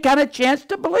any kind of chance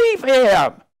to believe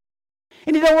him.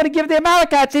 And he don't want to give the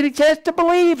Amalekites any chance to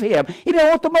believe him. He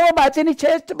don't want the Moabites any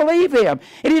chance to believe him.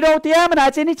 And he don't want the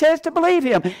Ammonites any chance to believe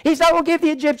him. He's not going to give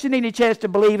the Egyptian any chance to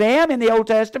believe him in the Old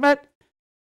Testament.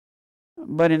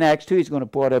 But in Acts 2, he's going to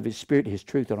pour out of his Spirit, his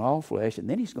truth on all flesh, and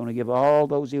then he's going to give all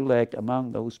those elect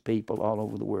among those people all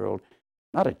over the world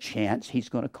not a chance. He's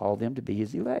going to call them to be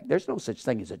his elect. There's no such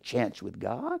thing as a chance with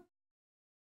God.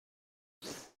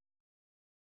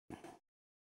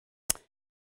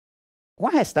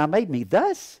 Why hast thou made me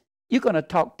thus? You're going to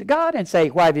talk to God and say,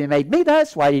 why have you made me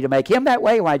thus? Why did you make him that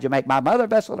way? Why did you make my mother a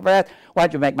vessel of wrath? Why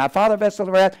did you make my father a vessel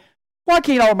of wrath? Why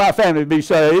can't all my family be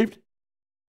saved?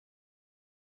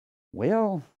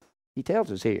 Well, he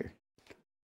tells us here,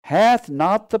 hath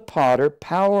not the potter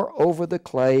power over the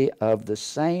clay of the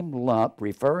same lump,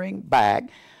 referring back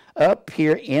up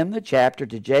here in the chapter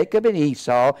to Jacob and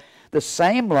Esau, the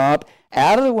same lump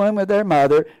out of the womb of their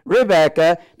mother,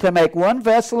 Rebekah, to make one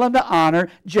vessel unto honor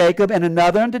Jacob and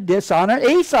another unto dishonor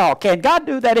Esau. Can God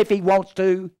do that if he wants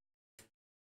to?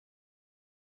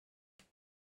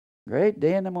 Great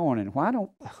day in the morning.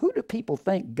 Who do people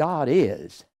think God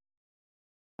is?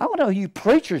 I want to know who you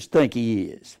preachers think he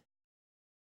is.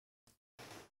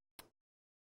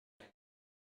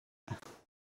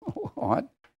 What?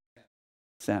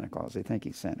 Santa Claus. They think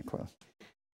he's Santa Claus.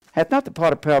 Hath not the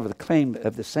potter power of the claim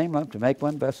of the same lump to make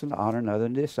one vessel to honor, another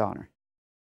to dishonor?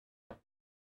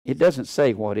 It doesn't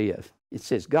say what if. It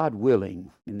says God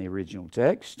willing in the original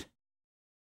text.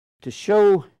 To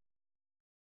show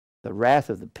the wrath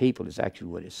of the people is actually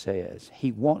what it says.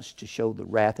 He wants to show the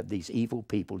wrath of these evil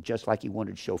people just like he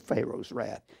wanted to show Pharaoh's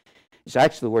wrath. It's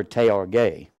actually the word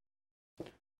teorge.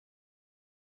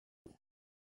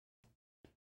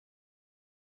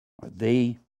 Or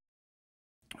the,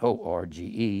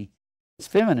 O-R-G-E. It's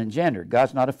feminine gender.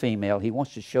 God's not a female. He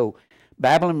wants to show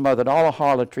Babylon mothered all the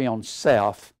harlotry on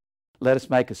self. Let us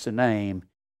make us a name.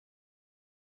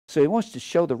 So he wants to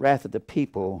show the wrath of the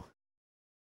people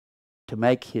to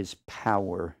make his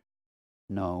power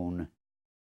known.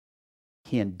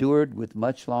 He endured with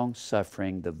much long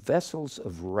suffering the vessels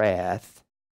of wrath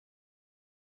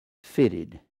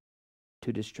fitted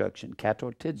to destruction.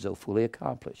 Katortizo, fully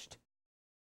accomplished.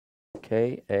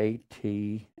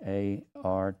 K-A-T-A-R-T-I-Z-O.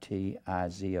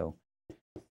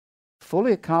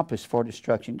 Fully accomplished for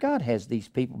destruction. God has these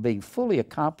people being fully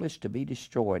accomplished to be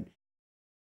destroyed.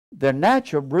 Their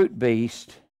natural brute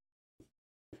beast,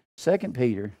 2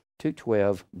 Peter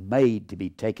 2:12, made to be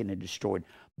taken and destroyed.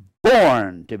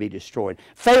 Born to be destroyed.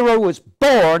 Pharaoh was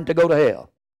born to go to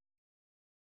hell.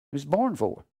 He was born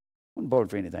for. He wasn't born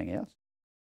for anything else.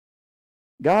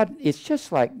 God, it's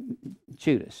just like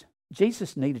Judas.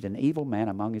 Jesus needed an evil man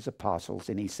among his apostles,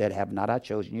 and he said, have not I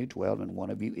chosen you 12, and one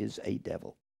of you is a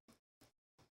devil.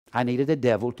 I needed a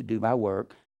devil to do my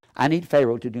work. I need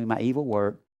Pharaoh to do my evil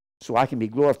work so I can be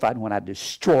glorified when I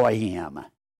destroy him.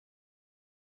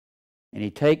 And he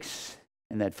takes,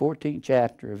 in that 14th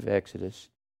chapter of Exodus,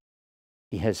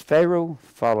 he has Pharaoh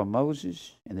follow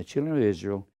Moses and the children of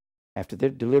Israel after they're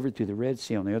delivered through the Red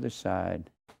Sea on the other side.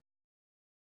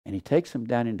 And he takes them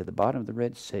down into the bottom of the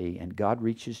Red Sea, and God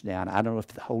reaches down. I don't know if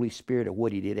the Holy Spirit or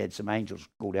what he did had some angels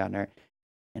go down there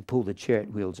and pull the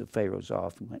chariot wheels of Pharaoh's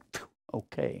off and went,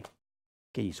 okay,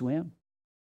 can you swim?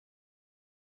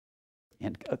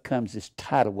 And comes this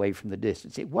tidal wave from the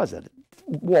distance. It was a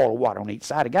wall of water on each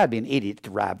side. A guy'd be an idiot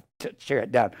to ride to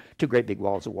chariot down two great big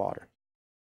walls of water.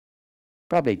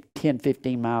 Probably 10,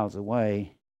 15 miles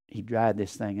away, he dried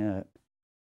this thing up.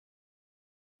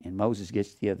 And Moses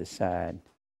gets to the other side.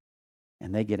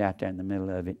 And they get out there in the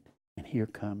middle of it, and here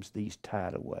comes these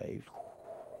tidal waves.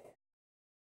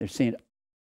 They're saying,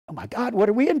 oh my God, what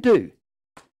are we into?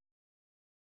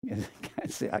 God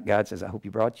says, I hope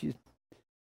you brought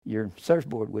your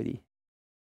surfboard with you.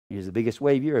 Here's the biggest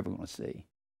wave you're ever going to see.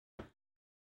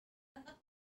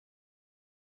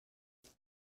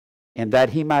 And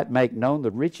that he might make known the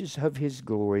riches of his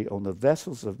glory on the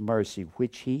vessels of mercy,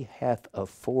 which he hath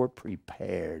afore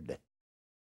prepared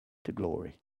to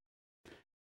glory.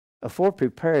 Afore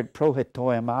prepared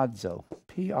prohetoimazo,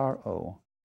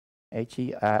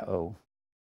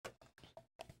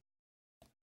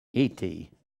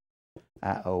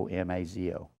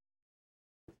 P-R-O-H-E-I-O-E-T-I-O-M-A-Z-O.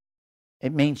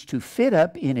 It means to fit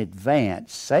up in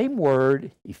advance. Same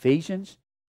word, Ephesians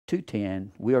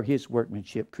 2:10. We are his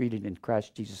workmanship, created in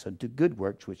Christ Jesus unto good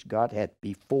works, which God hath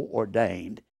before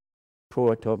ordained,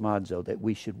 prohetoimazo, that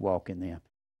we should walk in them.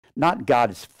 Not God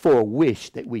is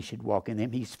forewished that we should walk in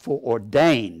them. He's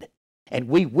foreordained. And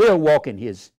we will walk in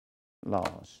his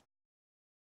laws.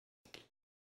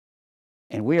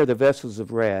 And we are the vessels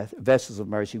of wrath, vessels of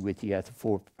mercy with you hath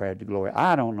afore prepared to glory.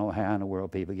 I don't know how in the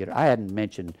world people get it. I hadn't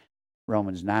mentioned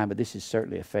Romans 9, but this is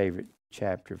certainly a favorite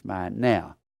chapter of mine.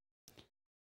 Now,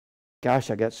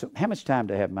 gosh, I got so. How much time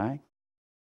do I have, Mike?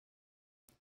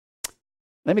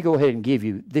 Let me go ahead and give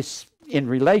you this in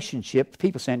relationship.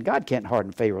 People saying God can't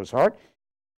harden Pharaoh's heart.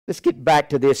 Let's get back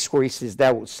to this where he says,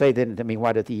 thou wilt say then unto me,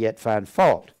 why doth he yet find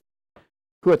fault?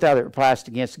 Who art thou that repliest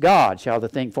against God? Shall the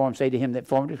thing formed say to him that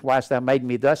formed it, why hast thou made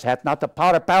me thus? Hath not the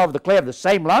potter power of the clay of the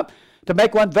same lump to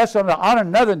make one vessel unto honor and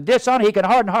another in dishonor? He can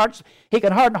harden hearts. He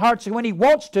can harden hearts when he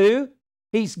wants to.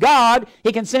 He's God.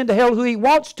 He can send to hell who he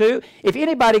wants to. If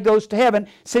anybody goes to heaven,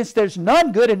 since there's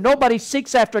none good and nobody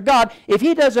seeks after God, if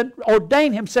he doesn't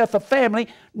ordain himself a family,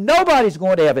 nobody's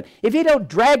going to heaven. If he don't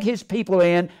drag his people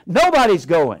in, nobody's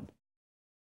going.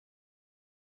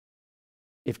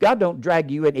 If God don't drag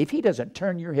you in, if he doesn't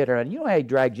turn your head around, you know how he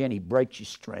drags you in? He breaks your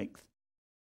strength.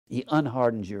 He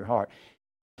unhardens your heart.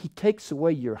 He takes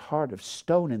away your heart of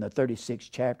stone in the 36th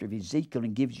chapter of Ezekiel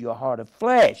and gives you a heart of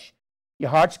flesh. Your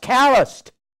heart's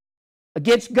calloused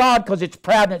against God because it's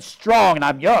proud and it's strong, and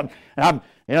I'm young, and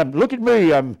I'm look at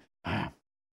me.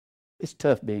 It's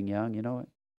tough being young, you know,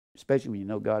 especially when you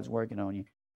know God's working on you.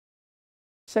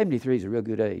 73 is a real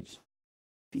good age.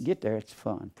 If you get there, it's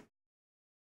fun.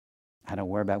 I don't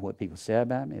worry about what people say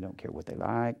about me. I don't care what they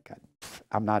like.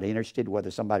 I'm not interested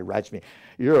whether somebody writes me,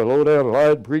 you're a low-down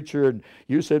lying preacher, and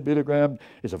you said Billy Graham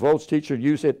is a false teacher, and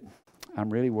you said,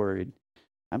 I'm really worried.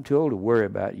 I'm too old to worry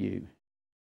about you.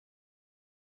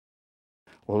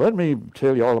 Well, let me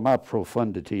tell you all of my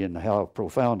profundity and how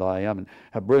profound I am and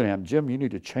how brilliant I am. Jim, you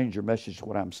need to change your message to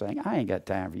what I'm saying. I ain't got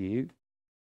time for you.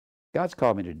 God's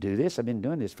called me to do this. I've been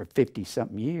doing this for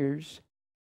 50-something years.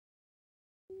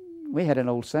 We had an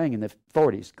old saying in the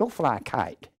 40s, go fly a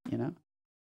kite, you know.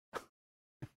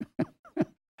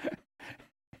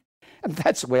 And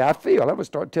that's the way I feel. I'm going to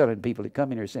start telling people that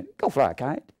come in here saying, go fly a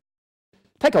kite.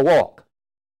 Take a walk.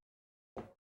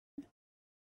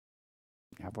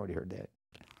 I've already heard that.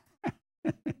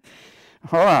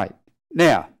 All right.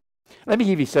 Now, let me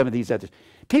give you some of these others.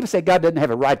 People say God doesn't have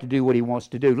a right to do what he wants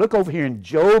to do. Look over here in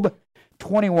Job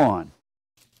 21.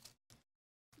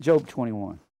 Job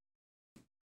 21.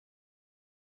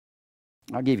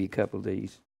 I'll give you a couple of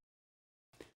these.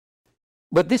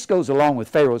 But this goes along with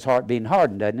Pharaoh's heart being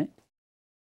hardened, doesn't it?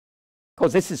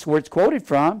 Because this is where it's quoted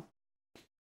from.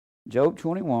 Job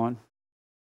 21.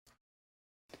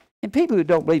 And people who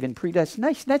don't believe in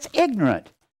predestination, that's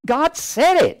ignorant. God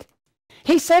said it.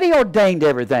 He said he ordained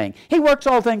everything. He works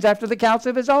all things after the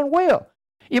counsel of his own will.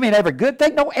 You mean every good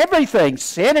thing? No, everything.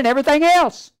 Sin and everything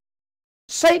else.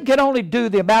 Satan can only do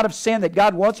the amount of sin that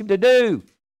God wants him to do.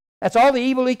 That's all the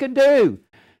evil he can do.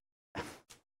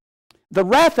 The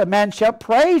wrath of man shall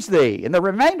praise thee, and the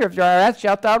remainder of your wrath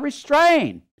shalt thou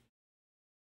restrain.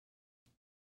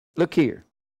 Look here.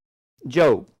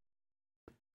 Job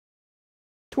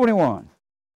 21.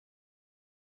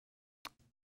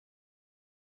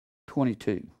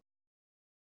 22.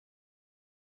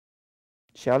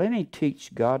 Shall any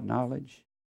teach God knowledge,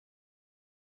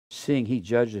 seeing he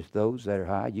judgeth those that are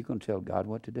high? You going to tell God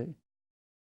what to do?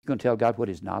 You going to tell God what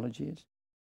his knowledge is?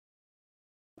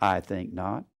 I think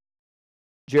not.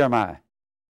 Jeremiah.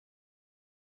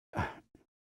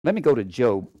 Let me go to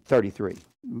Job 33,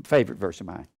 favorite verse of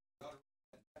mine.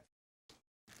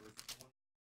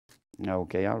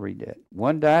 Okay, I'll read that.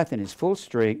 One dieth in his full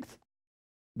strength,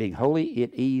 being wholly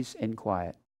at ease and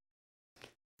quiet.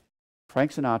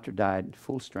 Frank Sinatra died in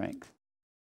full strength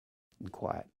and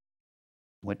quiet.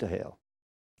 Went to hell.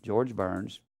 George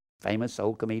Burns, famous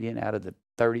old comedian out of the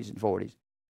 30s and 40s,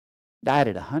 died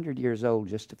at 100 years old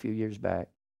just a few years back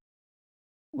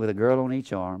with a girl on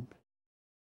each arm,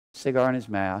 cigar in his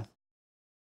mouth,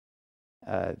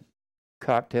 a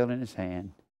cocktail in his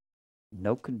hand,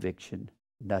 no conviction,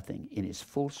 nothing. In his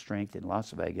full strength in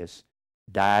Las Vegas,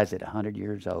 dies at 100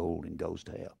 years old and goes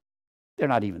to hell. They're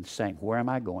not even saying, where am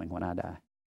I going when I die?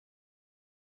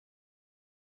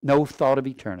 No thought of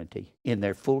eternity in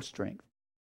their full strength.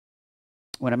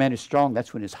 When a man is strong,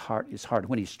 that's when his heart is hard.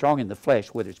 When he's strong in the flesh,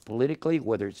 whether it's politically,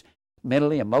 whether it's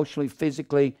mentally, emotionally,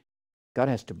 physically, God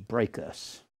has to break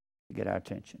us to get our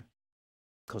attention.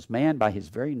 Because man, by his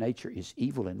very nature, is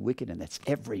evil and wicked, and that's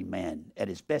every man at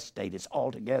his best state is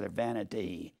altogether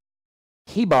vanity.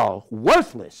 Hebal,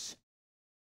 worthless.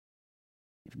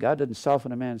 If God doesn't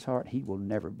soften a man's heart, he will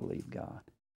never believe God.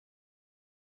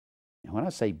 And when I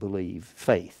say believe,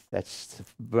 faith, that's the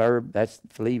verb,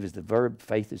 believe is the verb,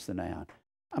 faith is the noun.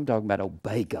 I'm talking about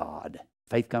obey God.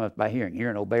 Faith cometh by hearing.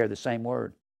 Hearing and obey are the same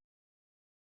word.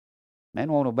 Man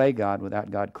won't obey God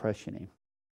without God crushing him.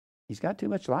 He's got too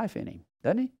much life in him,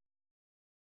 doesn't he?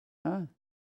 Huh?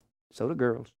 So do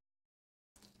girls.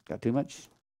 Got too much.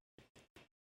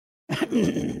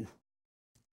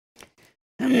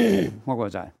 Where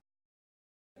was I?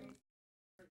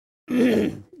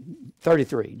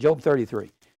 33, Job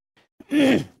 33.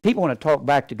 People want to talk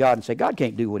back to God and say, God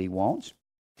can't do what he wants.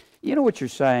 You know what you're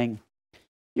saying?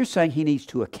 You're saying he needs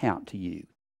to account to you.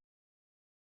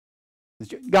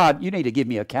 God, you need to give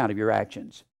me account of your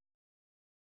actions.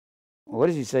 Well, what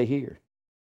does he say here?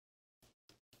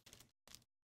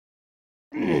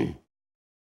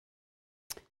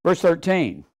 Verse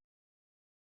 13.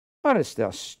 Why dost thou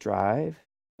strive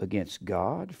against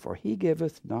God? For he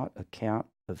giveth not account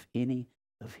of any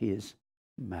of his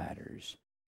matters.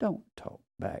 Don't talk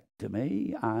back to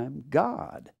me. I'm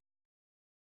God.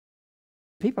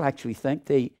 People actually think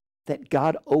that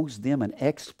God owes them an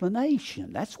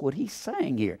explanation. That's what he's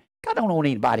saying here. God don't owe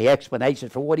anybody explanation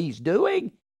for what he's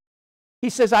doing. He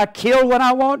says, I kill when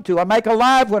I want to. I make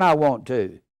alive when I want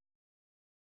to.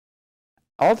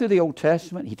 All through the Old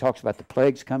Testament, he talks about the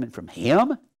plagues coming from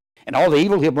him and all the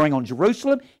evil he'll bring on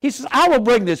Jerusalem. He says, I will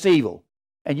bring this evil.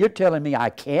 And you're telling me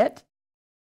I can't?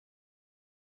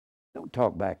 Don't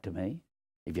talk back to me.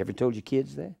 Have you ever told your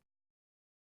kids that?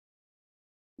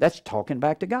 That's talking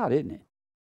back to God, isn't it?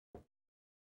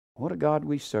 What a God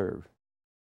we serve.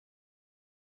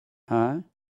 Huh?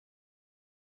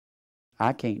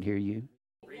 I can't hear you.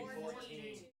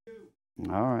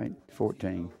 All right,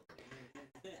 14.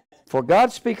 For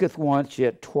God speaketh once,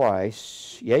 yet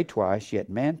twice, yea, twice, yet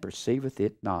man perceiveth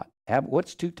it not.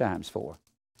 What's 2 times for?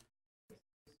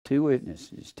 2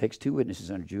 witnesses. It takes 2 witnesses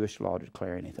under Jewish law to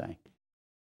declare anything.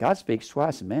 God speaks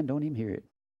twice, and man don't even hear it.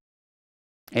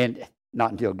 And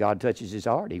not until God touches his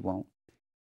heart, he won't.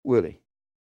 Will he?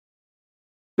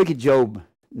 Look at Job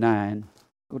 9.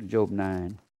 Go to Job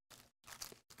 9.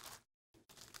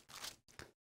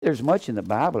 There's much in the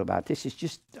Bible about this. It's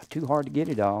just too hard to get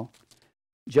it all.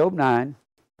 Job 9.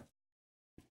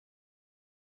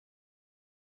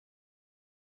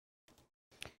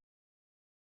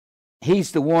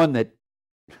 He's the one that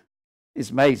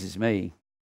amazes me.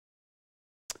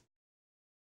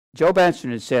 Job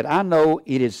answered and said, I know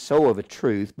it is so of a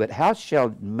truth, but how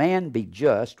shall man be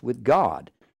just with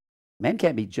God? Man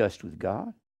can't be just with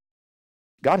God.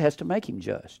 God has to make him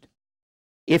just.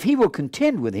 If he will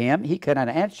contend with him, he cannot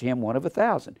answer him one of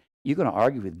 1,000. You're going to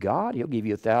argue with God, he'll give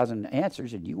you 1,000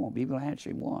 answers, and you won't be able to answer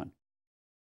him one.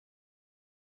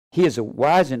 He is a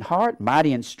wise in heart,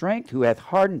 mighty in strength, who hath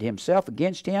hardened himself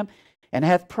against him, and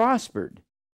hath prospered.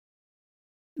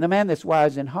 The man that's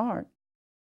wise in heart,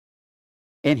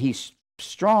 and he's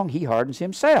strong, he hardens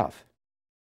himself.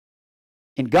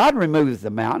 And God removeth the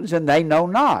mountains, and they know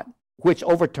not, which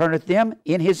overturneth them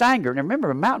in his anger. And remember,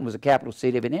 a mountain was a capital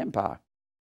city of an empire.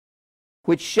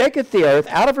 Which shaketh the earth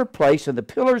out of her place, and the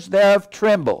pillars thereof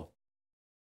tremble.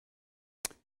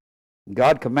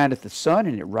 God commandeth the sun,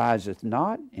 and it riseth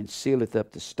not, and sealeth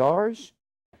up the stars,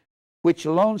 which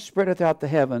alone spreadeth out the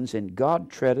heavens, and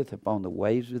God treadeth upon the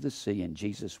waves of the sea, and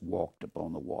Jesus walked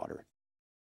upon the water.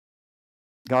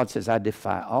 God says, I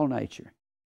defy all nature,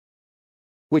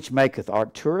 which maketh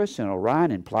Arcturus and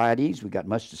Orion and Pleiades. We've got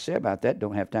much to say about that,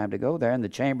 don't have time to go there. And the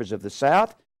chambers of the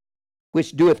south,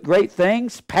 which doeth great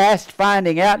things, past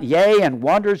finding out, yea, and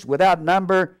wonders without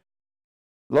number.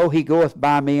 Lo, he goeth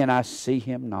by me, and I see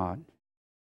him not.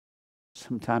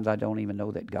 Sometimes I don't even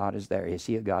know that God is there. Is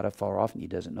he a God afar off and he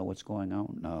doesn't know what's going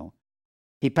on? No.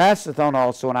 He passeth on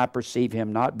also, and I perceive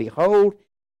him not. Behold,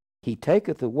 he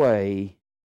taketh away.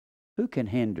 Who can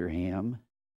hinder him?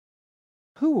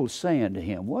 Who will say unto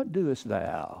him, what doest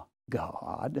thou,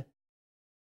 God?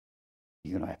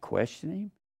 You're going to question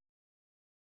him?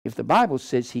 If the Bible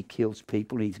says he kills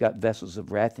people, and he's got vessels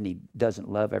of wrath, and he doesn't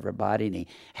love everybody, and he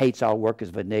hates all workers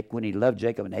of iniquity, he loved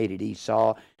Jacob and hated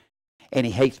Esau, and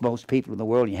he hates most people in the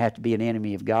world, and you have to be an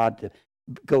enemy of God to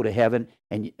go to heaven,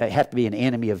 and you have to be an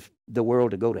enemy of the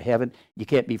world to go to heaven. You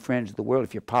can't be friends with the world.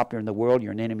 If you're popular in the world,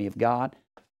 you're an enemy of God.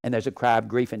 And there's a cry of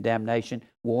grief and damnation.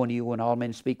 Woe unto you when all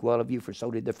men speak well of you, for so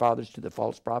did their fathers to the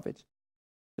false prophets.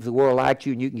 If the world likes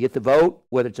you and you can get the vote,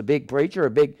 whether it's a big preacher or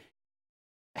a big...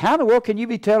 How in the world can you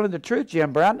be telling the truth,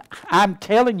 Jim Brown? I'm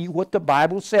telling you what the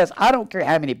Bible says. I don't care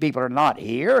how many people are not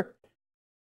here.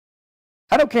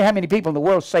 I don't care how many people in the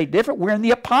world say different. We're in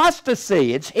the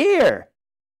apostasy. It's here.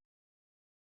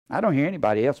 I don't hear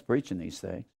anybody else preaching these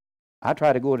things. I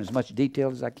try to go in as much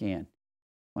detail as I can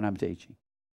when I'm teaching.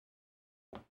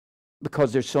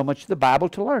 Because there's so much of the Bible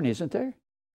to learn, isn't there?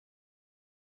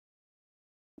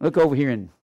 Look over here in,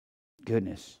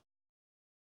 goodness.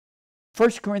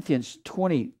 1 Corinthians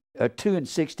 2 and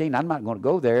 16. I'm not going to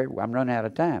go there. I'm running out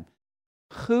of time.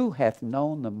 Who hath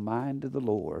known the mind of the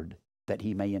Lord that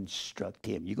he may instruct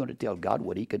him? You're going to tell God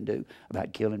what he can do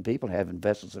about killing people, having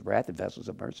vessels of wrath and vessels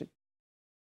of mercy?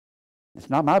 It's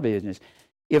not my business.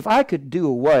 If I could do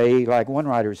away, like one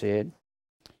writer said,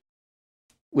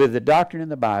 with the doctrine in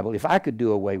the Bible, if I could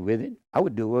do away with it, I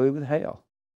would do away with hell.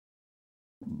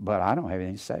 But I don't have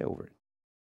anything to say over it.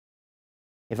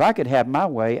 If I could have my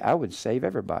way, I would save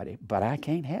everybody. But I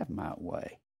can't have my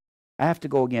way. I have to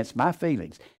go against my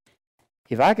feelings.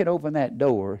 If I could open that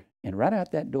door, and right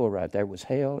out that door right there was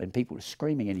hell, and people were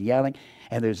screaming and yelling,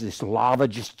 and there's this lava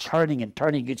just churning and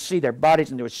turning. You could see their bodies,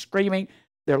 and they were screaming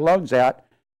their lungs out.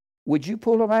 Would you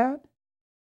pull them out?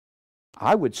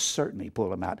 I would certainly pull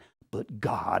them out. But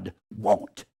God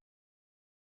won't.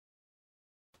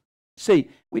 See,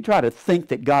 we try to think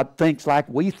that God thinks like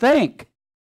we think.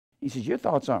 He says, your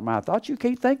thoughts aren't my thoughts. You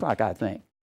can't think like I think.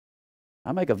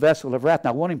 I make a vessel of wrath, and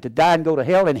I want him to die and go to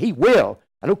hell, and he will.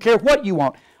 I don't care what you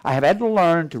want. I have had to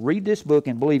learn to read this book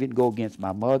and believe it and go against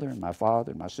my mother and my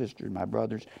father and my sister and my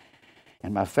brothers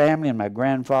and my family and my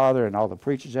grandfather and all the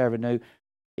preachers I ever knew.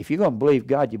 If you're going to believe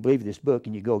God, you believe this book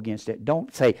and you go against it.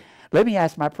 Don't say, let me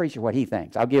ask my preacher what he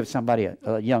thinks. I'll give somebody,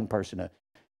 a young person,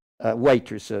 a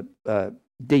waitress, a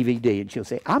DVD, and she'll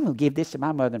say, I'm going to give this to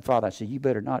my mother and father. I say, you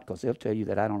better not, because they'll tell you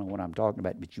that I don't know what I'm talking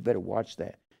about, but you better watch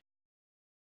that.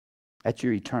 That's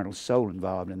your eternal soul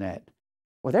involved in that.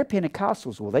 Well, they're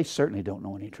Pentecostals. Well, they certainly don't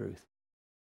know any truth.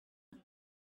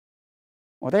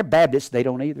 Well, they're Baptists. They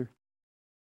don't either.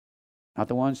 Not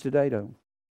the ones today, don't.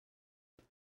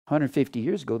 150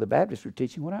 years ago, the Baptists were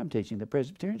teaching what I'm teaching. The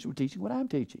Presbyterians were teaching what I'm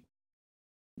teaching.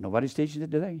 Nobody's teaching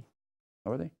it today,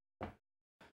 are they?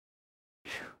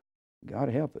 Whew. God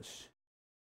help us.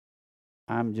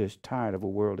 I'm just tired of a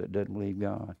world that doesn't believe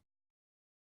God.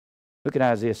 Look at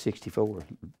Isaiah 64,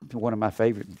 one of my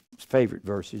favorite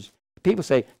verses. People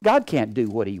say, God can't do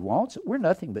what he wants. We're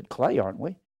nothing but clay, aren't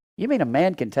we? You mean a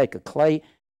man can take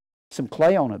some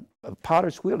clay on a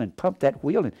potter's wheel and pump that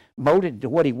wheel and mold it into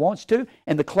what he wants to?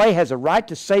 And the clay has a right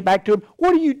to say back to him,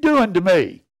 what are you doing to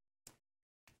me?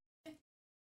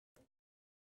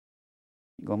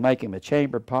 You're going to make him a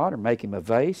chamber pot or make him a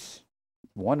vase?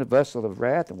 One a vessel of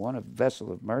wrath and one a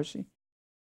vessel of mercy?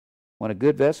 One a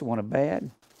good vessel, one a bad?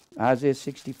 Isaiah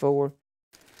 64.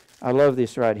 I love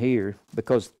this right here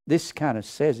because this kind of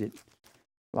says it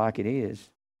like it is.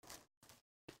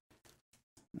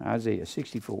 Isaiah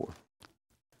 64.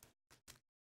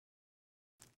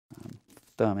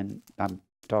 I'm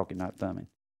talking, not thumbing.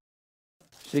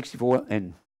 64,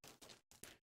 and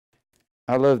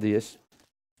I love this.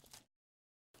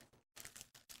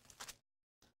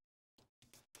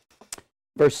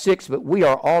 Verse 6, but we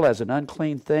are all as an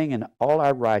unclean thing, and all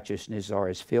our righteousness are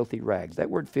as filthy rags. That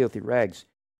word filthy rags,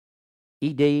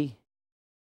 ED,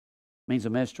 means a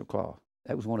menstrual cloth.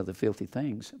 That was one of the filthy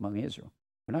things among Israel.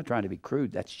 We're not trying to be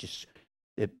crude. That's just,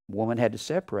 the woman had to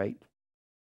separate.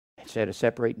 It's at a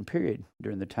separating period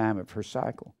during the time of her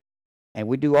cycle. And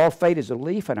we do all fade as a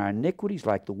leaf, and our iniquities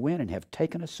like the wind, and have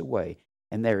taken us away.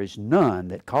 And there is none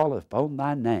that calleth upon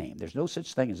thy name. There's no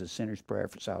such thing as a sinner's prayer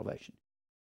for salvation.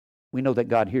 We know that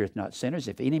God heareth not sinners.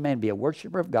 If any man be a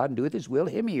worshiper of God and doeth his will,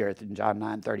 him he heareth, in John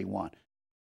 9:31.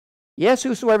 Yes,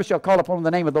 whosoever shall call upon the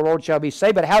name of the Lord shall be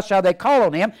saved, but how shall they call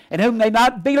on him in whom they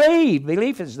not believe?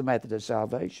 Belief is the method of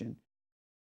salvation.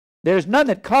 There is none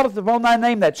that calleth upon thy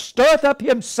name that stirreth up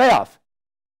himself.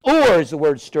 Or, as the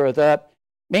word stirreth up,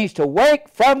 means to wake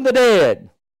from the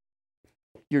dead.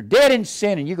 You're dead in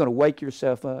sin, and you're going to wake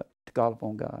yourself up to call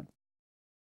upon God.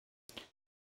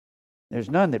 There's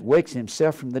none that wakes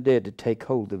himself from the dead to take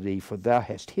hold of thee, for thou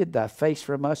hast hid thy face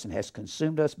from us and hast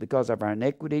consumed us because of our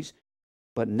iniquities.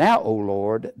 But now, O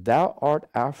Lord, thou art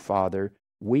our Father,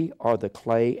 we are the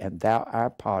clay, and thou our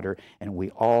potter, and we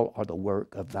all are the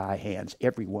work of thy hands,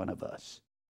 every one of us.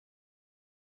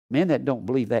 Men that don't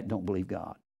believe that don't believe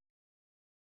God.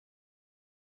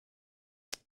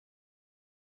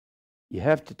 You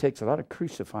have to take a lot of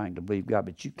crucifying to believe God,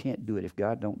 but you can't do it if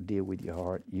God don't deal with your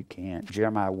heart. You can't.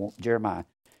 Jeremiah.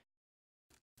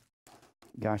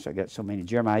 Gosh, I got so many.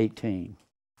 Jeremiah 18.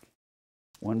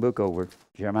 One book over.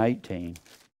 Jeremiah 18.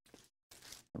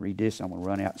 I'll read this, I'm going to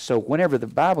run out. So whenever the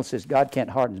Bible says God can't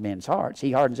harden men's hearts,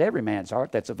 he hardens every man's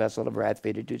heart. That's a vessel of wrath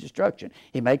fitted to destruction.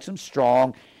 He makes them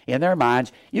strong in their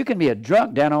minds. You can be a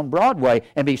drunk down on Broadway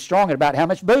and be strong about how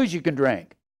much booze you can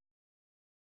drink.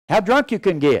 How drunk you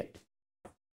can get.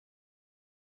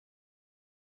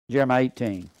 Jeremiah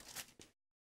 18.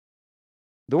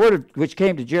 The word which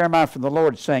came to Jeremiah from the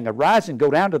Lord, saying, arise and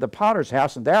go down to the potter's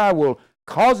house, and there I will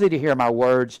cause thee to hear my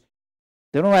words.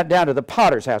 They don't went down to the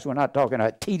potter's house. We're not talking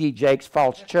about T.D. Jakes'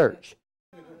 false church.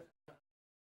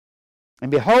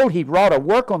 And behold, he wrought a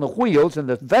work on the wheels, and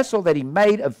the vessel that he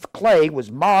made of clay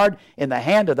was marred in the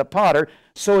hand of the potter,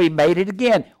 so he made it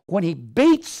again. When he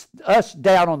beats us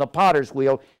down on the potter's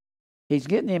wheel, he's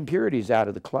getting the impurities out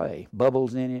of the clay,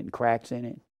 bubbles in it and cracks in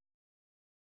it.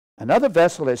 Another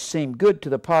vessel has seemed good to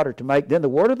the potter to make. Then the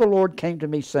word of the Lord came to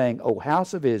me, saying, O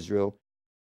house of Israel,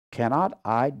 cannot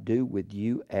I do with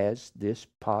you as this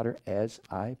potter as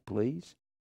I please?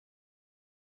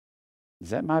 Is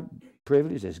that my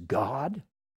privilege as God?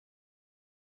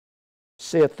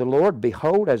 Saith the Lord,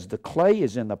 behold, as the clay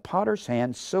is in the potter's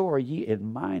hand, so are ye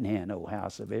in mine hand, O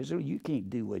house of Israel. You can't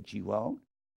do what you want.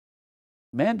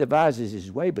 Man devises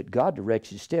his way, but God directs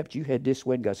his steps. You head this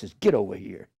way, and God says, get over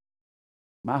here.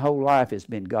 My whole life has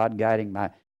been God directing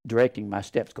my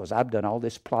steps, because I've done all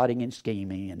this plotting and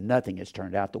scheming, and nothing has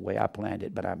turned out the way I planned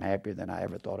it, but I'm happier than I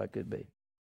ever thought I could be.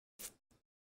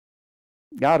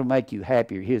 God will make you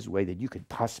happier his way than you could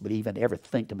possibly even ever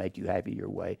think to make you happy your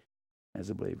way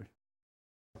as a believer.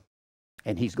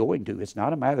 And he's going to. It's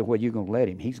not a matter of whether you're going to let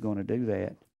him. He's going to do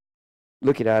that.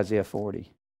 Look at Isaiah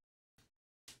 40.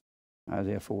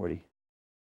 Isaiah 40.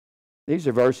 These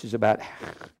are verses about,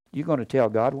 you're going to tell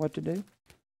God what to do?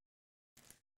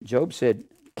 Job said,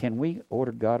 can we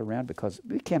order God around? Because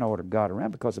we can't order God around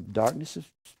because of darkness of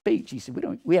speech. He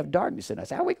said, we have darkness in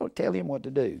us. How are we going to tell him what to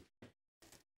do?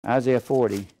 Isaiah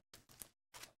 40.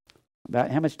 About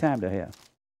how much time do I have?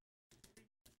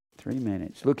 3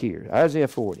 minutes. Look here. Isaiah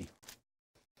 40.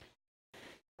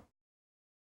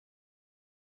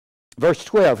 Verse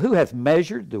 12. Who hath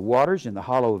measured the waters in the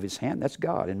hollow of his hand? That's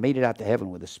God. And meted out the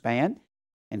heaven with a span.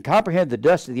 And comprehended the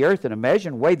dust of the earth in a measure,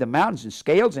 and weighed the mountains in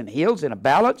scales and hills in a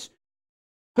balance.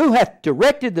 Who hath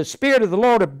directed the Spirit of the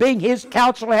Lord, of being his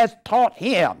counselor, has taught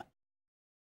him.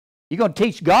 You going to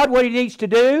teach God what he needs to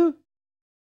do?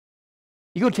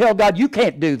 You going to tell God, you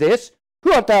can't do this?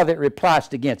 Who art thou that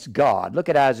repliest against God? Look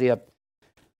at Isaiah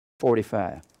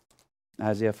 45.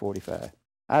 Isaiah 45.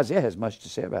 Isaiah has much to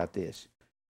say about this.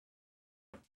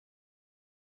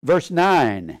 Verse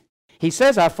 9. He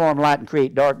says, I form light and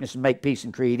create darkness and make peace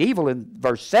and create evil. In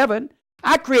verse 7,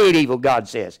 I create evil, God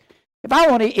says.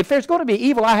 If there's going to be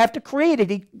evil, I have to create it.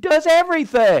 He does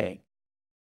everything.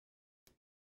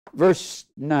 Verse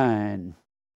 9.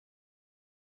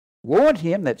 Woe unto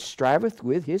him that striveth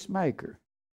with his maker.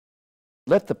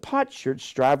 Let the potsherd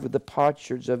strive with the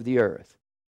potsherds of the earth.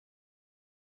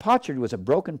 Potsherd was a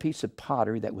broken piece of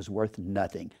pottery that was worth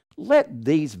nothing. Let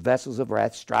these vessels of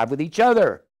wrath strive with each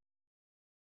other.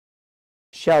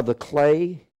 Shall the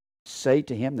clay say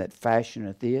to him that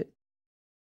fashioneth it,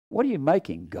 what are you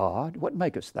making, God? What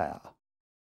makest thou?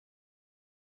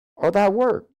 Or thy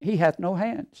work? He hath no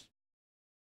hands.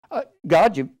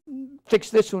 God, you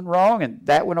fixed this one wrong and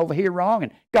that one over here wrong.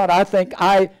 And God, I think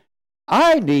I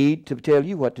need to tell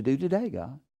you what to do today,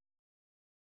 God.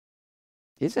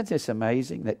 Isn't this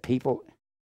amazing that people,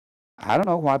 I don't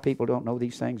know why people don't know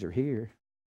these things are here.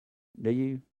 Do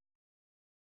you?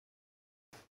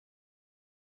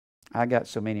 I got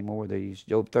so many more of these.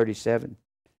 Job 37.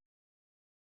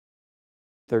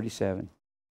 37.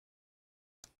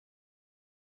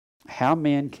 How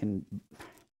men can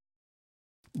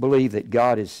believe that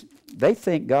God is, they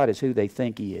think God is who they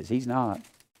think he is. He's not.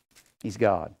 He's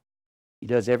God. He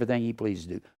does everything he pleases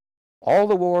to do. All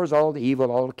the wars, all the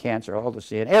evil, all the cancer, all the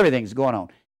sin, everything's going on.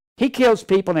 He kills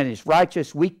people and he's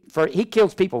righteous. He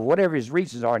kills people, whatever his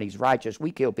reasons are, and he's righteous.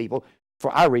 We kill people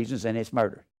for our reasons, and it's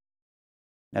murder.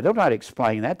 Now, don't try to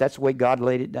explain that. That's the way God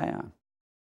laid it down.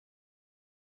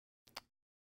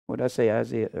 What did I say,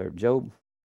 Isaiah or Job?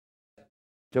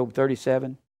 Job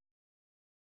 37.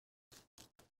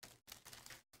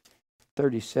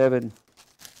 37,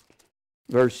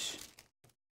 verse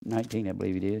 19, I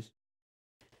believe it is.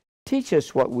 Teach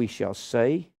us what we shall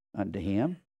say unto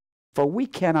him, for we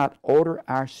cannot order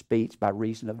our speech by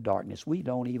reason of darkness. We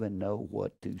don't even know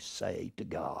what to say to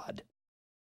God.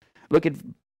 Look at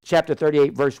chapter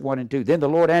 38, verse 1 and 2. Then the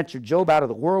Lord answered Job out of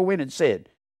the whirlwind and said,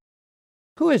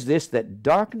 who is this that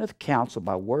darkeneth counsel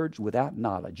by words without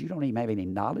knowledge? You don't even have any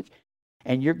knowledge,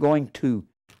 and you're going to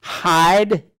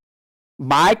hide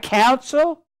my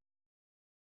counsel?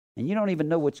 And you don't even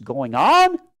know what's going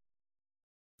on?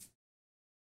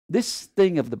 This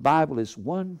thing of the Bible is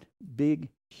one big,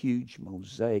 huge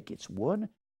mosaic. It's one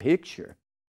picture.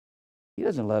 He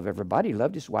doesn't love everybody. He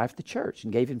loved his wife, the church,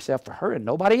 and gave himself for her and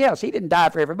nobody else. He didn't die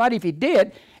for everybody. If he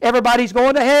did, everybody's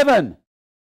going to heaven.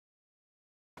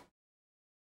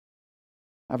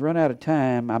 I've run out of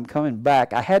time. I'm coming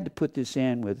back. I had to put this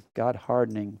in with God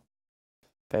hardening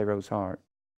Pharaoh's heart.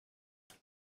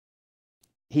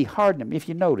 He hardened him. If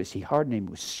you notice, he hardened him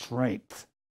with strength.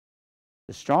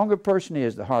 The stronger a person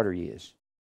is, the harder he is.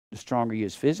 The stronger he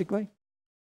is physically.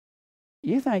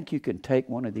 You think you can take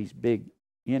one of these big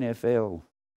NFL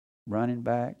running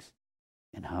backs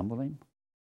and humble him?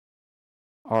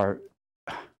 Or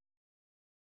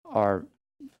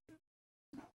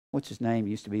what's his name?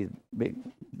 Used to be the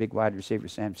big wide receiver,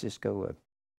 San Francisco,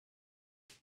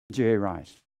 Jerry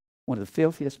Rice. One of the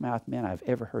filthiest mouthed men I've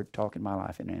ever heard talk in my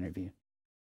life in an interview.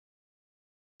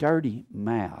 Dirty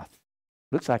mouth.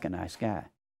 Looks like a nice guy.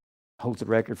 Holds the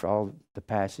record for all the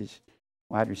passes,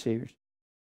 wide receivers.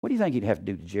 What do you think he'd have to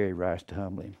do to Jerry Rice to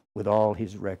humble him with all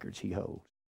his records he holds?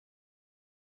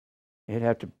 He'd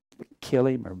have to kill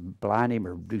him or blind him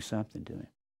or do something to him.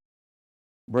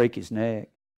 Break his neck.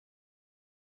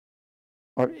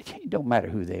 Or it don't matter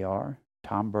who they are.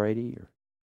 Tom Brady or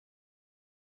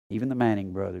even the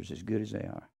Manning brothers, as good as they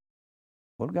are.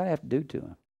 What do God have to do to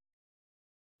them?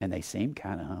 And they seem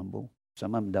kind of humble.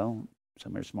 Some of them don't.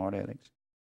 Some are smart alecks.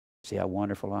 See how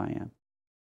wonderful I am.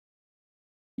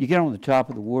 You get on the top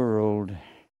of the world,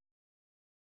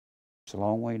 it's a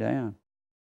long way down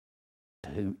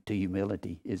to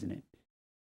humility, isn't it?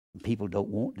 People don't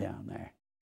want down there.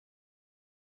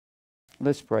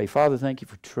 Let's pray. Father, thank you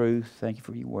for truth. Thank you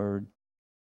for your word.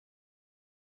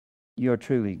 You are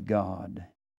truly God.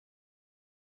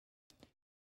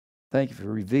 Thank you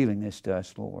for revealing this to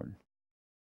us, Lord.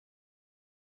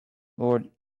 Lord,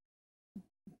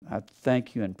 I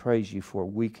thank you and praise you for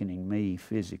weakening me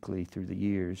physically through the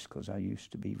years, because I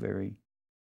used to be very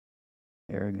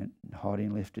arrogant and haughty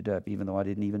and lifted up, even though I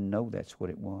didn't even know that's what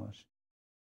it was.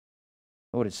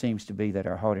 Lord, it seems to be that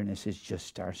our haughtiness is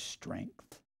just our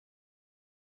strength.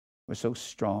 We're so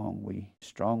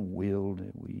strong-willed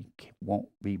that we won't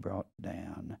be brought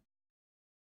down.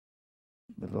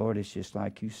 But Lord, it's just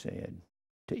like you said,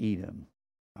 to eat them,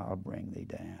 I'll bring thee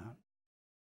down.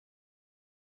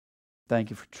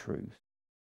 Thank you for truth.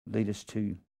 Lead us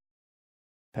to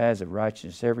paths of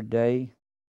righteousness every day.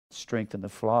 Strengthen the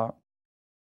flock.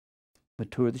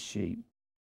 Mature the sheep.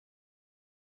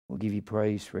 We'll give you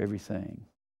praise for everything.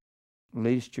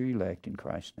 Lead us to your elect in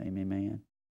Christ's name, amen.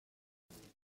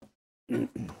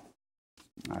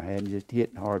 I hadn't just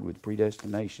hit hard with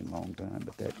predestination a long time,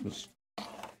 but that was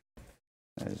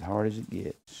as hard as it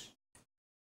gets.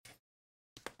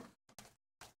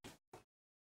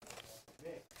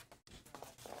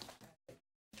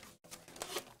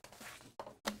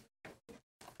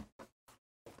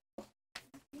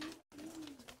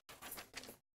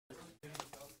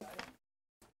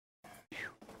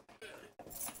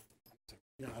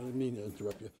 Yeah, I didn't mean to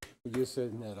interrupt you. You just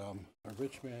said that a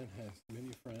rich man has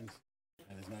many friends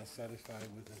and is not satisfied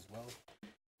with his wealth.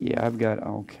 Yeah, I've got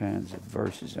all kinds of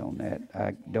verses on that.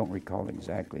 I don't recall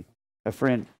exactly. A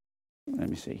friend, let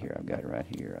me see here. I've got it right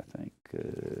here, I think.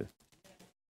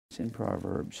 It's in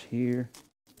Proverbs here.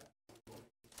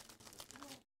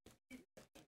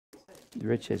 The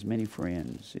rich has many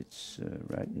friends. It's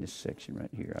right in this section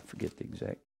right here. I forget the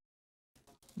exact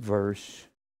verse.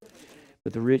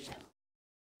 But the rich,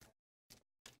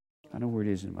 I know where it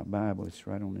is in my Bible. It's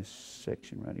right on this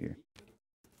section right here.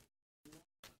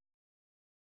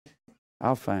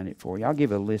 I'll find it for you. I'll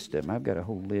give a list of them. I've got a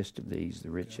whole list of these. The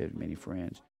rich have many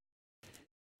friends.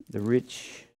 The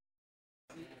rich,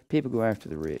 people go after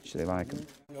the rich. They like them.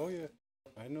 Oh, yeah.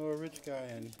 I know a rich guy,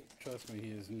 and trust me, he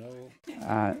is no...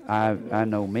 I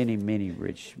know many, many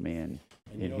rich men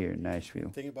in here in Nashville.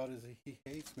 The thing about it is he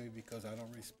hates me because I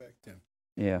don't respect him.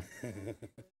 Yeah.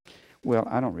 Well,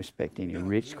 I don't respect any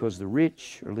rich because the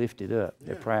rich are lifted up.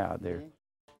 They're proud. They're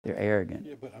arrogant.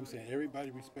 Yeah, but I'm saying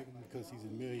everybody respects him because he's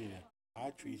a millionaire.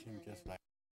 I treat him just like